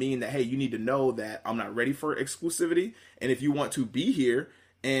does mean that, hey, you need to know that I'm not ready for exclusivity. And if you want to be here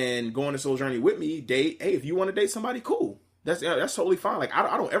and go on this little journey with me, date, hey, if you want to date somebody, cool. That's totally fine. Like,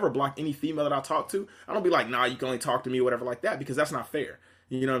 I don't ever block any female that I talk to. I don't be like, nah, you can only talk to me or whatever like that, because that's not fair.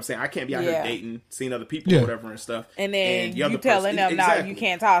 You know what I'm saying? I can't be out here dating, seeing other people or whatever and stuff. And then you telling them, no, you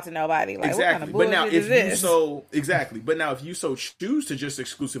can't talk to nobody. Like, what kind of bullshit is this? But now if you so choose to just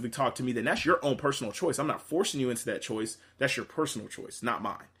exclusively talk to me, then that's your own personal choice. I'm not forcing you into that choice. That's your personal choice, not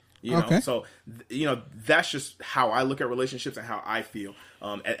mine. You know? So, you know, that's just how I look at relationships and how I feel,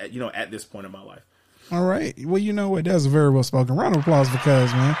 you know, at this point in my life. All right. Well, you know what? That was a very well spoken. Round of applause for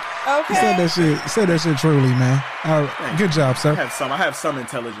Cuz, man. Okay. You said that shit truly, man. All right. Good job, sir. I have some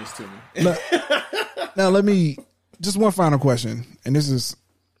intelligence to me. Now let me, just one final question, and this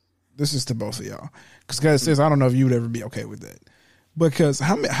is to both of y'all, because Cuz says, I don't know if you would ever be okay with that, because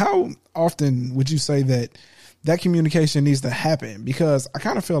how often would you say that communication needs to happen? Because I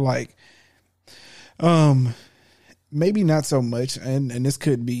kind of feel like, maybe not so much, and this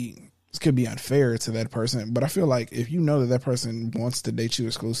could be unfair to that person, but I feel like if you know that person wants to date you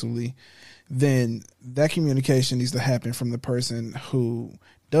exclusively, then that communication needs to happen from the person who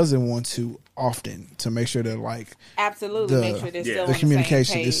doesn't want to often, to make sure that, like, absolutely make sure they're still the on communication the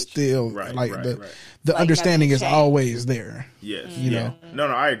same page. is still right. the like understanding is always there. Yes. You know? No,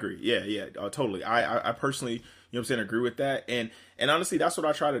 I agree. Yeah. Totally. I personally, know what I'm saying, agree with that. And honestly, that's what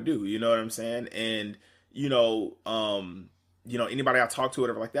I try to do. You know what I'm saying? And, anybody I talk to,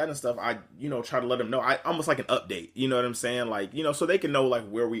 whatever like that and stuff, I, try to let them know. I almost like an update, you know what I'm saying? Like, so they can know like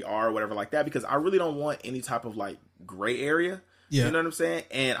where we are, whatever like that, because I really don't want any type of like gray area. Yeah. You know what I'm saying?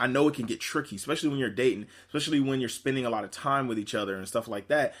 And I know it can get tricky, especially when you're dating, especially when you're spending a lot of time with each other and stuff like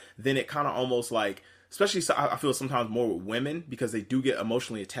that. Then it kind of almost like, especially I feel sometimes more with women because they do get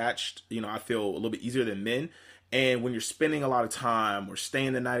emotionally attached. I feel a little bit easier than men. And when you're spending a lot of time or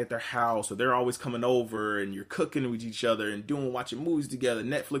staying the night at their house or they're always coming over and you're cooking with each other and watching movies together,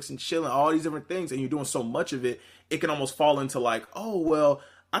 Netflix and chilling, all these different things, and you're doing so much of it, it can almost fall into like, oh, well,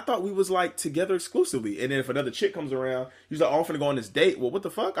 I thought we was like together exclusively. And then if another chick comes around, you're like, oh, I'm finna go on this date. Well, what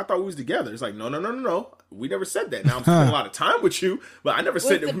the fuck? I thought we was together. It's like, no. We never said that. Now I'm spending a lot of time with you, but I never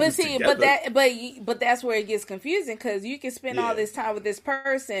said that we was together. But that's where it gets confusing because you can spend all this time with this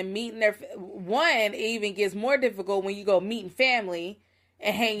person, meeting their it even gets more difficult when you go meeting family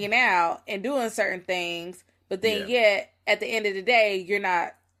and hanging out and doing certain things. But then yet at the end of the day, you're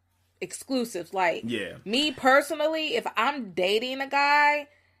not exclusive. Like me personally, if I'm dating a guy,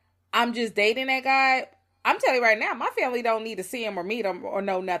 I'm just dating that guy. I'm telling you right now, my family don't need to see him or meet him or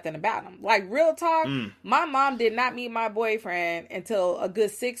know nothing about him. Like, real talk, my mom did not meet my boyfriend until a good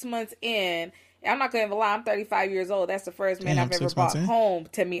 6 months in. And I'm not going to lie, I'm 35 years old. That's the first man I've ever brought home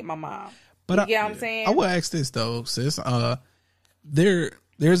to meet my mom. But you know what I'm saying? I will ask this, though, sis. There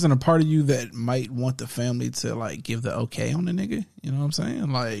isn't a part of you that might want the family to, like, give the okay on the nigga? You know what I'm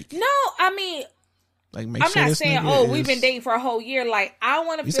saying? Like, no, I mean... Like, make I'm sure not saying, we've been dating for a whole year. Like, I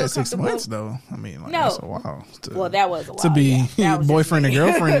want to feel comfortable. You said 6 months, though. I mean, like, that's a while. Well, that was a while. To be boyfriend and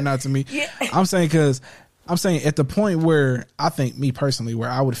girlfriend and not to me. I'm saying at the point where I think, me personally, where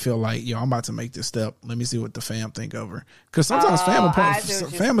I would feel like, yo, I'm about to make this step. Let me see what the fam think over. Because sometimes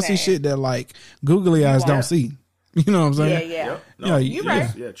fam see shit that, like, googly eyes don't see. You know what I'm saying? Yeah. No, you're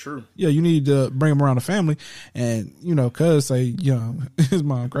right. Yeah, true. Yeah, you need to bring them around the family. And, cuz say, his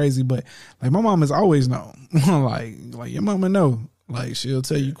mom crazy, but like my mom has always known. like your mama know. Like she'll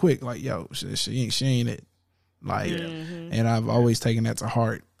tell you quick, like, yo, she ain't it. Like and I've always taken that to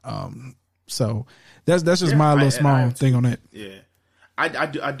heart. So that's just my little small thing on that. Yeah. I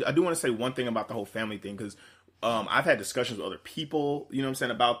do want to say one thing about the whole family thing, because I've had discussions with other people, you know what I'm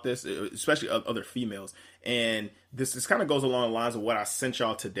saying, about this, especially other females. And this kind of goes along the lines of what I sent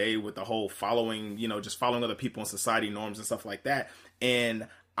y'all today with the whole following, just following other people and society norms and stuff like that. And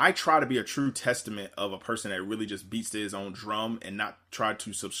I try to be a true testament of a person that really just beats to his own drum and not try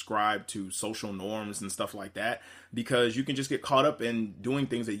to subscribe to social norms and stuff like that, because you can just get caught up in doing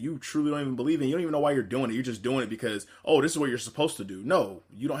things that you truly don't even believe in. You don't even know why you're doing it. You're just doing it because, oh, this is what you're supposed to do. No,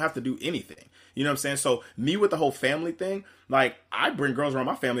 you don't have to do anything. You know what I'm saying? So me with the whole family thing, like, I bring girls around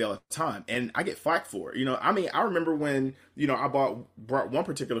my family all the time and I get flack for it. I remember when, I brought one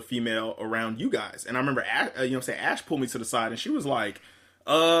particular female around you guys, and I remember, Ash pulled me to the side and she was like,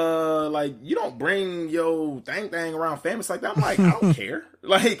 you don't bring your thing around family like that. I'm like, I don't care.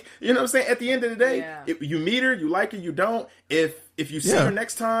 Like, you know what I'm saying? At the end of the day, if you meet her, you like her, you don't. If you see her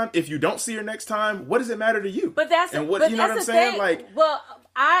next time, if you don't see her next time, what does it matter to you? But that's you know what I'm saying? Thing. Like,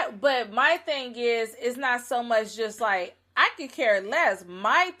 but my thing is, it's not so much just like, I could care less.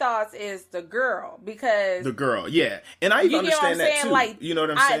 My thoughts is the girl, because and I even understand that too. Like, you know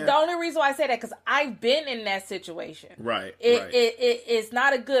what I'm saying? The only reason why I say that, because I've been in that situation. Right. It's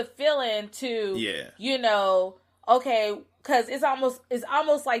not a good feeling to okay, because it's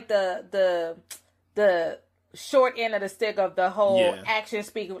almost like the short end of the stick of the whole actions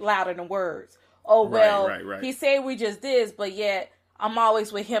speak louder than words. Oh well, right. He said we just this, but yet I'm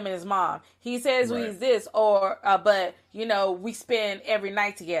always with him and his mom. He says we this, or but we spend every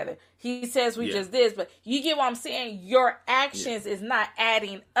night together. He says we just this, but you get what I'm saying? Your actions is not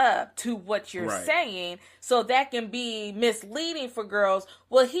adding up to what you're saying, so that can be misleading for girls.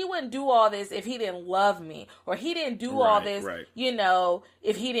 Well, he wouldn't do all this if he didn't love me, or he didn't do all this,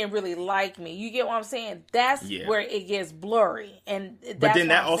 if he didn't really like me. You get what I'm saying? That's where it gets blurry, and but then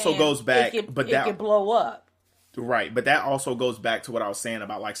that also goes back. It can blow up. Right, but that also goes back to what I was saying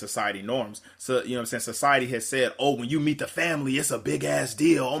about, like, society norms. So, you know what I'm saying? Society has said, oh, when you meet the family, it's a big ass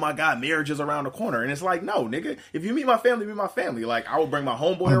deal. Oh my God, marriage is around the corner. And it's like, no, nigga, if you meet my family, meet my family. Like, I will bring my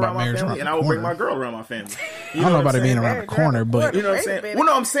homeboy around my family, and I will bring my girl around my family. I don't know about it being around the corner, but you know what I'm saying? Well,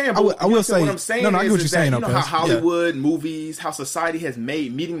 no, I'm saying, I will say, what I'm saying no, I get what you're saying. You know how Hollywood movies, how society has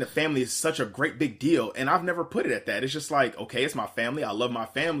made meeting the family is such a great big deal, and I've never put it at that. It's just like, okay, it's my family. I love my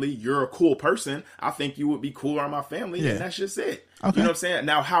family. You're a cool person. I think you would be cool around my family. Yeah. That's just it. Okay. You know what I'm saying?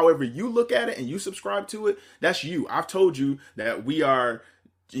 Now, however you look at it and you subscribe to it, that's you. I've told you that we are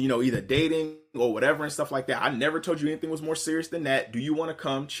either dating or whatever and stuff like that. I never told you anything was more serious than that. Do you want to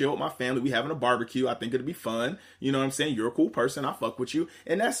come chill with my family? We having a barbecue. I think it'll be fun. You know what I'm saying? You're a cool person. I fuck with you.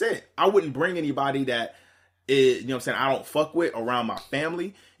 And that's it. I wouldn't bring anybody that you know what I'm saying, I don't fuck with around my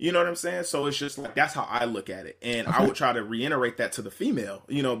family. You know what I'm saying? So it's just like, that's how I look at it. And I would try to reiterate that to the female,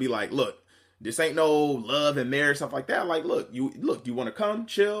 be like, look, this ain't no love and marriage, stuff like that. Like, look, you want to come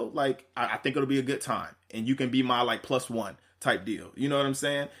chill? Like, I think it'll be a good time. And you can be my like +1 type deal. You know what I'm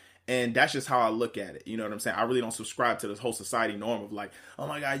saying? And that's just how I look at it. You know what I'm saying? I really don't subscribe to this whole society norm of like, oh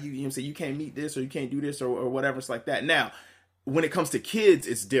my God, you know what I'm saying, you can't meet this or you can't do this or whatever. It's like that. Now, when it comes to kids,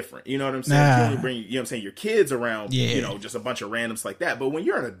 it's different. You know what I'm saying? Nah. You only bring, you know what I'm saying, your kids around, just a bunch of randoms like that. But when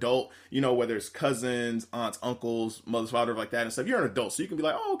you're an adult, whether it's cousins, aunts, uncles, mother's father, like that and stuff, you're an adult. So you can be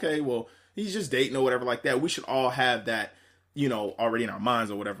like, oh, okay, well, he's just dating or whatever like that. We should all have that, already in our minds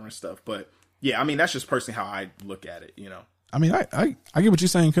or whatever and stuff. But yeah, I mean, that's just personally how I look at it, I mean, I get what you're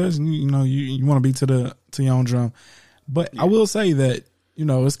saying, cuz you want to be to your own drum. But I will say that,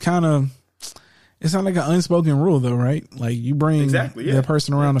 it's not like an unspoken rule though, right? Like you bring that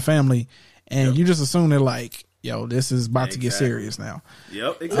person around the family and you just assume they're like, yo, this is about to get serious now.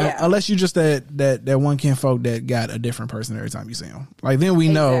 Yep, exactly. Unless you just that one kinfolk that got a different person every time you see them. Like then we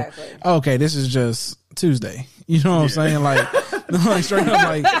know, okay, this is just Tuesday. You know what I'm saying? Like straight up,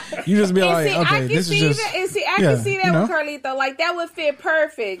 like you just be like, okay, this is just. I can see that with Carlito. Like that would fit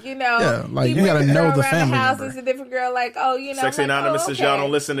perfect. Yeah, like you gotta know the family. House is a different girl. Like, Sexy Anonymous says y'all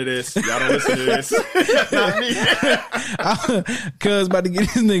don't listen to this. Y'all don't listen to this. Not me. Cuz about to get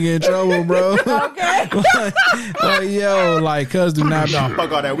this nigga in trouble, bro. Okay. Cuz do not.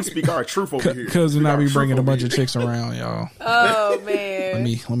 Fuck all that. We speak our truth over here. Cuz do not be bringing a bunch of chicks around, y'all. Oh man.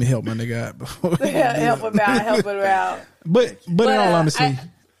 Let me help my nigga out before. Help him out. But in all honesty,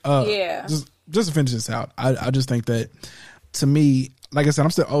 just to finish this out, I just think that to me, like I said, I'm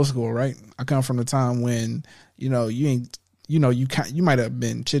still old school, right? I come from the time when you might have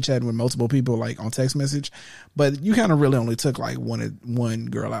been chit chatting with multiple people like on text message, but you kind of really only took like one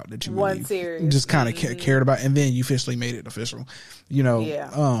girl out that you really just kind of cared about, and then you officially made it official.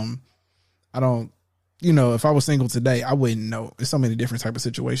 I don't. If I was single today, I wouldn't know. There's so many different type of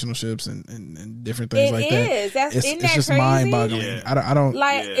situationships and different things like that. It's just mind boggling. Yeah. I don't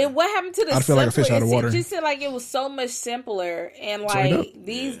like what happened to the. I feel like a fish out of water. It just seemed like it was so much simpler, and like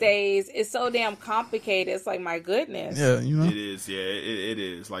these days, it's so damn complicated. It's like my goodness. Yeah, it is. Yeah, it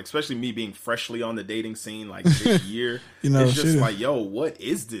is. Like especially me being freshly on the dating scene, like this year, it's just like, yo, what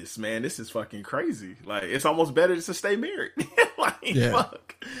is this, man? This is fucking crazy. Like it's almost better just to stay married.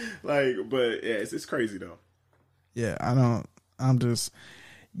 Fuck. Like, but yeah, it's crazy though. Yeah, I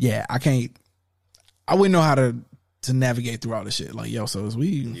can't. I wouldn't know how to navigate through all this shit. Like, yo, so is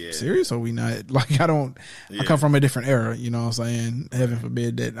we serious or we not? Like, I come from a different era. You know what I'm saying? Heaven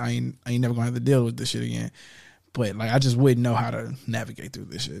forbid that I ain't never gonna have to deal with this shit again. But like, I just wouldn't know how to navigate through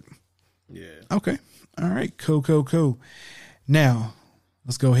this shit. Yeah. Okay. All right. Cool. Now,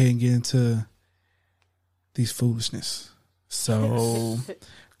 let's go ahead and get into these foolishness. So,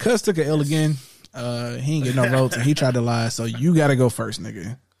 Cuz took an L again. He ain't get no votes and he tried to lie. So you got to go first,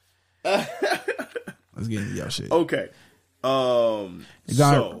 nigga. Let's get into your shit. Okay.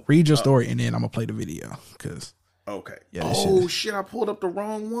 Read your story and then I'm gonna play the video. Cause yeah. Shit! I pulled up the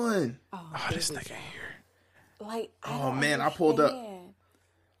wrong one. Oh, this nigga here. Like, I pulled up.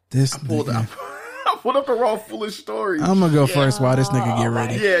 I pulled up the wrong foolish story. I'm gonna go first while this nigga get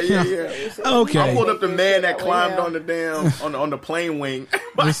ready. Yeah. Okay. I pulled up the man that climbed on the damn on the plane wing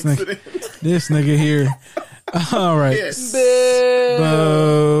by accident. This nigga here. All right. Yes.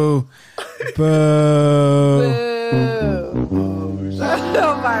 Boo.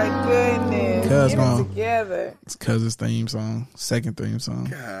 Oh my goodness. Cuz together. It's Cuz's theme song. Second theme song.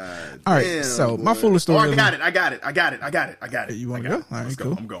 God. All right. So my foolish story. I got it. You want to go? All right.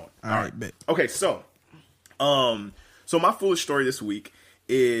 Cool. I'm going. All right. Bet. Okay. So my foolish story this week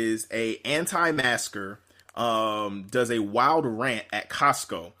is a anti-masker does a wild rant at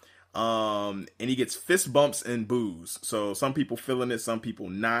Costco. And he gets fist bumps and boos. So some people feeling it, some people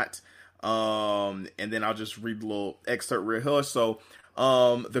not. And then I'll just read a little excerpt real here. So,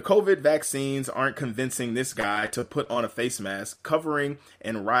 the COVID vaccines aren't convincing this guy to put on a face mask, covering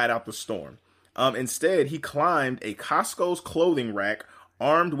and ride out the storm. Instead, he climbed a Costco's clothing rack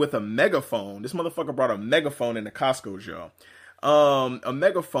armed with a megaphone. This motherfucker brought a megaphone into Costco's, y'all. A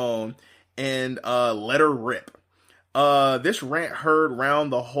megaphone and let her rip. This rant heard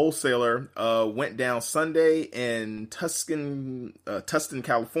round the wholesaler went down Sunday in Tustin,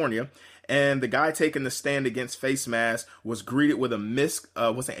 California, and the guy taking the stand against face masks was greeted with a mix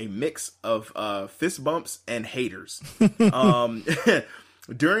of fist bumps and haters.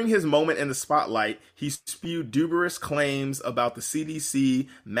 During his moment in the spotlight, he spewed dubious claims about the CDC,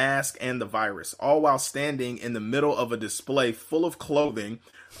 mask, and the virus, all while standing in the middle of a display full of clothing.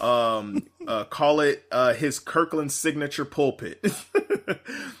 Call it his Kirkland signature pulpit.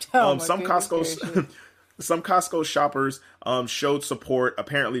 Some Costco shoppers showed support,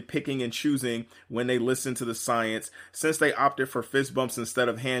 apparently picking and choosing when they listened to the science, since they opted for fist bumps instead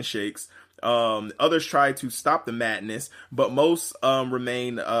of handshakes. Others tried to stop the madness, but most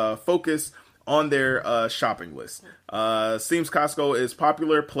remain focused on their shopping list. Seems Costco is a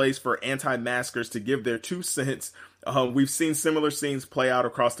popular place for anti-maskers to give their 2 cents. We've seen similar scenes play out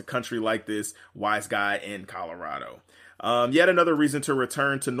across the country like this wise guy in Colorado. Yet another reason to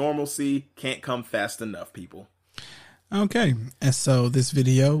return to normalcy can't come fast enough, people. Okay. And so this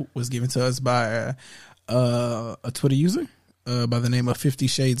video was given to us by a Twitter user by the name of 50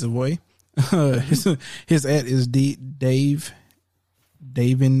 Shades of Way. His ad is Davenworld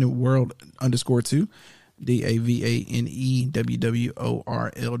 _2,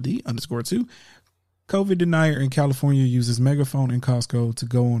 DAVANEWWORLD_2. COVID denier in California uses megaphone in Costco to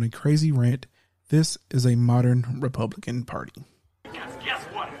go on a crazy rant. This is a modern Republican Party. Guess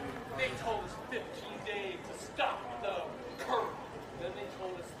what? They told us 15 days to stop the curve. Then they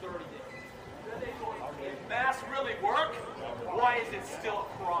told us 30 days. Then they told us, if masks really work, why is it still a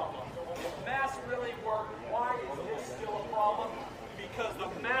problem? If masks really work, why is this still a problem? Because the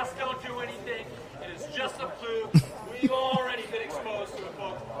masks don't do anything. It is just a flu. We've already been exposed to it,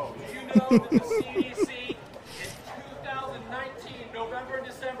 folks. Do you know that the CDC in 2019, November and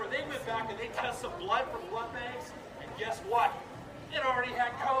December, they went back and they tested some blood from blood banks, and guess what? It already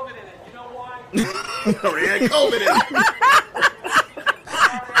had COVID in it. You know why? It already had COVID in it.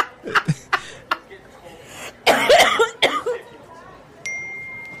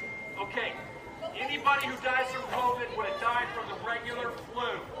 Okay, anybody who dies from COVID would have died from the regular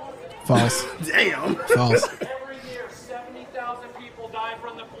flu. False. Damn. False. Every year, 70,000 people die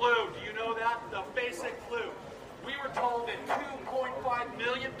from the flu. Do you know that? The basic flu. We were told that 2.5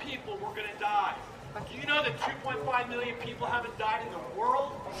 million people were going to die. Do you know that 2.5 million people haven't died in the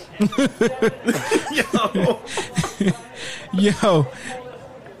world? Yo.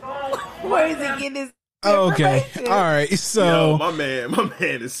 Where is he getting this? Okay. information? All right. So Yo, my man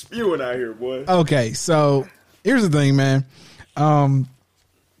is spewing out here, boy. okay. So here's the thing, man.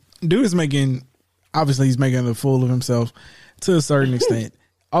 Dude is making he's making a fool of himself to a certain extent.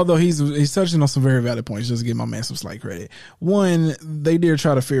 Although he's touching on some very valid points, just to give my man some slight credit. One, they did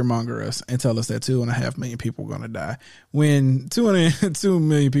try to fearmonger us and tell us that 2.5 million people are going to die when 2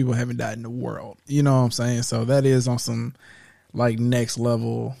 million people haven't died in the world. You know what I'm saying? So that is on some like next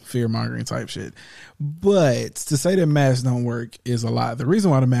level fearmongering type shit. But to say that masks don't work is a lie. The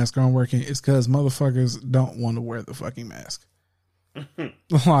reason why the masks aren't working is because motherfuckers don't want to wear the fucking mask.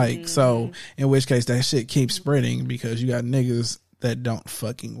 Like, so in which case that shit keeps spreading because you got niggas that don't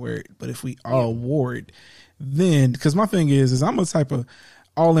fucking wear it. But if we all wore it, then, because my thing is I'm a type of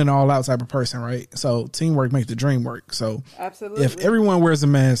all in, all out type of person, right? So teamwork makes the dream work. So Absolutely. if everyone wears a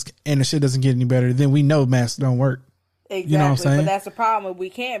mask and the shit doesn't get any better, then we know masks don't work. Exactly. You know what I'm saying? But that's the problem. We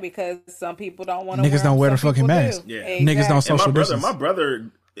can't because some people don't want to Niggas don't wear the fucking mask. Yeah. Niggas don't And social distance. my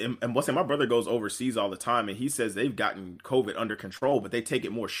brother my brother goes overseas all the time, and he says they've gotten COVID under control, but they take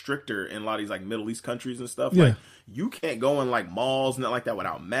it more stricter in a lot of these like Middle East countries and stuff. Yeah. Like you can't go in like malls and like that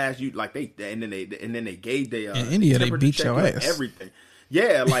without masks. You like and then they gave their in India they temperature beat check your and ass. Everything.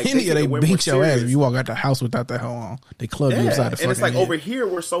 Yeah, like India, they take it way more beat your ass serious. if you walk out the house without that hell on. They club you inside the fucking and it's like head. over here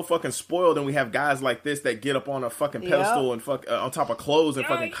we're so fucking spoiled, and we have guys like this that get up on a fucking pedestal and fuck on top of clothes and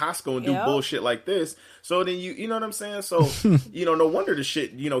fucking Costco and do bullshit like this. So then you know what I'm saying? So no wonder the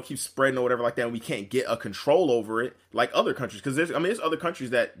shit keeps spreading or whatever like that, and we can't get a control over it like other countries, because there's other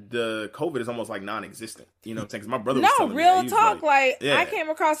countries that the COVID is almost like non-existent. You know what I'm saying? 'Cause my brother was telling me that. real He was talk. Like yeah. I came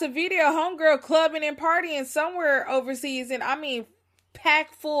across a video, homegirl clubbing and partying somewhere overseas, and I mean,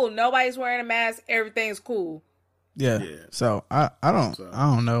 packed full. Nobody's wearing a mask. Everything's cool. Yeah. So I don't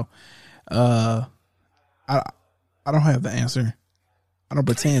know. I don't have the answer. I don't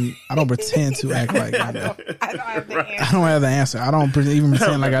pretend to act like I know. I don't have the answer. I don't have the answer. I don't even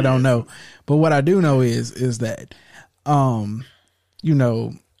pretend like I don't know. But what I do know is that,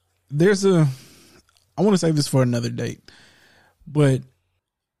 there's I want to save this for another date, but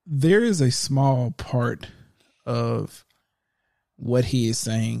there is a small part of what he is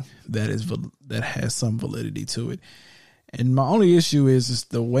saying that has some validity to it. And my only issue is just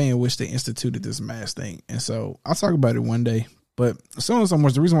the way in which they instituted this mask thing. And so I'll talk about it one day. But so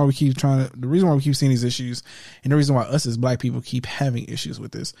much, the reason why we keep seeing these issues, and the reason why us as black people keep having issues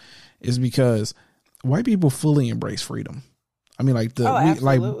with this, is because white people fully embrace freedom. I mean, like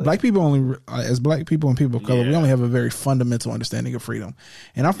absolutely. black people only, as black people and people of color, we only have a very fundamental understanding of freedom.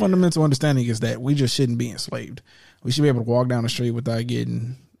 And our fundamental understanding is that we just shouldn't be enslaved. We should be able to walk down the street without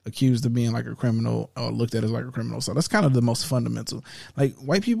getting accused of being like a criminal or looked at as like a criminal. So that's kind of the most fundamental. Like,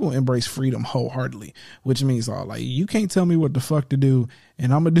 white people embrace freedom wholeheartedly, which means like, you can't tell me what the fuck to do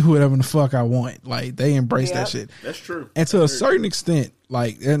and I'm gonna do whatever the fuck I want. Like, they embrace that shit. That's true. And to a certain extent,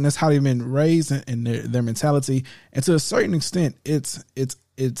 like, and that's how they've been raised and their mentality. And to a certain extent, it's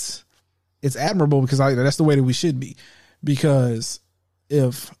admirable because that's the way that we should be. Because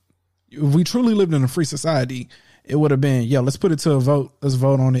if we truly lived in a free society, it would have been, let's put it to a vote. Let's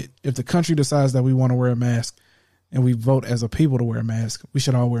vote on it. If the country decides that we want to wear a mask and we vote as a people to wear a mask, we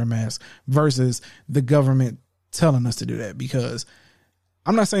should all wear a mask versus the government telling us to do that. Because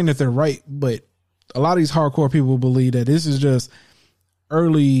I'm not saying that they're right, but a lot of these hardcore people believe that this is just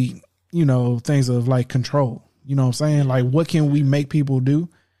early, things of like control. You know what I'm saying? Like, what can we make people do?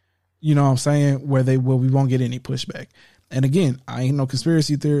 You know what I'm saying? Where we won't get any pushback. And again, I ain't no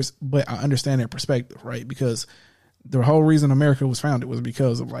conspiracy theorist, but I understand their perspective, right? Because the whole reason America was founded was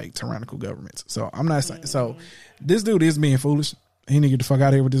because of like tyrannical governments. So I'm not saying, so this dude is being foolish. He need to get the fuck out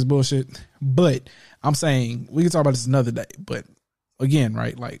of here with this bullshit. But I'm saying we can talk about this another day. But again,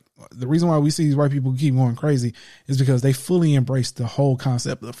 right? Like, the reason why we see these white people keep going crazy is because they fully embrace the whole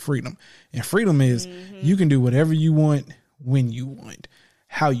concept of freedom. And freedom is you can do whatever you want, when you want,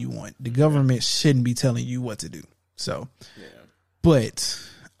 how you want. The government shouldn't be telling you what to do. So, but,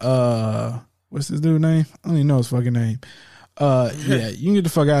 what's this dude's name? I don't even know his fucking name. You can get the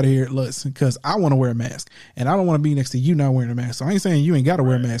fuck out of here, listen, because I want to wear a mask and I don't want to be next to you not wearing a mask. So I ain't saying you ain't got to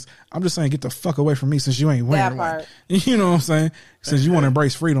wear a mask. I'm just saying get the fuck away from me since you ain't wearing one. You know what I'm saying? Since you want to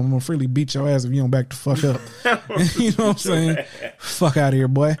embrace freedom, I'm going to freely beat your ass if you don't back the fuck up. You know what I'm saying? Fuck out of here,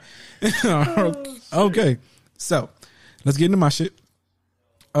 boy. Okay. So let's get into my shit.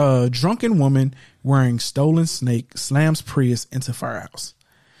 A drunken woman wearing stolen snake slams Prius into firehouse.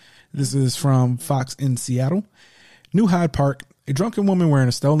 This is from Fox in Seattle. New Hyde Park. A drunken woman wearing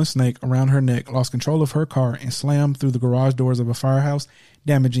a stolen snake around her neck lost control of her car and slammed through the garage doors of a firehouse,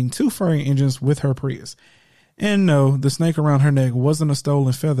 damaging 2 fire engines with her Prius. And no, the snake around her neck wasn't a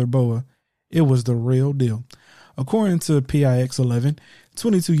stolen feather boa. It was the real deal. According to PIX 11,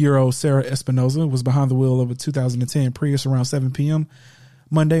 22-year-old Sarah Espinoza was behind the wheel of a 2010 Prius around 7 p.m.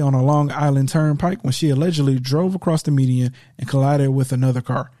 Monday on a Long Island Turnpike when she allegedly drove across the median and collided with another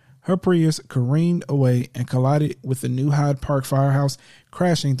car. Her Prius careened away and collided with the New Hyde Park firehouse,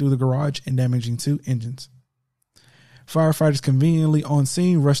 crashing through the garage and damaging 2 engines. Firefighters conveniently on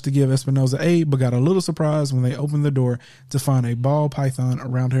scene rushed to give Espinoza aid, but got a little surprised when they opened the door to find a ball python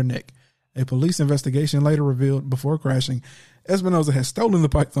around her neck. A police investigation later revealed before crashing, Espinoza had stolen the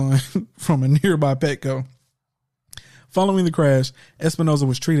python from a nearby Petco. Following the crash, Espinoza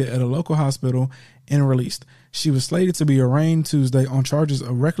was treated at a local hospital and released. She was slated to be arraigned Tuesday on charges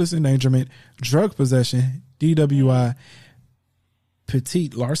of reckless endangerment, drug possession, DWI, petit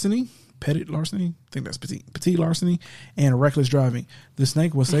larceny, I think that's petit larceny, and reckless driving. The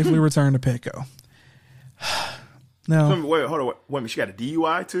snake was safely returned to Petco. Now, wait, hold on. Wait a minute. She got a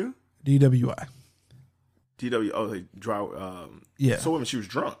DUI too? DWI. They drive. Yeah. So when she was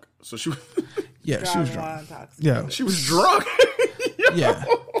drunk. So she was. Yeah, she was drunk. Yeah, she was drunk. Yeah.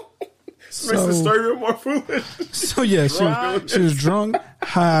 Makes the story even more foolish. So yeah, she was drunk,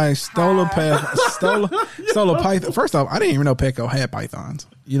 high, stole a python. First off, I didn't even know Petco had pythons.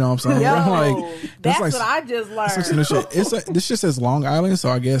 You know what I'm saying? Yo, that's what I just learned. This just says Long Island, so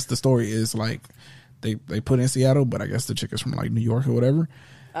I guess the story is like they put in Seattle, but I guess the chick is from like New York or whatever.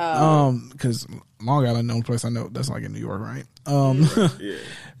 Because Long Island, the only place I know that's like in New York, right? Yeah.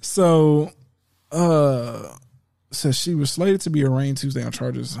 So she was slated to be arraigned Tuesday on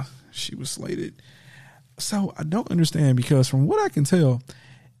charges. She was slated. So I don't understand because from what I can tell,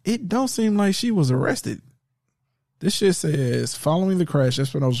 it don't seem like she was arrested. This shit says following the crash,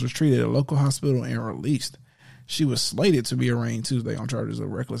 Espinoza was treated at a local hospital and released. She was slated to be arraigned Tuesday on charges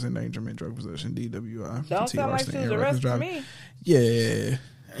of reckless endangerment, drug possession, DWI. Don't sound like she was arrested to me. Yeah.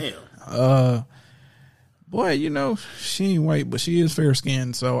 Damn. Boy, you know, she ain't white, but she is fair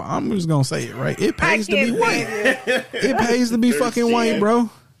skinned, so I'm just gonna say it, right? It pays to be white. It pays to be fucking white, bro.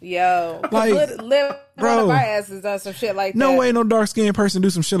 Yo, like, bro, one of our asses does some shit like that. No way, no dark skinned person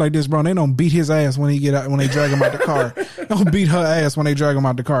do some shit like this, bro. They don't beat his ass when he get out when they drag him out the car. Don't beat her ass when they drag him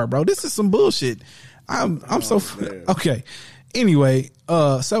out the car, bro. This is some bullshit. I'm so okay. Anyway,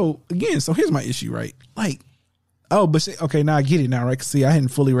 so here's my issue, right? Like, okay, now I get it now, right? 'Cause see, I hadn't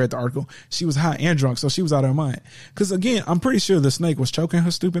fully read the article. She was high and drunk, so she was out of her mind. Because again, I'm pretty sure the snake was choking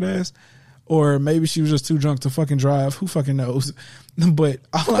her stupid ass, or maybe she was just too drunk to fucking drive. Who fucking knows? But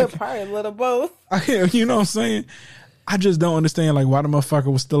Probably a little both. you know what I'm saying? I just don't understand like why the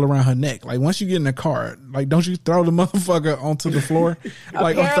motherfucker was still around her neck. Like once you get in the car, like don't you throw the motherfucker onto the floor,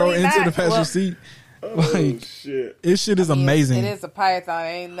 like or throw it into the passenger seat? Like shit, this shit is amazing. It is a python. It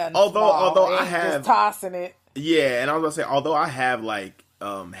ain't nothing. Although small. I It's have just tossing it. Yeah, and I was gonna say, although I have like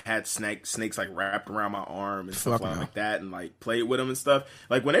had snakes like wrapped around my arm and stuff like that, and like played with them and stuff.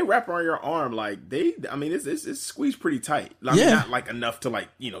 Like when they wrap around your arm, like it's squeezed pretty tight. I mean, not like enough to like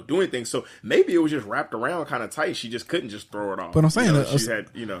do anything. So maybe it was just wrapped around kind of tight. She just couldn't just throw it off. But I'm saying a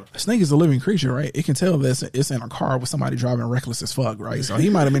snake is a living creature, right? It can tell that it's in a car with somebody driving reckless as fuck, right? So he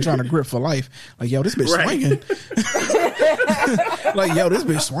might have been trying to grip for life. Like yo, this bitch swinging. Like yo, this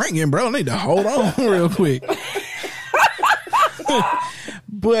bitch swinging, bro. I need to hold on real quick.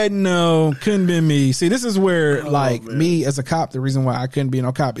 But no, couldn't be me. See, this is where me as a cop, the reason why I couldn't be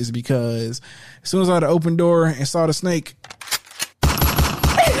no cop is because as soon as I had the open door and saw the snake,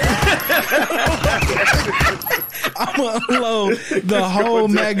 I'm gonna unload the whole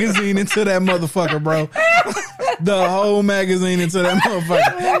magazine into that motherfucker, bro. The whole magazine into that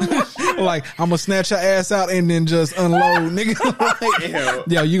motherfucker. Like, I'm gonna snatch her ass out and then just unload, nigga. Like,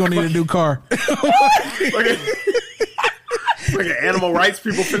 yo, you gonna need a new car. Like animal rights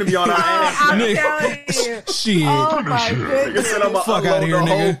people finna be on our ass. Nigga. Shit. Oh my goodness. Fuck out of here, nigga.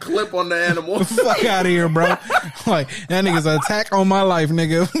 Whole clip on the animal. Fuck out of here, bro. Like that nigga's an attack on my life,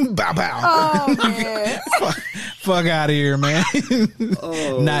 nigga. Bow bow. Oh man. Fuck out of here, man.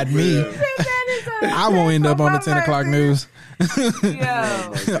 Not man. me. I won't end up on the 10 o'clock news.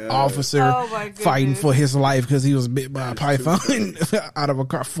 Officer fighting for his life because he was bit by a python out of a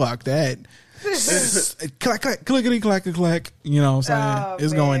car. Fuck that. Clack, clack, clickety, clack, clack. You know what I'm saying?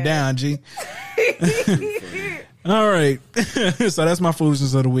 It's going down, G. All right. So that's my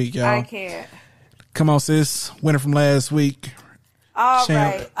foolishness of the week, y'all. I can't. Come on, sis. Winner from last week. All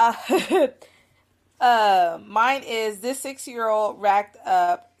Champ. right. Mine is this 6-year-old racked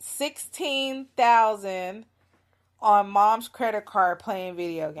up $16,000 on mom's credit card playing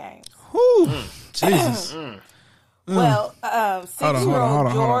video games. Whew. Jesus. Well,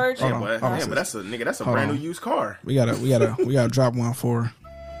 6-year-old George. But that's a nigga. That's a brand new used car. We gotta drop one for her.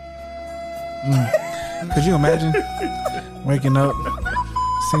 Could you imagine waking up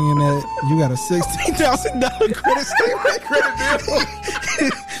seeing that you got a $16,000 credit statement?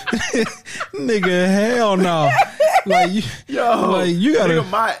 Nigga, hell no. Like you gotta.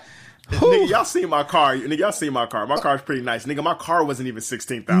 Nigga, nigga, y'all seen my car. Nigga, y'all seen my car. My car's pretty nice. Nigga, my car wasn't even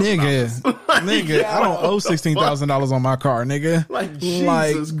 $16,000. Nigga, I don't owe $16,000 on my car, nigga. Like,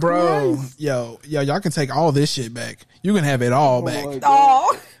 Jesus bro. Christ. Yo, y'all can take all this shit back. You can have it all back.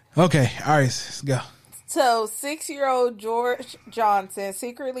 Oh. Okay, all right, let's go. So, 6-year-old George Johnson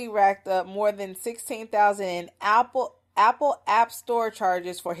secretly racked up more than $16,000 in Apple App Store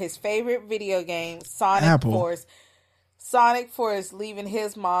charges for his favorite video game, Sonic Force. Sonic Force, leaving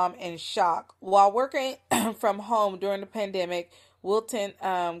his mom in shock. While working from home during the pandemic, Wilton,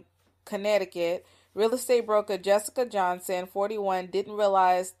 Connecticut, real estate broker Jessica Johnson, 41, didn't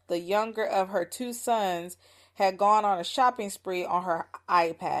realize the younger of her two sons had gone on a shopping spree on her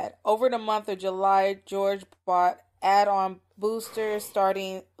iPad. Over the month of July, George bought add-on boosters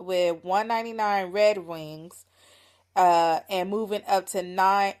starting with $199 Red Wings and moving up to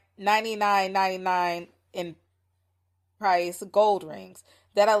 $99.99 in price gold rings.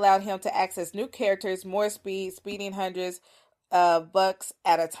 That allowed him to access new characters, more speed, speeding hundreds of bucks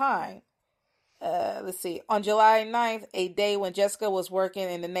at a time. Let's see. On July 9th, a day when Jessica was working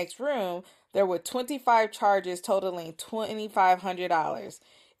in the next room, there were 25 charges totaling $2,500.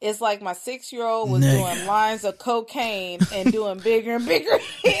 It's like my 6-year-old was doing lines of cocaine and doing bigger and bigger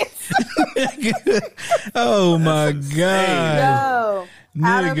hits. Oh my God. No.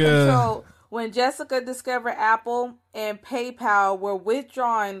 Out of control. When Jessica discovered Apple and PayPal were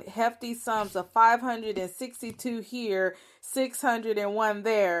withdrawing hefty sums of $562 here, $601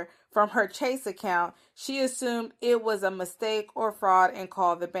 there from her Chase account, she assumed it was a mistake or fraud and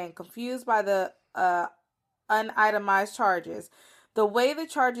called the bank, confused by the unitemized charges. The way the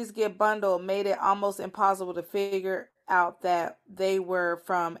charges get bundled made it almost impossible to figure out that they were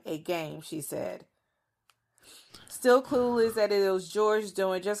from a game, she said. Still clueless that it was George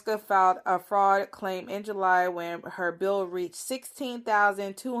doing, Jessica filed a fraud claim in July when her bill reached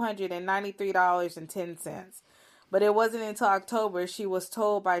 $16,293.10. But it wasn't until October she was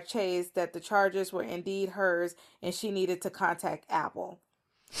told by Chase that the charges were indeed hers and she needed to contact Apple.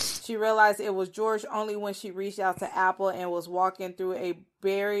 She realized it was George only when she reached out to Apple and was walking through a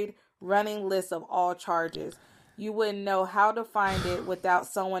buried running list of all charges. You wouldn't know how to find it without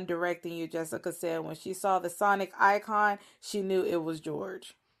someone directing you, Jessica said. When she saw the Sonic icon, she knew it was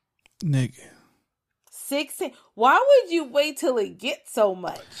George. Nigga. 16. Why would you wait till it gets so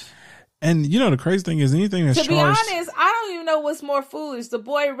much? And you know the crazy thing is anything that's to be charged, honest, I don't even know what's more foolish. The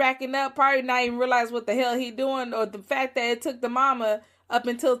boy racking up, probably not even realize what the hell he doing, or the fact that it took the mama up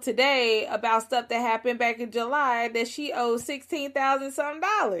until today about stuff that happened back in July that she owes $16,000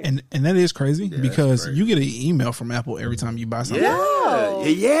 something. And that is crazy because crazy. you get an email from Apple every time you buy something. No,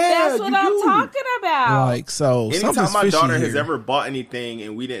 yeah, that's what I'm talking about. Like, so Anytime something's my fishy daughter has here. ever bought anything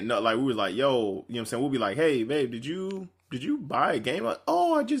and we didn't know, like we were like, yo, you know what I'm saying? We'll be like, hey, babe, did you buy a game? Like,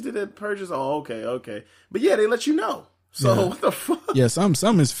 oh, I just did a purchase. Oh, okay. But yeah, they let you know. So what the fuck? Yeah,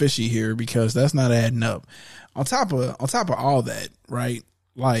 some is fishy here because that's not adding up. On top of all that, right?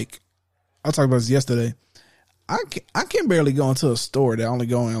 Like I talked about this yesterday. I can barely go into a store that I only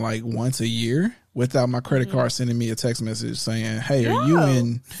go in like once a year without my credit card sending me a text message saying, "Hey, are you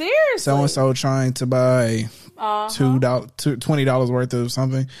in seriously so and so trying to buy $20 worth of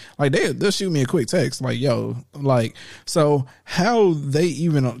something?" Like they'll shoot me a quick text like, "Yo," like, so how they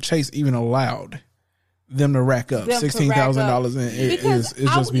Chase even allowed them to rack up $16,000 is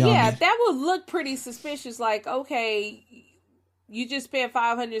just beyond me. That would look pretty suspicious. Like, okay, you just spent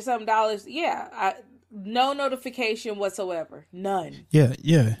 $500 something. Yeah, no notification whatsoever. None. Yeah.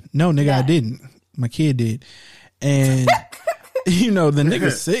 No, nigga, I didn't. My kid did. And, the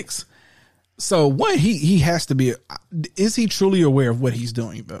nigga's 6. So, one, he has to be, is he truly aware of what he's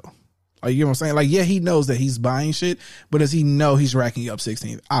doing, though? Like, you know what I'm saying? Like, yeah, he knows that he's buying shit, but does he know he's racking up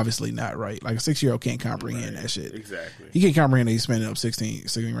 16? Obviously not, right? Like, a 6-year-old can't comprehend that shit. Exactly. He can't comprehend that he's spending up 16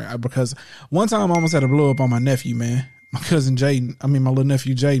 right? Because one time I almost had to blow up on my nephew, man. My cousin Jaden, my little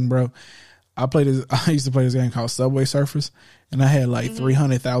nephew Jaden, bro. I used to play this game called Subway Surfers, and I had like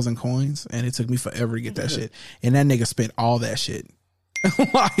 300,000 coins, and it took me forever to get that shit. And that nigga spent all that shit.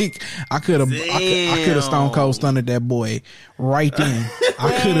 Like I could have Stone Cold stunned that boy right then.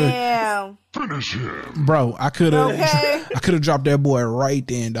 I could have Finish him. Bro, I could have dropped that boy right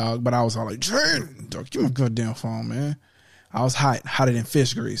then, dog. But I was all like, "Jaden, dog, give me a goddamn phone, man." I was hotter than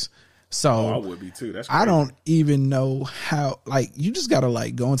fish grease. So I would be too. That's crazy. I don't even know how. Like, you just gotta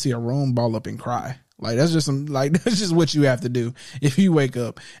like go into your room, ball up, and cry. Like that's just what you have to do if you wake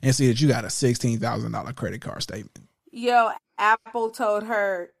up and see that you got a $16,000 credit card statement. Yo, Apple told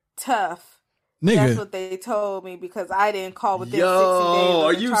her tough. Nigga. That's what they told me because I didn't call within 60 days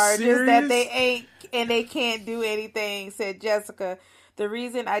are of the you charges serious? that they ain't and they can't do anything, said Jessica. The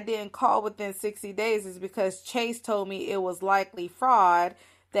reason I didn't call within 60 days is because Chase told me it was likely fraud,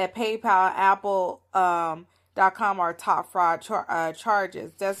 that PayPal and Apple.com are top fraud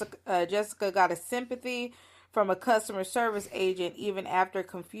charges. Jessica got a sympathy from a customer service agent even after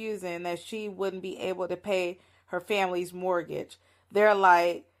confusing that she wouldn't be able to pay her family's mortgage. They're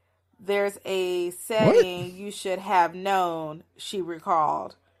like, there's a setting you should have known, she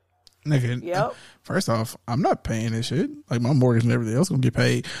recalled. Nigga, Yep. First off, I'm not paying this shit. Like, my mortgage and everything else gonna get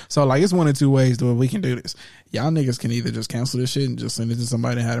paid. So, like, it's one of two ways that we can do this. Y'all niggas can either just cancel this shit and just send it to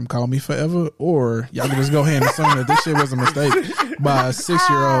somebody and have them call me forever, or y'all can just go ahead and assume that this shit was a mistake by a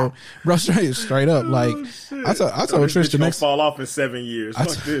 6-year-old. Bro, straight up. Like, I told Trish the next fall off in 7 years.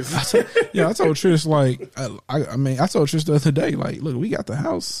 Fuck this. I told Trish, like, I told Trish the other day, like, look, we got the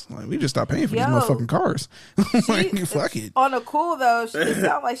house. Like, we just stopped paying for these motherfucking cars. Like, fuck it. On the cool, though, it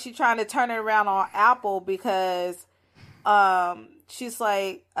sounds like she's trying to turn it around on Apple because she's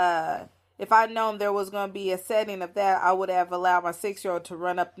like, if I'd known there was going to be a setting of that, I would have allowed my 6-year-old to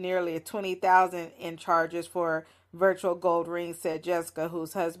run up nearly $20,000 in charges for virtual gold rings, said Jessica,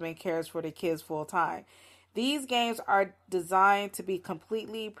 whose husband cares for the kids full time. These games are designed to be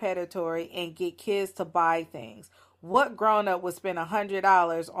completely predatory and get kids to buy things. What grown-up would spend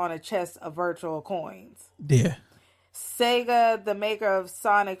 $100 on a chest of virtual coins? Yeah. Sega, the maker of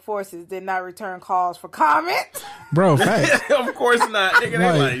Sonic Forces, did not return calls for comment. Bro, fact. Of course not. Nigga,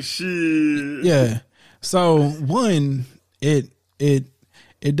 they like, shit. Yeah. So, one, it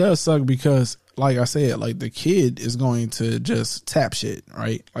does suck because, like I said, like, the kid is going to just tap shit,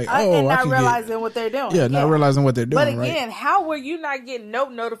 right? Like, and not realizing what they're doing. Yeah, not realizing what they're doing. But again, right? how were you not getting no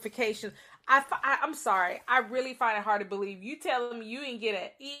notifications? I'm sorry. I really find it hard to believe you telling me you didn't get an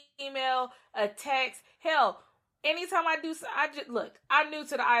email, a text. Hell, anytime I do, I'm new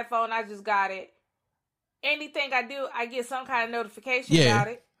to the iPhone. I just got it. Anything I do, I get some kind of notification about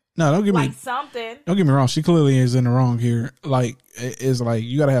it. No, don't get me something. Don't get me wrong. She clearly is in the wrong here. Like, it's like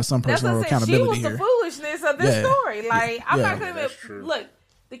you got to have some personal accountability here. She was here. the foolishness of this story. Like, I'm not gonna look.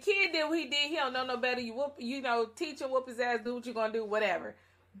 The kid did what he did. He don't know no better. You teach him, whoop his ass, do what you're gonna do, whatever.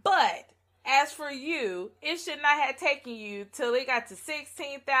 But as for you, it should not have taken you till it got to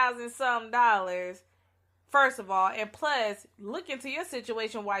 $16,000 something. First of all, and plus, look into your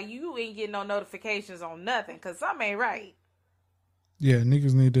situation while you ain't getting no notifications on nothing, because something ain't right. Yeah,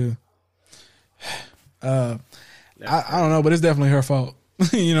 niggas need to. I don't know, but it's definitely her fault.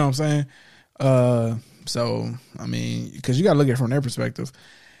 You know what I'm saying? So I mean, because you got to look at it from their perspective.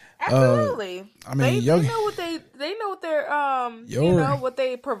 Absolutely. I mean, they know what they know what they're you know what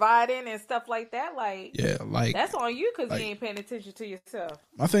they providing and stuff like that. Like, yeah, like that's on you because you ain't paying attention to yourself.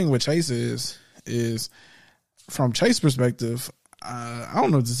 My thing with Chase is from Chase's perspective. I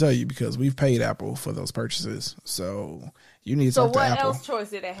don't know what to tell you because we've paid Apple for those purchases, so you need to talk to Apple. So what else choice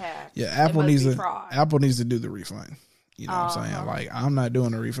did it have? Yeah, Apple needs to do the refund. You know what I'm saying? Like, I'm not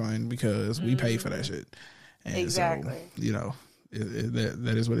doing a refund because we paid for that shit. And exactly. So, you know,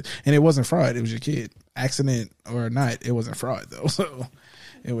 that is what it is. And it wasn't fraud. It was your kid. Accident or not, it wasn't fraud, though. So,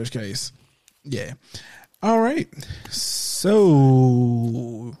 in which case, yeah. All right.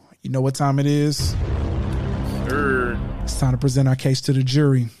 So, you know what time it is? Sure. It's time to present our case to the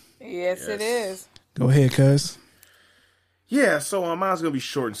jury. Yes. It is. Go ahead, cuz. Yeah, so mine's going to be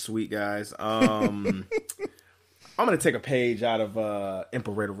short and sweet, guys. I'm going to take a page out of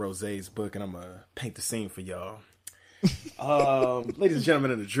Imperator Rose's book, and I'm going to paint the scene for y'all. Ladies and gentlemen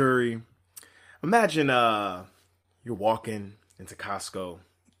of the jury, imagine you're walking into Costco.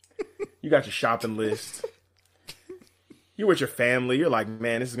 You got your shopping list. You're with your family. You're like,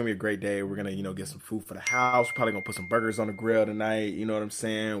 man, this is going to be a great day. We're going to, get some food for the house. We're probably going to put some burgers on the grill tonight. You know what I'm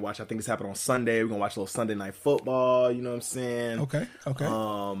saying? I think it's happening on Sunday. We're going to watch a little Sunday night football. You know what I'm saying? Okay.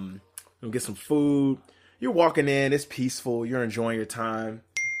 We'll get some food. You're walking in, it's peaceful, you're enjoying your time.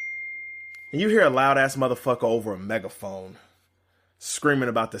 And you hear a loud ass motherfucker over a megaphone screaming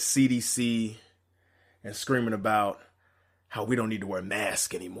about the CDC and screaming about how we don't need to wear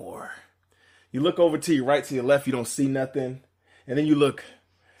masks anymore. You look over to your right, to your left, you don't see nothing. And then you look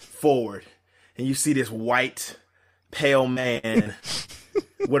forward and you see this white, pale man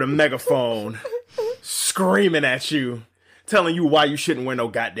with a megaphone screaming at you, telling you why you shouldn't wear no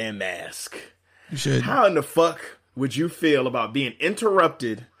goddamn mask. You should. How in the fuck would you feel about being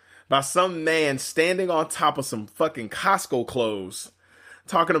interrupted by some man standing on top of some fucking Costco clothes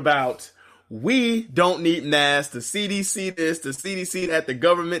talking about we don't need masks, the CDC this, the CDC that, the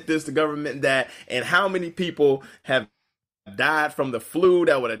government this, the government that, and how many people have died from the flu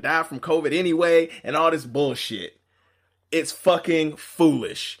that would have died from COVID anyway, and all this bullshit. It's fucking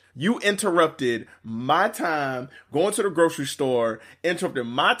foolish. You interrupted my time going to the grocery store, interrupted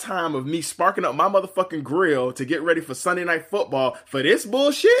my time of me sparking up my motherfucking grill to get ready for Sunday night football for this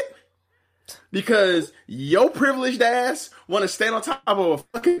bullshit? Because your privileged ass want to stand on top of a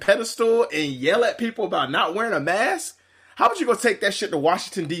fucking pedestal and yell at people about not wearing a mask? How about you go take that shit to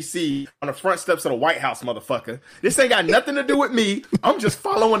Washington, D.C. on the front steps of the White House, motherfucker? This ain't got nothing to do with me. I'm just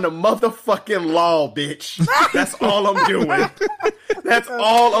following the motherfucking law, bitch. That's all I'm doing. That's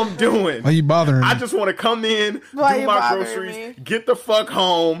all I'm doing. Why you bothering me? I just want to come in, do my groceries, get the fuck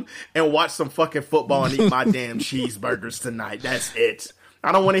home, and watch some fucking football and eat my damn cheeseburgers tonight. That's it.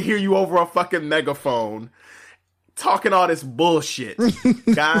 I don't want to hear you over a fucking megaphone talking all this bullshit.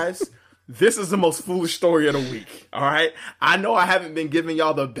 Guys, this is the most foolish story of the week, all right? I know I haven't been giving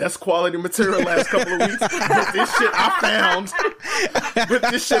y'all the best quality material the last couple of weeks, but this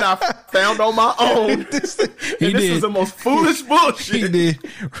shit I found on my own. This is the most foolish bullshit. He did.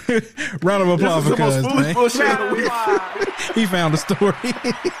 Round of applause for Cuz, man. Bullshit of the week. He found a story.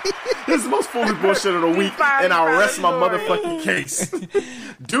 This is the most foolish bullshit of the week, and I'll rest my motherfucking case.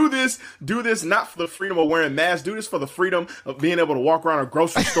 Do this not for the freedom of wearing masks. Do this for the freedom of being able to walk around a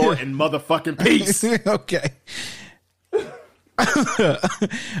grocery store in motherfucking peace. Okay.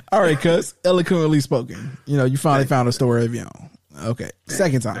 All right, Cuz. Eloquently spoken. You finally found a story of your own. Okay.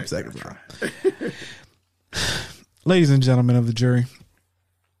 Second time. Ladies and gentlemen of the jury,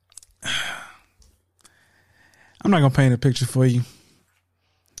 I'm not going to paint a picture for you.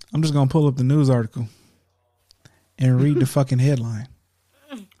 I'm just going to pull up the news article and read the fucking headline.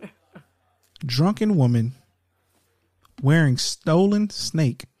 Drunken woman wearing stolen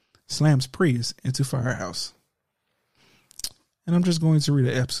snake slams Prius into firehouse. And I'm just going to read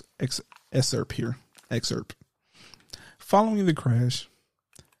an excerpt here. Following the crash,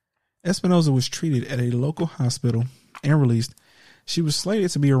 Espinosa was treated at a local hospital and released. She was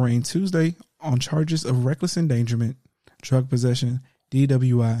slated to be arraigned Tuesday on charges of reckless endangerment, drug possession,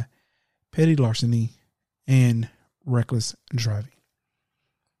 DWI, petty larceny, and reckless driving.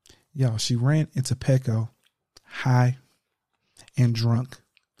 Y'all, she ran into Petco high and drunk,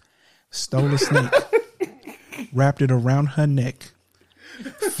 stole a snake, wrapped it around her neck,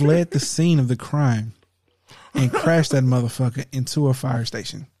 fled the scene of the crime and crashed that motherfucker into a fire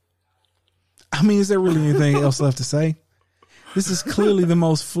station. I mean, is there really anything else left to say? This is clearly the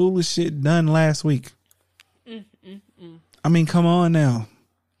most foolish shit done last week. I mean, come on now.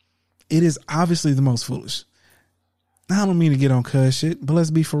 It is obviously the most foolish. I don't mean to get on cuz shit, but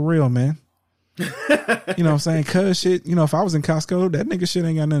let's be for real, man. You know what I'm saying? Cuz shit, you know, if I was in Costco, that nigga shit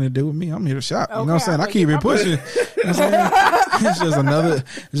ain't got nothing to do with me. I'm here to shop. You know what I'm saying? I keep it pushing. You know what I'm saying? It's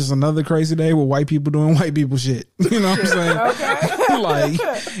just another crazy day with white people doing white people shit. You know what I'm saying? Okay. Like,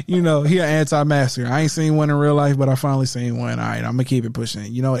 you know, he an anti-masker. I ain't seen one in real life, but I finally seen one. All right, I'm gonna keep it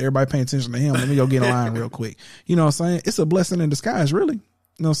pushing. You know, everybody paying attention to him. Let me go get in line real quick. You know what I'm saying? It's a blessing in disguise, really. You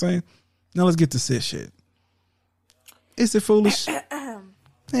know what I'm saying? Now let's get to sis shit. Is it foolish?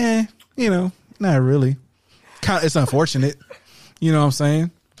 You know, not really. It's unfortunate. You know what I'm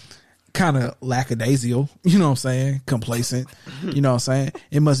saying? Kind of lackadaisical. You know what I'm saying? Complacent. You know what I'm saying?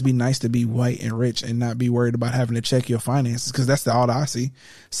 It must be nice to be white and rich and not be worried about having to check your finances, because that's all I see.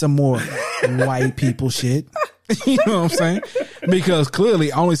 Some more white people shit. You know what I'm saying? Because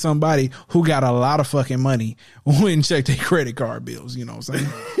clearly only somebody who got a lot of fucking money wouldn't check their credit card bills. You know what I'm saying?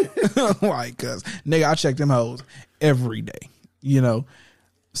 Like, cause nigga, I check them hoes every day, you know?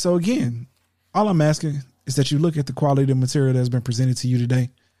 So again, all I'm asking is that you look at the quality of the material that has been presented to you today.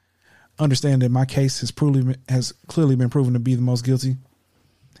 Understand that my case has clearly been proven to be the most guilty,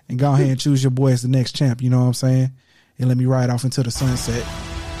 and go ahead and choose your boy as the next champ. You know what I'm saying? And let me ride off into the sunset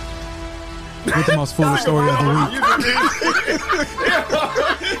with the most foolish story of the week.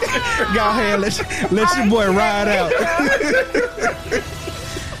 Go ahead, let your boy ride out.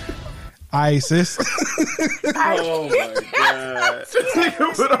 ISIS. Oh my god!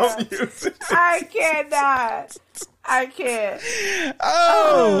 Put on music. I cannot. I can't.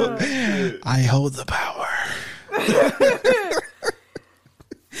 Oh, I hold the power.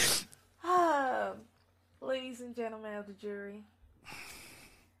 Ladies and gentlemen of the jury,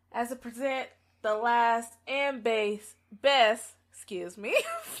 as I present the last and best,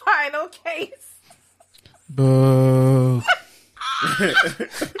 final case. Boo.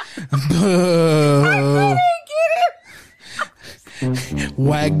 Boo.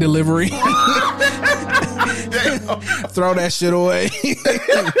 Wag delivery. Throw that shit away.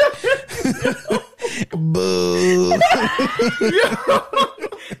 Boo. I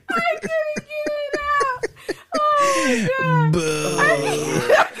couldn't get it out. Oh my god. Boo.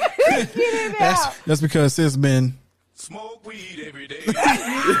 I couldn't get it out. That's because sis been Smoke weed every day.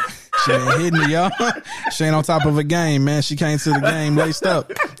 she ain't hitting me, y'all. She ain't on top of a game, man. She came to the game laced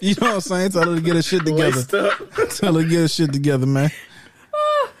up. You know what I'm saying? Tell her to get her shit together. Tell her to get her shit together, man.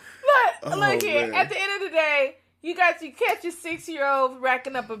 Look here. Man. At the end of the day, you catch your 6-year-old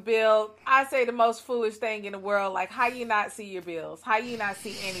racking up a bill. I say the most foolish thing in the world. Like, how you not see your bills? How you not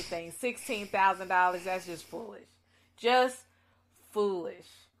see anything? $16,000. That's just foolish. Just foolish.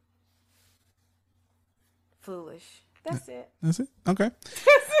 Foolish. That's it. That's it. Okay.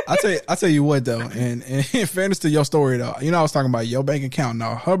 I tell you what though, and in fairness to your story though, you know I was talking about your bank account.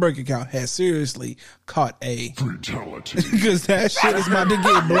 No, her bank account has seriously caught a Fatality. because that shit is about to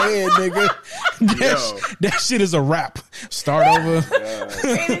get bled, nigga. That shit is a wrap. Start over.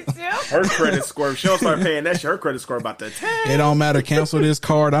 Her credit score. If she don't start paying that shit, her credit score about to tank. It don't matter. Cancel this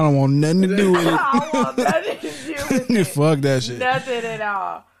card. I don't want nothing to do with it. I don't want nothing to do with it. Fuck that shit. Nothing at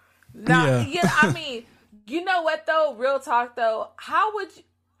all. No, I mean, you know what though? Real talk though. How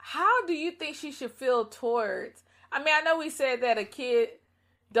do you think she should feel towards? I mean, I know we said that a kid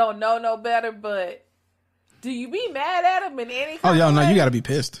don't know no better, but do you be mad at him in any? Oh, yo, no, way? you gotta be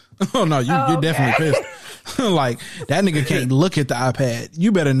pissed. Oh no, you're definitely pissed. Like that nigga can't look at the iPad.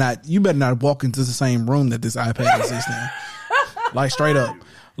 You better not walk into the same room that this iPad exists in. Like straight up.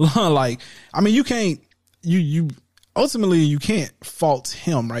 Like, I mean, you can't. You ultimately you can't fault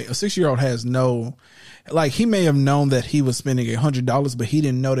him, right? A 6-year-old has no. Like, he may have known that he was spending $100, but he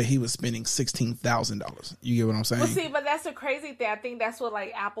didn't know that he was spending $16,000. You get what I'm saying? Well, see, but that's the crazy thing. I think that's what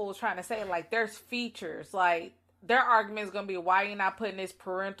like Apple was trying to say. Like, there's features. Like, their argument is going to be why you're not putting this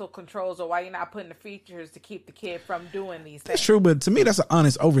parental controls or why you're not putting the features to keep the kid from doing these things. That's true, but to me, that's an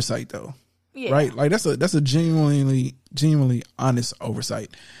honest oversight, though. Yeah. Right? Like, that's a genuinely honest oversight.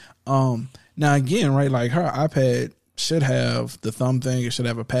 Now again, right? Like, her iPad should have the thumb thing. It should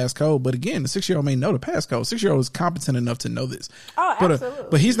have a passcode. But again, the 6-year-old may know the passcode. 6-year-old is competent enough to know this. Oh, absolutely.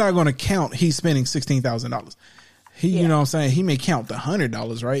 But he's not going to count he's spending $16,000. You know what I'm saying? He may count the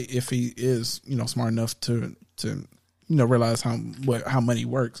 $100, right? If he is, smart enough to realize how money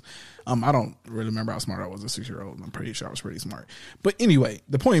works. I don't really remember how smart I was as a 6-year-old. I'm pretty sure I was pretty smart. But anyway,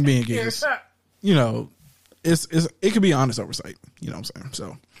 the point being is, it could be honest oversight. You know what I'm saying?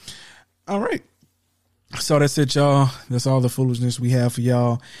 So, all right. So that's it, y'all. That's all the foolishness we have for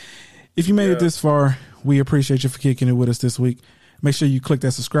y'all. If you made it this far, we appreciate you for kicking it with us this week. Make sure you click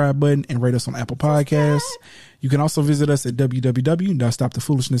that subscribe button and rate us on Apple Podcasts. You can also visit us at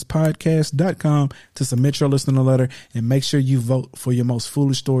www.stopthefoolishness.podcast.com to submit your listener letter, and make sure you vote for your most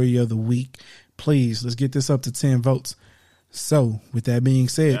foolish story of the week. Please, let's get this up to 10 votes. So, with that being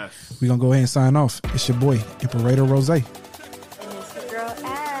said, we're going to go ahead and sign off. It's your boy, Imperator Rose. And it's the girl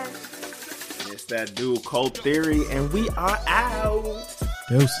Ash. It's that dude, Cold Theory, and we are out.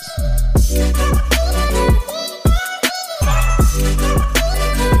 Deuces.